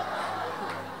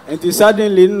and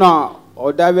suddenly now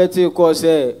or directly cause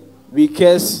we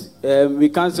curse we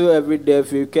cancel every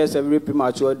death, we curse every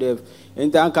premature death.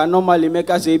 And then can normally make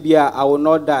us say I will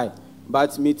not die.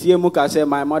 But Mitie Muka say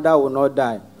my mother will not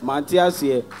die. Mantia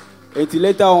say until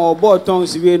later on board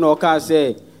tongues we no can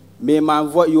say may my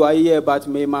voice you are here, but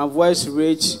may my voice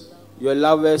reach your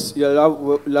lovers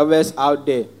out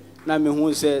there. Na me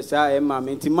who say sir Emma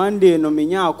Monday no me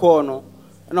nya call no.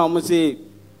 And I must say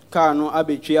car no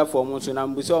abetria for mo so na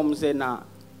mbuso om say na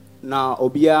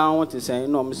obia won te say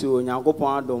no om say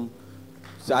onyankopon adom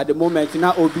so at the moment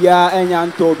na obia enya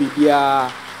nto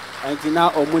bibia entina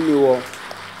omuni wo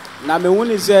na me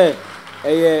woni say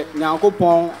eye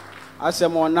nyankopon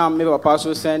asem ona me papa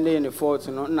so send in the fort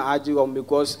no na agi om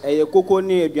because eye koko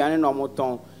ni aduane no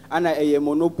moton ana eye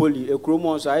monopoly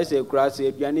ekromo so I say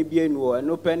krase aduane bia nu wo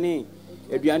eno peni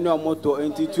aduane omoto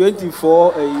enti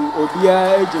 24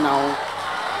 obia ejina ho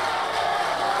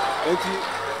enti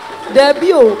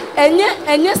Debio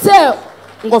enye se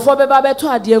ngofo beba beto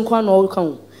ade nkwa na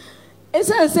okan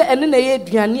esense ene na ye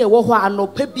aduane e wo ho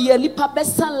anopa bia nipa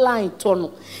besa line to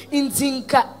no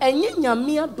ntinka enye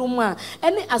nyame adom a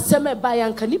ene asem ba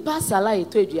yanka nipa asala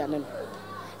eto aduane no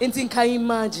ntinka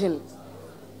imagine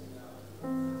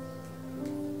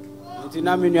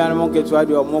ntina menuan mo ketua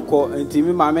de omoko nti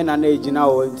mi maame na ejina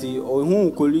o nti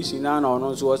ohun kolisi na na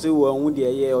ono so se wo hu de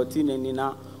ye oti nani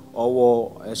na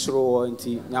owo esoro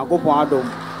nti nyakopon adom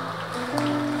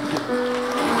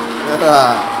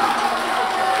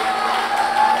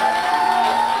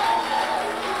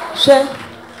she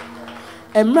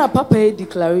emra papa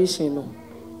declaration no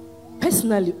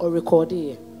personally or record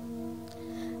here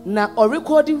na or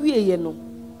record wie ye no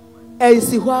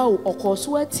ensi ho a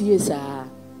okoso atie saa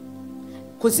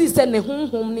kosi se ne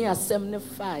honhom ne asem ne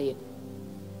faaye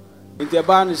nti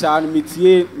ba no saa no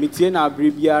mitie na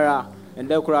abre biara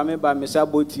ende kura me ba me sa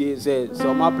botie se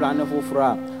o ma plan foforo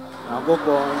a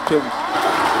nyakopon ntwem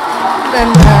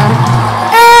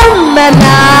amen.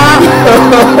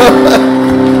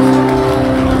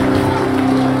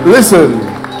 Listen,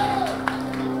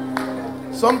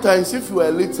 sometimes if you are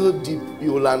a little deep,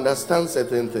 you will understand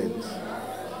certain things.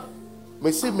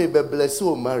 May say may be blessed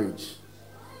your marriage.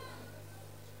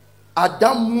 At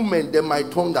that moment, then my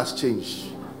tongue has changed.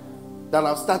 Then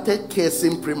I've started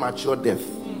cursing premature death.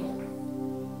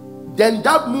 Then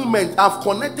that moment, I've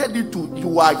connected it to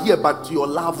you are here, but to your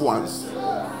loved ones.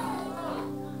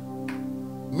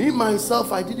 Me,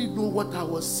 myself, I didn't know what I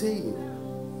was saying.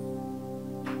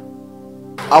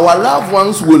 Our loved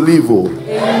ones will live. Oh.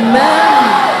 Amen.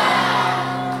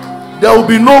 There will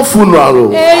be no funeral.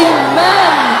 Oh.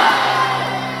 Amen.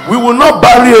 We will not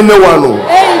bury anyone. Oh.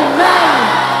 Amen.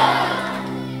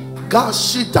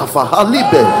 Gashita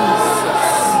fahalibe.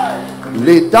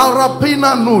 Le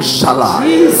darapina no shala.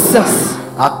 Jesus.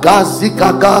 Agazi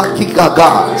gaga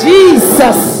kikaga.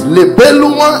 Jesus. Le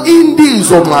beluwa indi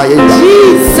zomaeda.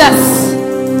 Jesus.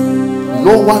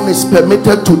 No one is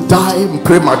permitted to die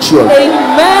prematurely.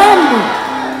 Amen.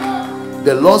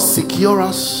 The Lord secure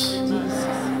us.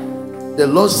 The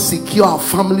Lord secure our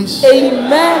families.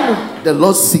 Amen. The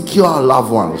Lord secure our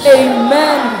loved ones.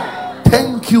 Amen.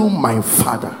 Thank you, my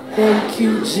Father. Thank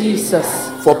you,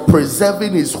 Jesus. For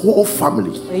preserving his whole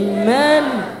family.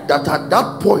 Amen. That at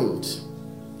that point,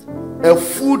 a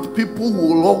food people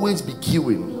will always be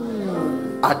queuing.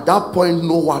 At that point,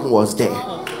 no one was there.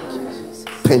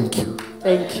 Thank you.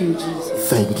 Thank you, Jesus.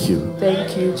 Thank you.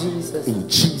 Thank you, Jesus. In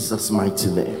Jesus' mighty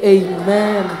name.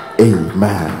 Amen.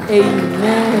 Amen.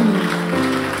 Amen.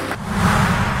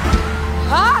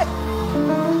 Hi.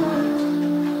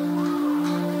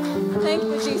 Thank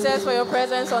you, Jesus, for your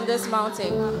presence on this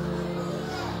mountain.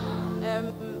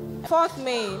 4th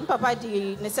May, Papa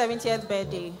Di, the 70th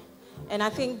birthday. And I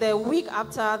think the week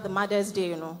after the Mother's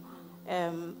Day,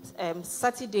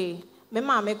 Saturday, my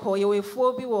mama call you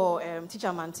for be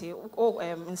teacher Mante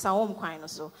in Sawom Quine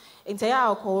so. Into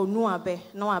I call no abe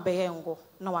engo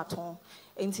no aton.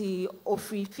 Into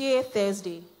free fear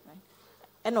Thursday.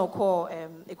 And I'll call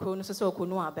a chrono so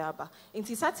no ababa.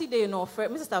 Into Saturday no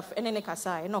Mr. Ene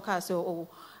Kasai no castle oh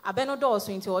abeno doors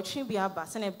into a chimbiaba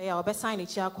send a best sign a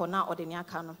chair corner or the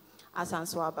Nyakano as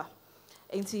answaba.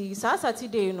 Into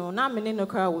Saturday no na mene no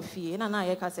crowd with fee and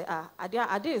I can say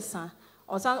I did son.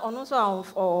 Or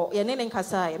your name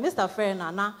Kasai, Mr.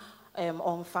 Ferna,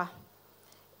 on fa.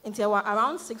 Until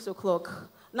around 6 o'clock,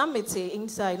 Namete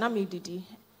inside Nami Didi,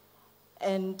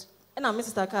 and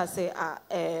Mr. Car say,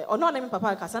 or not name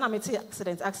Papa Casana made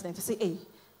accident to say, eh.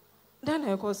 Then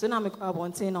I call Sunami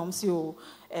Carbon, so,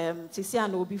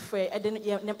 Tiziano will be free, and then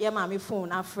your mammy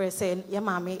phone after saying, your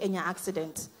mammy in your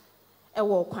accident. A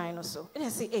walk kind or so. And I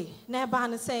say, eh,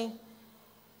 never saying,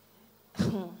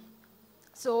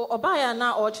 so Obaya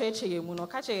na or church muno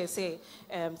catch say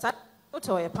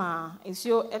toy pa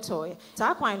insio etoy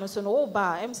ta kwan no so no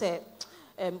ba say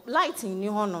lighting ni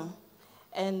hono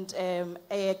and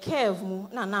a curve mu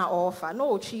na offer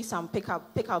no tree some pick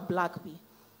up black bee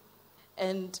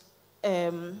and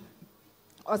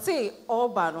or say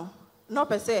oba no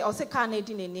per se or say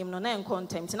Canadian name no na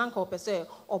contempt nanka per se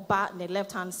oba the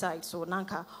left hand side so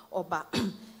nanka oba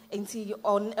Nti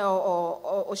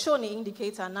or show ni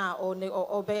indicator na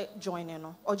or be joining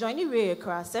no. Or joining we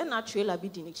kra say na trailer bi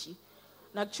di n'echi.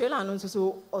 Na trailer no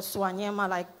so oswanyema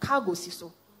like cargo si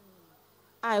so.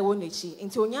 I won n'echi.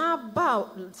 Nti onya ba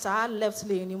sa left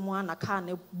lane ni mu na car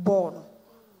ne born.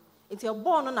 Nti a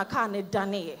born na car ne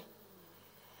dane.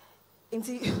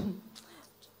 Nti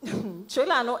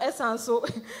trailer no so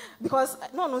because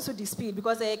no so the speed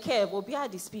because a curve will be at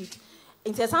the speed.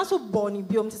 Into so born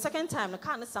biom the second time the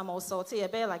car is some also say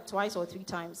like twice or 3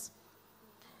 times.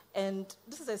 And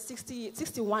this is a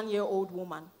 61-year-old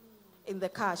woman in the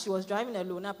car. She was driving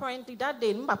alone. Apparently that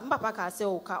day mbapa ka say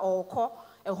or call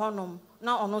a honum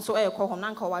now on so e call hon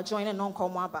nanka wa join and non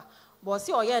come aba. But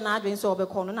see or na adwen so be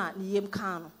call no na yem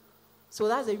car. So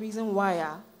that's the reason why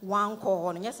one call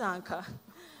hon yes anka.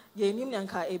 Ye nim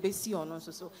nanka e be see on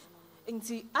so.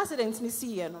 Inti accident ni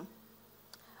see no.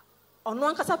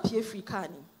 Ono ankasa pie free car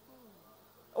ni.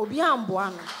 Obi amboa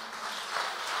no.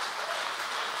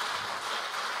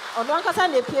 Ono ankasa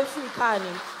na pie free car ni.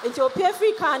 Nti o pie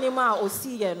free car ni ma o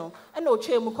see ye no. And o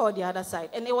twa mu call the other side.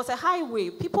 And it was a highway.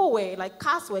 People were like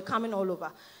cars were coming all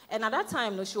over. And at that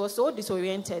time no she was so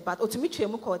disoriented but otumi twa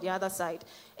mu call the other side.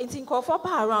 Nti call for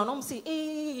pa around no say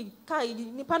eh car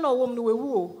nipa na wom no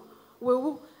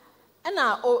wewu. And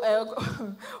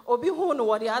obi who know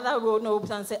what the other road no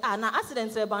and say na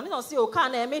accident say ban no see o car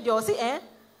na made you say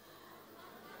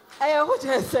who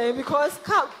just say because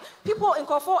people in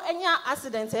Kofo any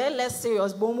accident less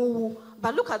serious bomu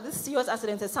but look at this serious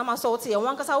accident some assault here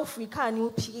one kasa free car ni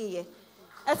pie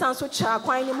and so cha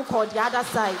kwan ni mu call the other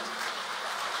side.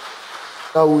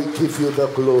 Now we give you the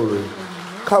glory.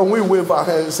 Can we wave our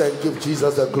hands and give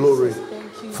Jesus the glory?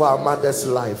 For our mother's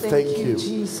life. Thank you.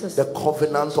 Jesus. The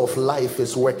covenant of life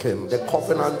is working. The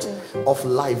covenant of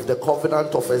life, the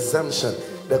covenant of exemption,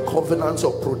 the covenant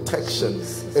of protection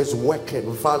is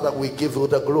working. Father, we give you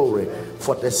the glory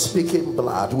for the speaking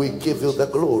blood. We give you the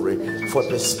glory for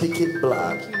the speaking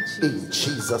blood in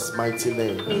Jesus' mighty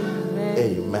name.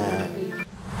 Amen.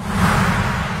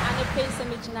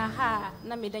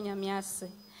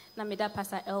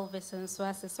 Pastor Elvis and so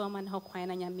as so man how quite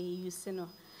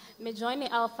me joined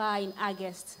Alpha in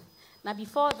August. Now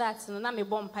before that, no na me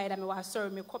bompire that me was sorry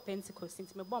me ko Pentecost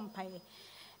into me bompire.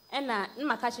 And na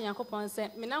ma ka che Yakobon say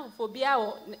me na phobia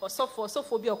or so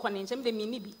phobia ko ne nche me me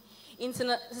ni bi.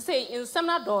 Into say in some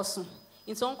na doso.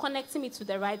 Into on connecting me to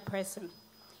the right person.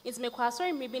 Into me ko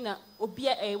sorry me bi na obi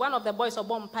one of the boys or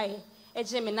bompire.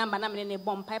 Eje me number na me ne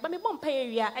bompire. But me bompire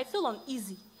area I feel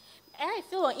uneasy. I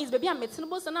feel uneasy baby I'm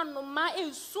metinable so na no ma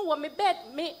e su me bed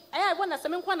me I want na se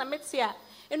me kwa na metia.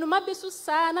 And no matter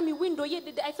na mi window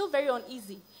I feel very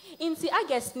uneasy. In the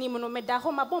August ni no me da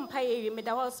home a bompire me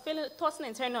da was feeling tossing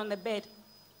and turning on the bed.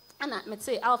 And I me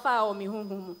say Alpha or me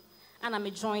home. And I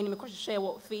me join me share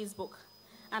what Facebook.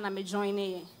 And I me join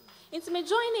here. Into me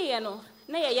join here no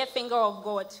na ye finger of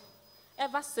God.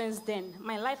 Ever since then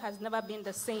my life has never been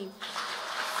the same.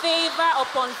 Favor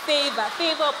upon favor,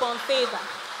 favor upon favor.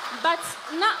 But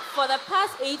not for the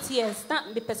past 8 years.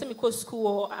 Not the person me go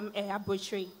school or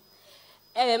arbitrary.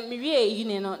 Na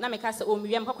me ka say o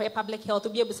me public health to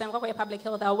be able to say public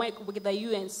health I work with the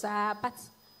UN but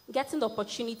getting the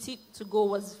opportunity to go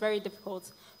was very difficult.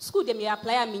 School they me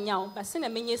apply a minya but say na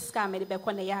menye ska me de be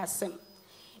ko na ya asem.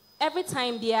 Every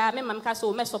time bia me mam ka say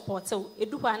o me support o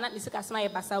edu ho na nisika asema ye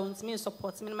basa o me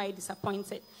support me na my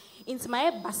disappointed. Into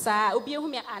my basa obi ehu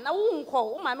me na wo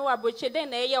nko wo ma me wa broche then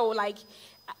na ye o like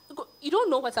you don't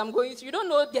know what I'm going through. You don't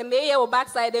know the mayor or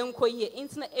backside and ko ye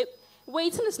into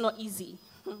waiting is not easy.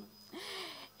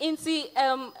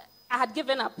 I had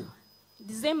given up.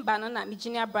 December, my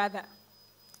junior brother.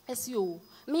 SU,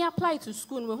 me apply to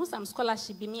school. We have some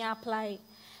scholarship. Me apply,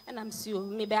 and I'm sure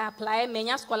maybe I apply.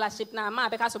 Me scholarship now. Ma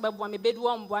because of me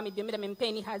bedroom, me be me pay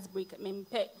any heartbreak. Me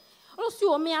pay.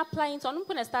 Also, me applying. So I'm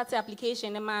gonna start the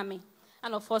application. Me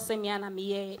and of course me and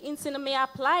me. Me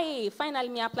apply. Finally,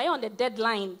 me apply on the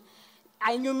deadline.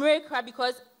 I enumerate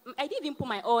because I didn't even put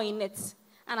my all in it.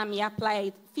 And I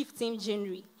applied 15th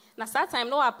January. Now, that time,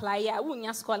 no apply, I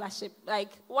wouldn't scholarship. Like,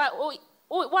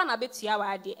 one a bit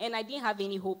and I didn't have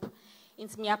any hope.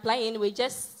 Into me apply anyway,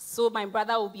 just so my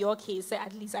brother will be okay. So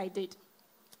at least I did.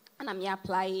 And I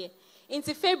apply.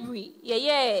 Into February,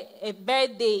 a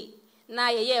birthday.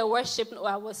 Now, worship.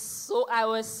 I was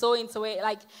so into it.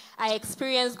 Like, I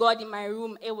experienced God in my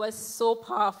room. It was so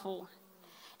powerful.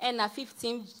 And on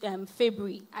 15th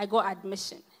February, I got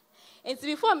admission. And so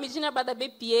before my junior brother be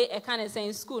PA, I kind of say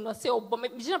in school, no say, oh, but my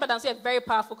junior brother say very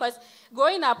powerful because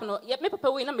growing up, no, my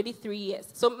papa wait maybe 3 years.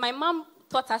 So my mom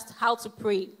taught us how to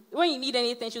pray. When you need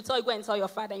anything, she'll tell you go and tell your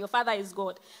father. And your father is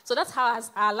God. So that's how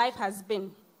our life has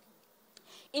been.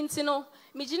 Into no,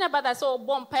 me junior brother so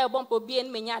bump be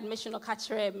and many admission or catch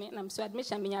me, and I'm so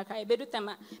admission me. I bedu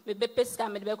tema me be pesca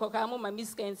me be coca mo my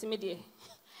miska and simidi.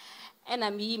 And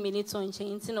I'm minutes on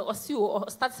change, you know, or see or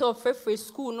start to free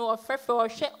school, no, or free or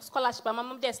scholarship. My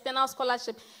mom just external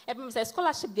scholarship. Everyone says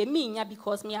scholarship they mean ya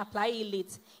because me apply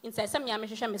late. Inside some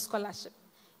me scholarship.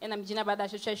 And I'm junior brother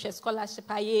should scholarship.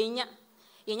 I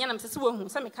I'm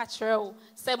some catch her,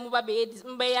 say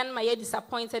my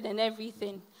disappointed and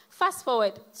everything. Fast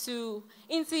forward to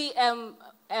into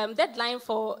deadline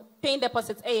for paying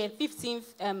deposits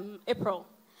 15th April.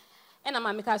 And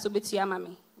I'm a so bit to your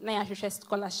mommy. Now I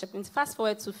scholarship. And fast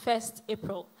forward to 1st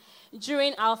April.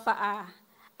 During Alpha R,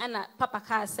 and Papa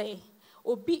Car say,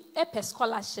 Obi a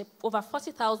scholarship over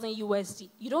 40,000 USD.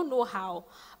 You don't know how,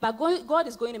 but God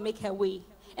is going to make her way.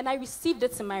 And I received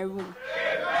it in my room.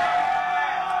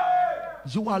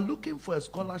 You are looking for a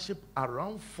scholarship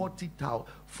around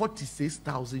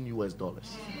 46,000 US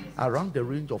dollars, around the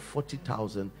range of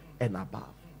 40,000 and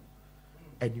above,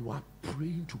 and you are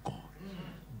praying to God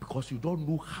because you don't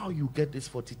know how you get this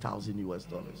 40,000 US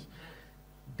dollars.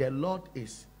 The Lord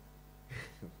is.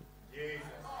 You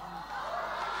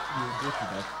go to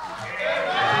that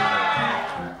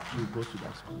school. You go to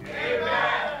that school.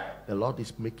 The Lord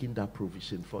is making that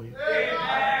provision for you.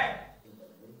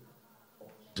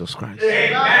 Jesus Christ.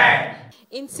 Amen.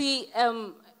 Inti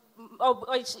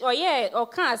or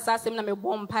can't assassin na me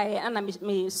bomb pie and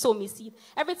me sow me seed.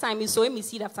 Every time me sow me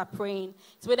seed after praying,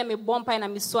 it's whether me bomb pie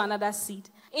and me sow another seed.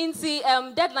 Inti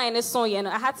deadline is so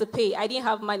I had to pay. I didn't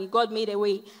have money. God made a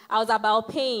way. I was about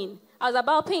paying. And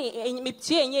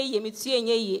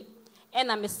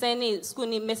I'm sending school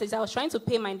name message. I was trying to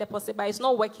pay my deposit, but it's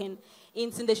not working.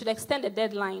 Inti they should extend the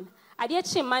deadline. I did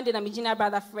change Monday and my junior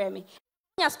brother friend me.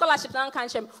 Scholarship and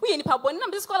can't we any pub one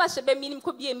scholarship meaning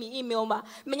could be me email ma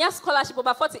many scholarship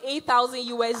over 48,000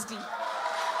 USD.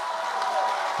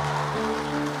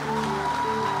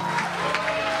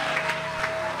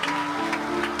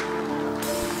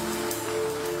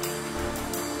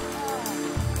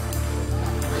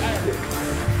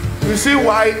 You see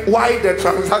why the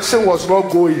transaction was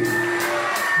not going?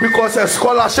 Because a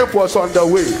scholarship was on the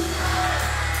way.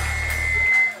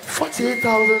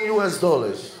 48,000 US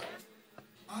dollars.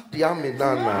 Yeah.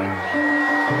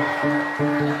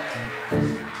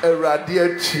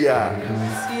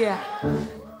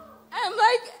 I'm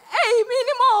like, hey,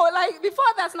 minimal. Like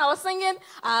before that, and I was singing,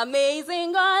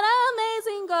 amazing God,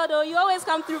 oh, you always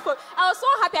come through. I was so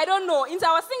happy. I don't know. I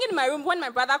was singing in my room when my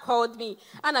brother called me,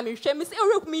 and I'm saying,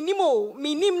 oh, minimal.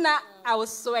 I was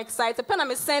so excited. When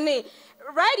I'm saying,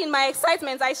 right in my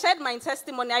excitement, I shared my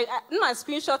testimony. I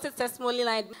screenshotted testimony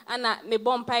line, and me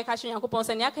bomb pie catching Yankopon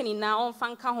and Yakani now on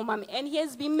Fanka home, and he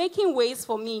has been making ways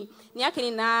for me.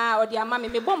 Yakani now or the amami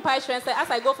me bomb pie said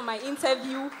as I go for my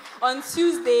interview on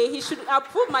Tuesday, he should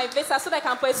approve my visa so that I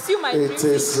can pursue my dream. It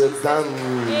is done.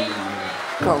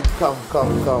 Come.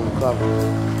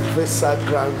 Visa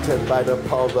granted by the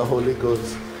power of the Holy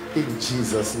Ghost in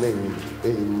Jesus' name.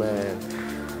 Amen.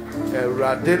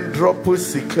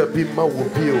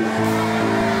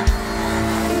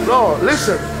 No,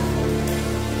 listen.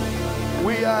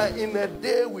 We are in a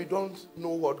day we don't know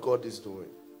what God is doing.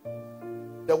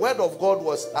 The word of God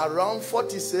was around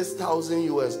 46,000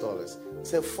 US dollars.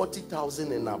 Say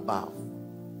 40,000 and above.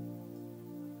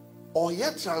 Or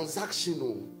yet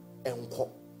transactional enko.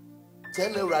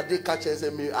 Tell the radical catches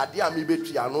me adia mi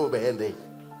betri ano behende.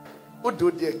 What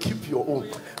do they keep your own?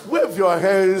 Wave your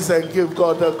hands and give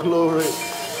God the glory.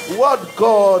 What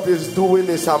God is doing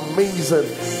is amazing,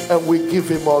 and we give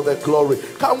him all the glory.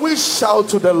 Can we shout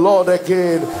to the Lord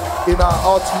again in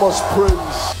our utmost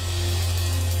praise?